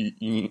 because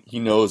he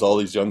knows all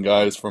these young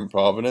guys from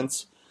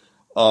Providence.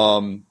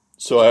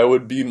 So I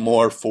would be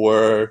more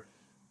for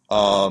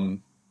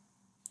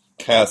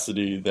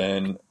Cassidy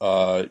than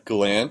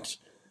Gallant.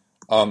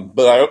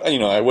 But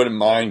I wouldn't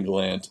mind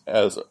Gallant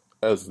as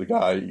the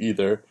guy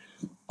either.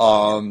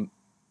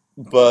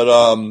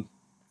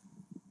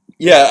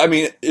 Yeah, I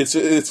mean,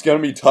 it's going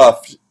to be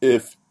tough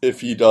if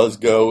he does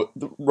go.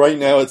 Right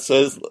now it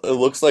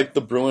looks like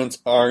the Bruins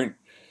aren't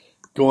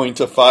going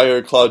to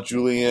fire Claude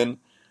Julien.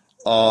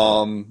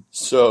 Or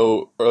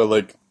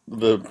like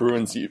the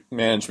Bruins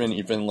management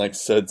even like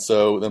said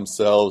so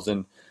themselves,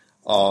 and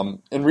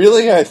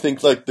really, I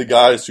think like the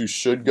guys who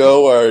should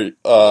go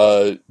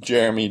are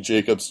Jeremy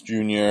Jacobs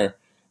Jr.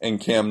 and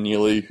Cam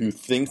Neely who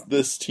think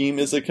this team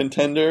is a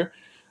contender,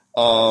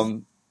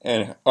 and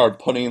are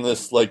putting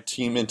this like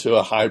team into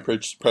a high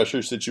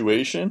pressure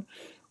situation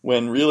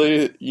when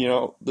really, you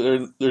know,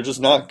 they're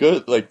just not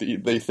good. Like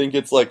they think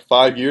it's like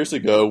 5 years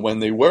ago when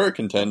they were a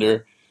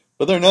contender,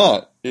 but they're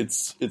not.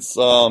 It's just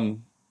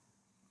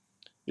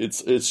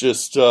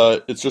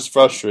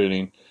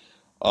frustrating.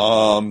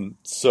 I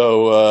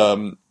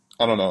don't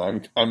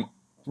know. I'm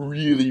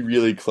really,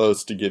 really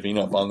close to giving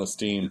up on this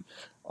team.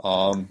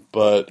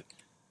 But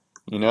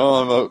you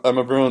know, I'm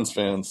a Bruins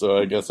fan, so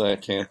I guess I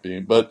can't be.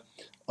 But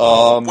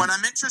what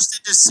I'm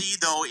interested to see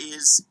though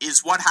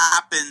is what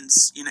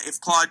happens, you know,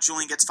 if Claude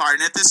Julien gets fired,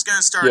 and if this is going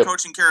to start a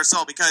coaching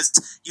carousel. Because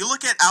you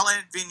look at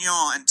Alain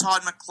Vigneault and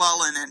Todd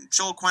McClellan and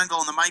Joel Quenneville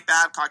and the Mike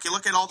Babcock. You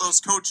look at all those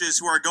coaches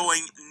who are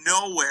going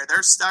nowhere.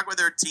 They're stuck with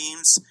their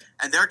teams,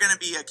 and they're going to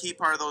be a key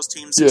part of those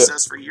teams'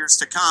 success for years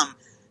to come.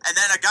 And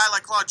then a guy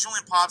like Claude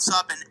Julien pops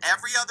up, and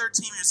every other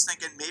team is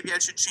thinking, maybe I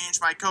should change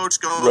my coach,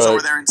 goes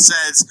over there and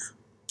says,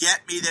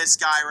 get me this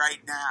guy right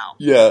now.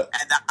 Yeah.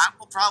 And that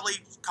will probably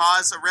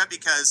cause a rip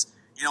because,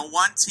 you know,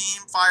 one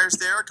team fires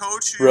their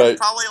coach who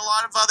probably a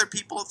lot of other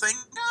people think,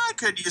 I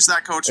could use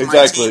that coach in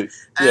my team.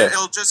 And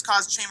it'll just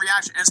cause a chain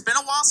reaction. And it's been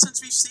a while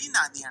since we've seen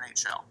that in the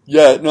NHL.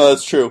 Yeah, no,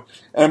 that's true.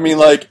 I mean,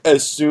 like,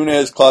 as soon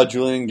as Claude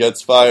Julien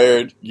gets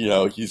fired, you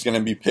know, he's going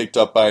to be picked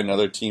up by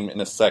another team in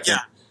a second.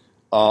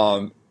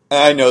 Yeah.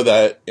 I know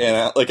that,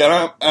 and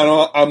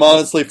I'm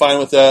honestly fine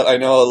with that. I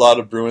know a lot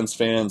of Bruins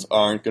fans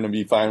aren't going to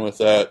be fine with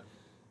that,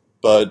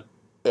 but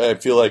I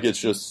feel like it's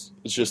just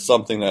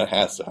something that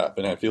has to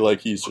happen. I feel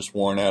like he's just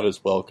worn out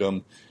his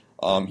welcome.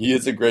 He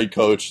is a great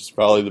coach. He's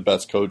probably the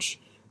best coach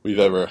we've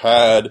ever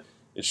had.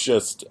 It's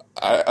just,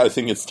 I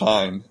think it's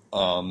time.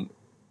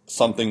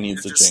 Something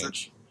needs to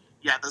change.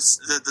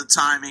 The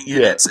timing.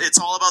 And it's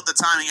all about the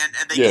timing. And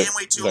they can't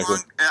wait too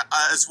long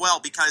as well,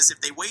 because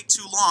if they wait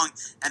too long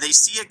and they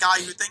see a guy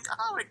who think,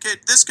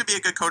 this could be a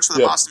good coach for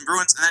the Boston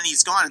Bruins, and then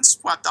he's gone and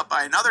swept up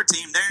by another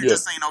team, they're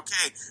just saying,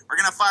 okay, we're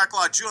going to fire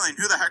Claude Julien.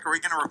 Who the heck are we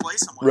going to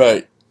replace him with?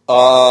 Right.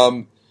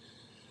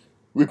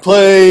 We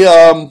play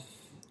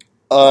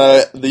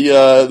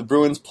the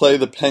Bruins play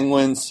the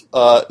Penguins.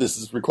 This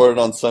is recorded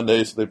on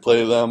Sunday, so they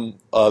play them,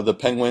 the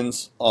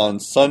Penguins, on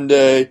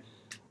Sunday.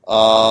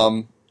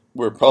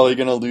 We're probably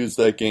going to lose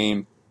that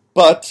game,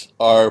 but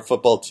our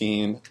football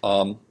team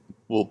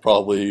will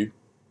probably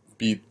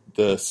beat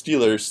the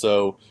Steelers,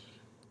 so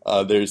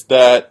there's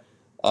that.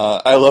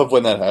 I love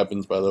when that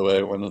happens, by the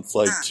way, when it's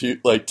like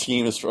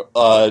teams from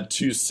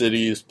two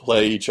cities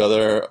play each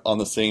other on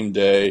the same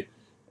day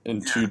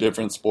in two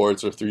different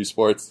sports or three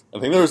sports. I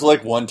think there was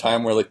like one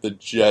time where like the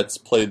Jets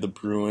played the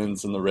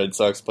Bruins and the Red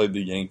Sox played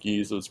the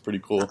Yankees. It was pretty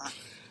cool.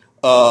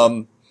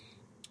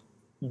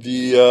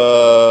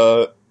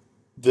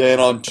 Then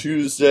on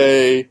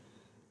Tuesday,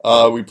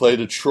 we play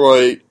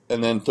Detroit,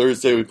 and then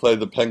Thursday we play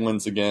the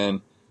Penguins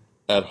again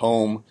at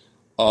home.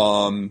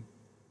 So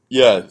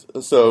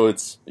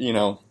it's, you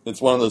know,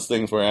 it's one of those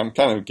things where I'm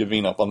kind of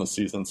giving up on the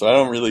season, so I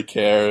don't really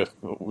care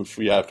if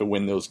we have to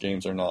win those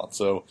games or not.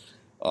 So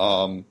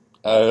we'll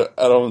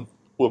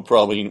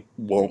probably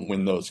won't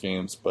win those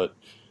games, but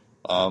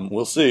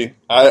we'll see.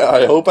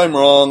 I hope I'm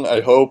wrong.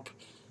 I hope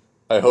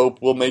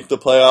we'll make the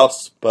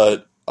playoffs,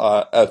 but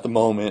at the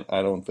moment,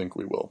 I don't think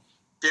we will.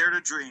 Dare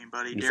to dream,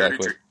 buddy. Dare to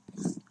dream.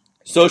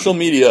 Social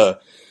media.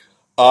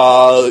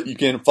 You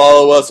can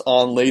follow us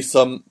on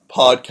Laceum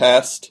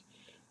Podcast,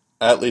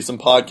 at Laceum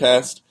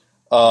Podcast.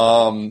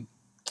 On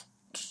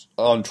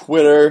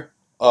Twitter,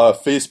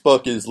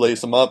 Facebook is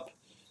Laceum Up.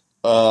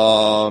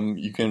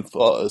 You can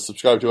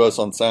subscribe to us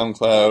on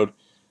SoundCloud.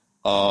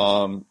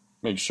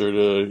 Make sure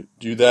to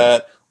do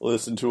that.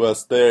 Listen to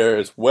us there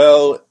as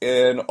well.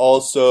 And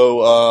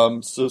also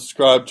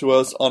subscribe to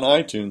us on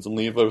iTunes and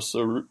leave us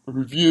a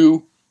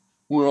review.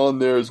 We're on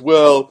there as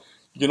well.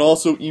 You can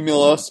also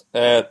email us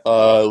at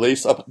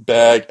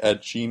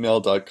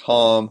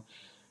laceupbag@gmail.com.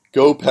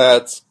 Go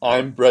Pats.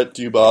 I'm Brett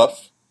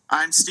Duboff.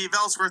 I'm Steve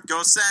Ellsworth.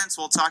 Go Sens.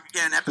 We'll talk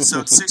again,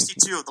 episode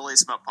 62 of the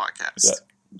Lace Up Podcast.